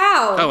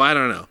 oh, I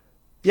don't know.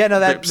 Yeah, no,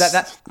 I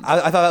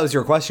thought that was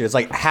your question. It's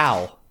like,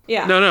 how?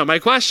 Yeah. No, my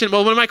question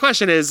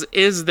is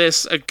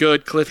this a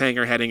good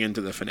cliffhanger heading into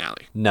the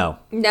finale? No.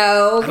 No,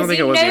 I don't because think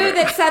you it was knew either.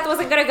 that Seth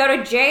wasn't going to go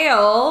to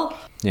jail.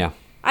 Yeah.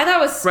 I thought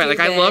it was stupid. Right,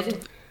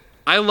 like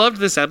I loved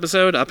this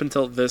episode up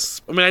until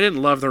this. I mean, I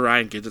didn't love the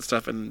Ryan Gidget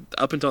stuff, and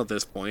up until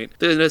this point,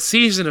 in a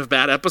season of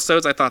bad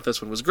episodes, I thought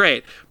this one was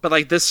great. But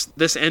like this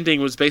ending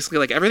was basically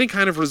like everything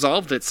kind of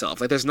resolved itself.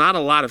 Like there's not a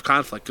lot of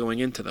conflict going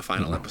into the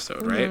final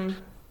episode, right?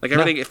 Like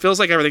everything, it feels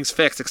like everything's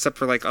fixed except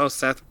for like, oh,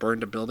 Seth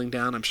burned a building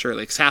down. I'm sure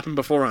like it's happened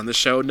before on the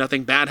show.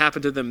 Nothing bad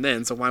happened to them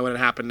then, so why would it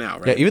happen now,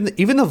 right? Yeah,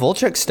 even the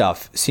Volchek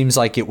stuff seems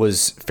like it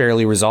was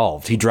fairly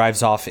resolved. He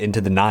drives off into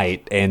the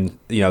night, and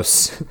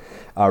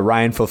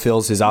Ryan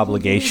fulfills his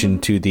obligation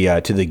to the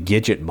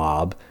Gidget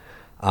mob.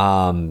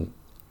 I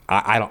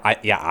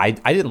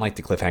didn't like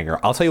the cliffhanger.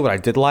 I'll tell you what I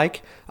did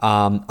like.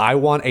 I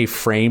want a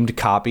framed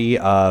copy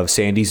of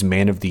Sandy's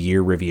Man of the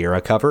Year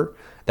Riviera cover.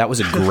 That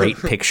was a great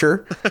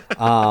picture. It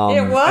was.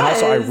 And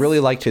also, I really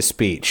liked his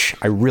speech.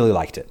 I really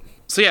liked it.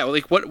 So yeah,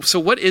 like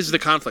what is the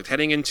conflict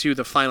heading into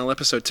the final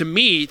episode? To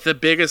me, the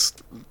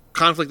biggest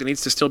conflict that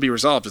needs to still be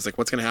resolved is like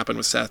what's going to happen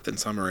with Seth and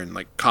Summer in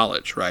like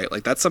college, right?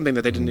 Like that's something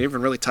that they didn't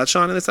even really touch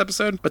on in this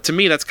episode. But to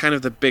me, that's kind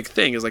of the big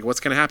thing is like what's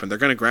going to happen. They're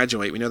going to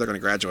graduate. We know they're going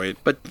to graduate.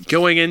 But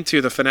going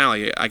into the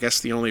finale, I guess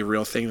the only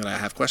real thing that I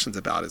have questions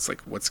about is like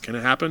what's going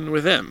to happen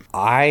with him.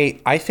 I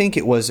think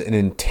it was an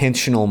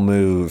intentional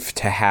move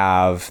to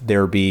have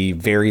there be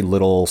very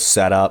little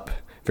setup,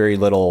 very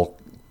little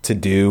to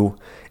do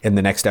in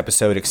the next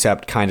episode,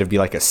 except kind of be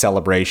like a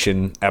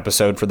celebration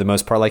episode for the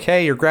most part. Like,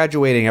 hey, you're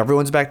graduating.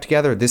 Everyone's back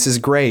together. This is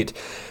great.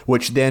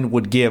 Which then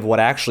would give what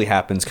actually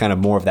happens kind of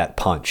more of that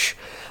punch.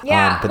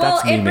 Yeah, but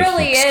that's me it making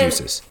really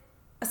excuses.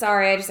 is.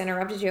 Sorry, I just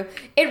interrupted you.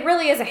 It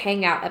really is a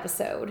hangout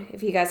episode,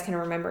 if you guys can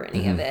remember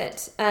any of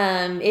it.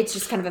 It's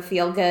just kind of a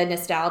feel-good,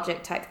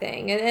 nostalgic type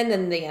thing. And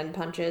then the end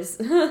punches.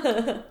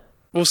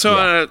 Well, so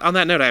on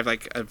that note, I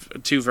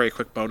have two very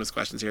quick bonus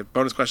questions here.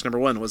 Bonus question number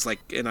one was like,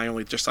 and I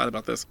only just thought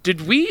about this.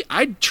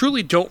 I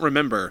truly don't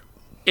remember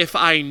if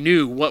I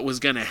knew what was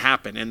going to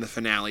happen in the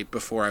finale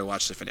before I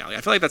watched the finale.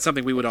 I feel like that's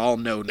something we would all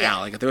know now. Yeah.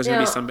 Like if there was going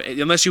to be some,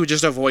 unless you would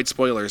just avoid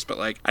spoilers, but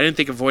like I didn't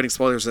think avoiding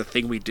spoilers was a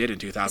thing we did in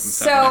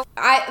 2007.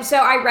 So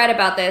I read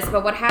about this,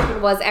 but what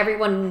happened was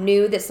everyone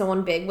knew that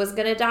someone big was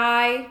going to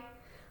die.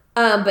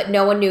 But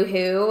no one knew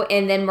who,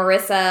 and then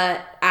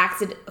Marissa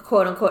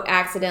quote unquote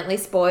accidentally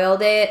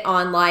spoiled it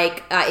on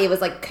like it was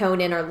like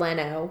Conan or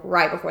Leno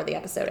right before the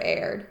episode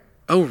aired.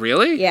 Oh,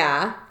 really?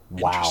 Yeah,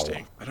 Wow.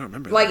 Interesting. I don't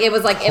remember. like it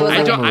was like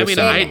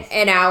I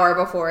an hour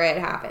before it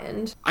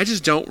happened. I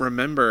just don't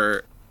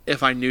remember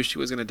if I knew she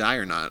was going to die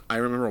or not. I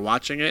remember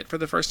watching it for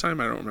the first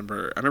time. I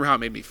remember how it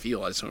made me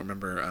feel. I just don't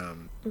remember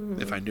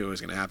if I knew it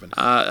was going to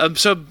happen.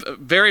 So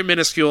very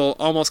minuscule,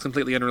 almost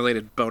completely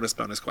unrelated bonus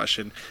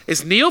question.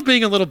 Is Neil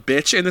being a little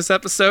bitch in this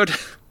episode?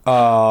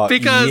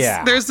 Because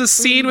there's this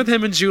scene with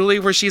him and Julie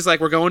where she's like,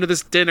 we're going to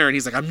this dinner, and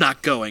he's like, I'm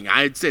not going.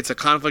 It's a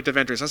conflict of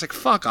interest. I was like,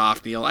 fuck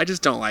off, Neil. I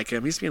just don't like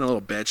him. He's being a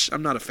little bitch.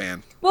 I'm not a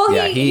fan. Well,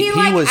 Yeah, he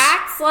he was-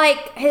 acts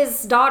like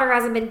his daughter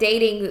hasn't been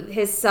dating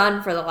his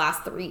son for the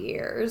last 3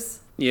 years.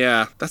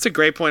 Yeah, that's a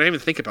great point. I didn't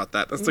even think about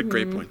that. That's a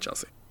great point,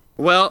 Chelsea.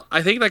 Well,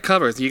 I think that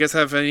covers. Do you guys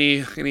have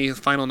any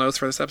final notes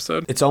for this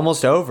episode? It's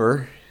almost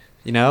over,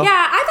 you know?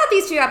 Yeah, I thought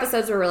these 2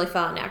 episodes were really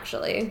fun,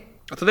 actually.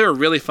 I thought they were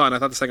really fun. I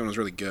thought the second one was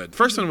really good. The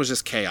first one was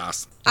just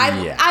chaos. I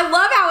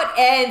love how it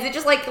ends. It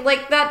just like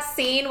that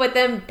scene with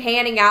them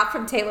panning out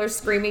from Taylor's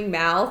screaming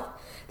mouth.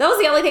 That was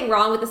the only thing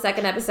wrong with the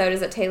second episode is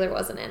that Taylor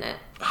wasn't in it.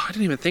 Oh, I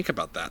didn't even think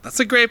about that. That's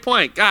a great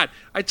point. God,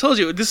 I told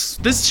you, this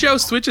show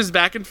switches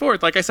back and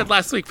forth, like I said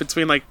last week,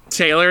 between like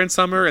Taylor and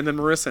Summer and then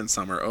Marissa and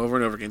Summer over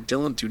and over again.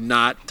 Dylan, do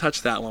not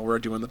touch that while we're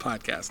doing the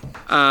podcast.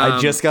 I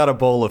just got a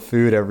bowl of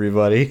food,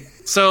 everybody.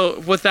 So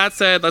with that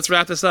said, let's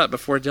wrap this up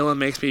before Dylan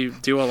makes me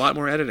do a lot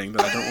more editing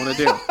that I don't want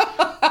to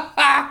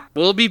do.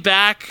 We'll be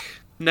back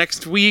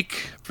next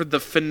week for the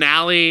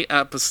finale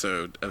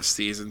episode of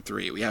season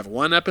 3. We have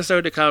one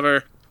episode to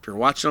cover. If you're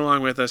watching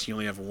along with us, you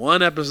only have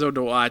one episode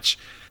to watch.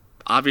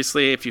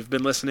 Obviously, if you've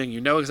been listening,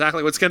 you know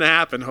exactly what's going to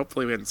happen.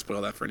 Hopefully, we didn't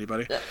spoil that for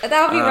anybody. That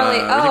would be really.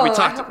 I think we I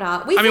talked, hope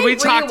not. we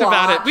talked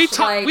about it.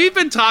 Rewatch, We've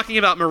been talking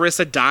about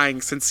Marissa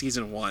dying since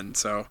season 1.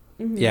 So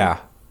Yeah.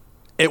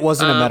 It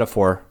wasn't a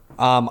metaphor.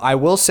 I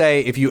will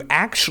say, if you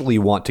actually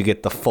want to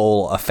get the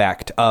full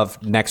effect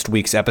of next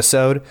week's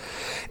episode,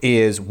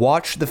 is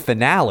watch the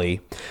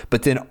finale,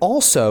 but then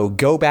also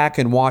go back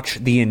and watch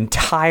the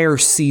entire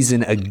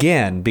season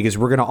again, because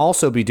we're going to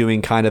also be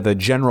doing kind of a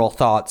general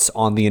thoughts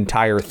on the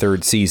entire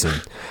third season.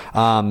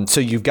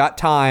 So you've got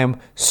time.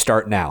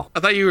 Start now.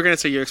 I thought you were going to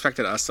say you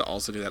expected us to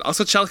also do that.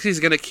 Also, Chelsea's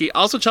going to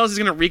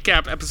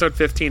recap episode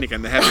 15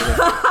 again. The heavy lift.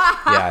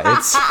 Yeah,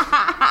 it's.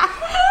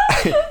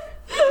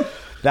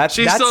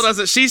 She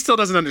still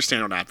doesn't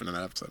understand what happened in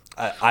that episode.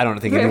 I don't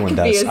think Very anyone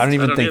does. confused. I don't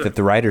even don't think either. that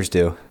the writers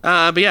do.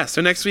 But yeah,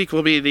 so next week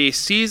will be the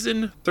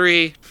season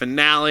 3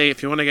 finale.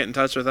 If you want to get in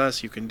touch with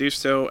us, you can do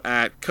so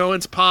at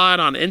Cohen's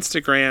Pod on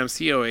Instagram,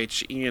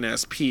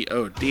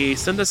 COHENSPOD.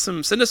 Send us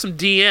some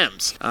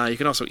DMs. You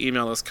can also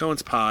email us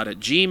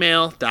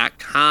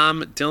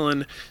cohenspod@gmail.com.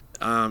 Dylan,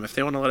 if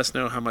they want to let us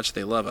know how much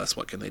they love us,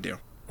 what can they do?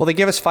 Well, they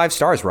give us 5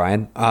 stars,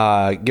 Ryan.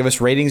 Give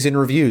us ratings and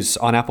reviews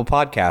on Apple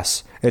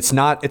Podcasts. It's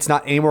not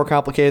any more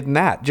complicated than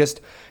that.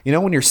 Just,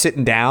 when you're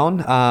sitting down,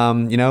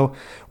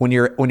 when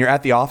you're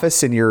at the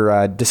office and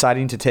you're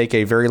deciding to take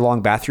a very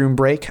long bathroom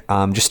break,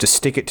 just to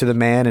stick it to the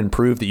man and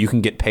prove that you can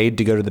get paid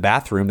to go to the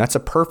bathroom, that's a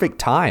perfect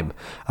time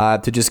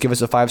to just give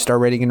us a 5-star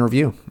rating and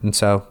review. And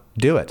so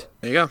do it.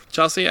 There you go.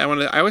 Chelsea, I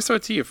always throw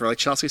it to you for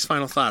Chelsea's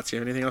final thoughts. You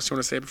have anything else you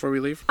want to say before we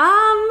leave?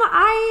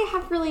 I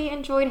have really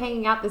enjoyed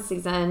hanging out this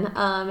season.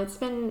 It's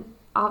been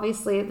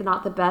obviously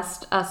not the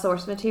best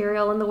source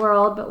material in the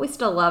world, but we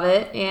still love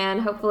it.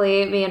 And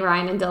hopefully me and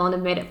Ryan and Dylan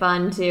have made it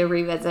fun to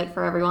revisit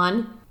for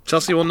everyone.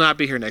 Chelsea will not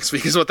be here next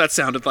week is what that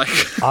sounded like.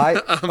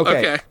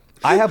 Okay.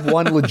 I have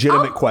one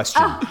legitimate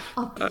question.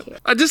 I'll be here.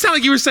 It just sounded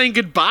like you were saying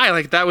goodbye,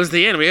 like that was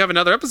the end. We have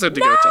another episode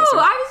to No, go, Chelsea.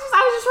 I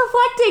was just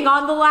reflecting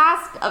on the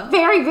last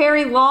very,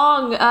 very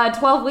long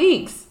 12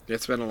 weeks.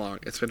 It's been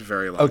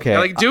very long.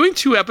 Okay. Doing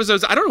 2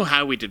 episodes, I don't know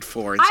how we did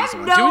 4 in I season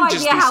have 1. no Doing idea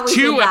just how these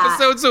we 2 did that.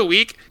 episodes a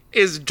week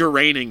is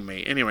draining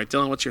me. Anyway,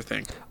 Dylan, what's your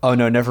thing? Oh,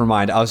 no, never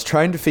mind. I was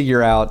trying to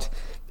figure out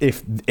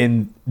if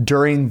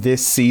during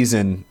this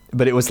season,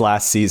 but it was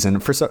last season.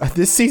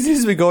 This season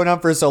has been going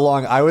on for so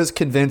long. I was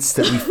convinced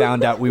that we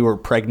found out we were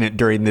pregnant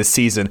during this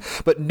season,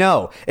 but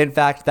no. In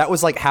fact, that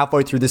was like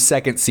halfway through the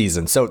second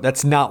season, so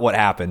that's not what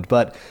happened.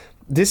 But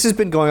this has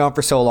been going on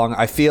for so long.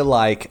 I feel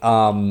like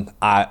a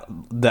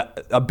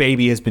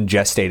baby has been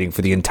gestating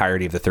for the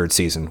entirety of the third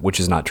season, which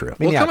is not true. I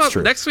mean, We'll come it's up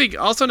true. next week.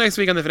 Also next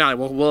week on the finale,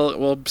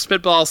 we'll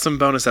spitball some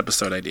bonus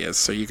episode ideas,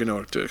 so you can know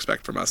what to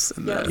expect from us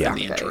in the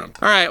interim.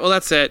 All right, well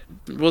that's it.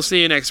 We'll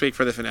see you next week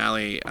for the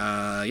finale.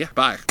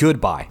 Bye.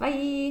 Goodbye.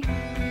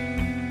 Bye.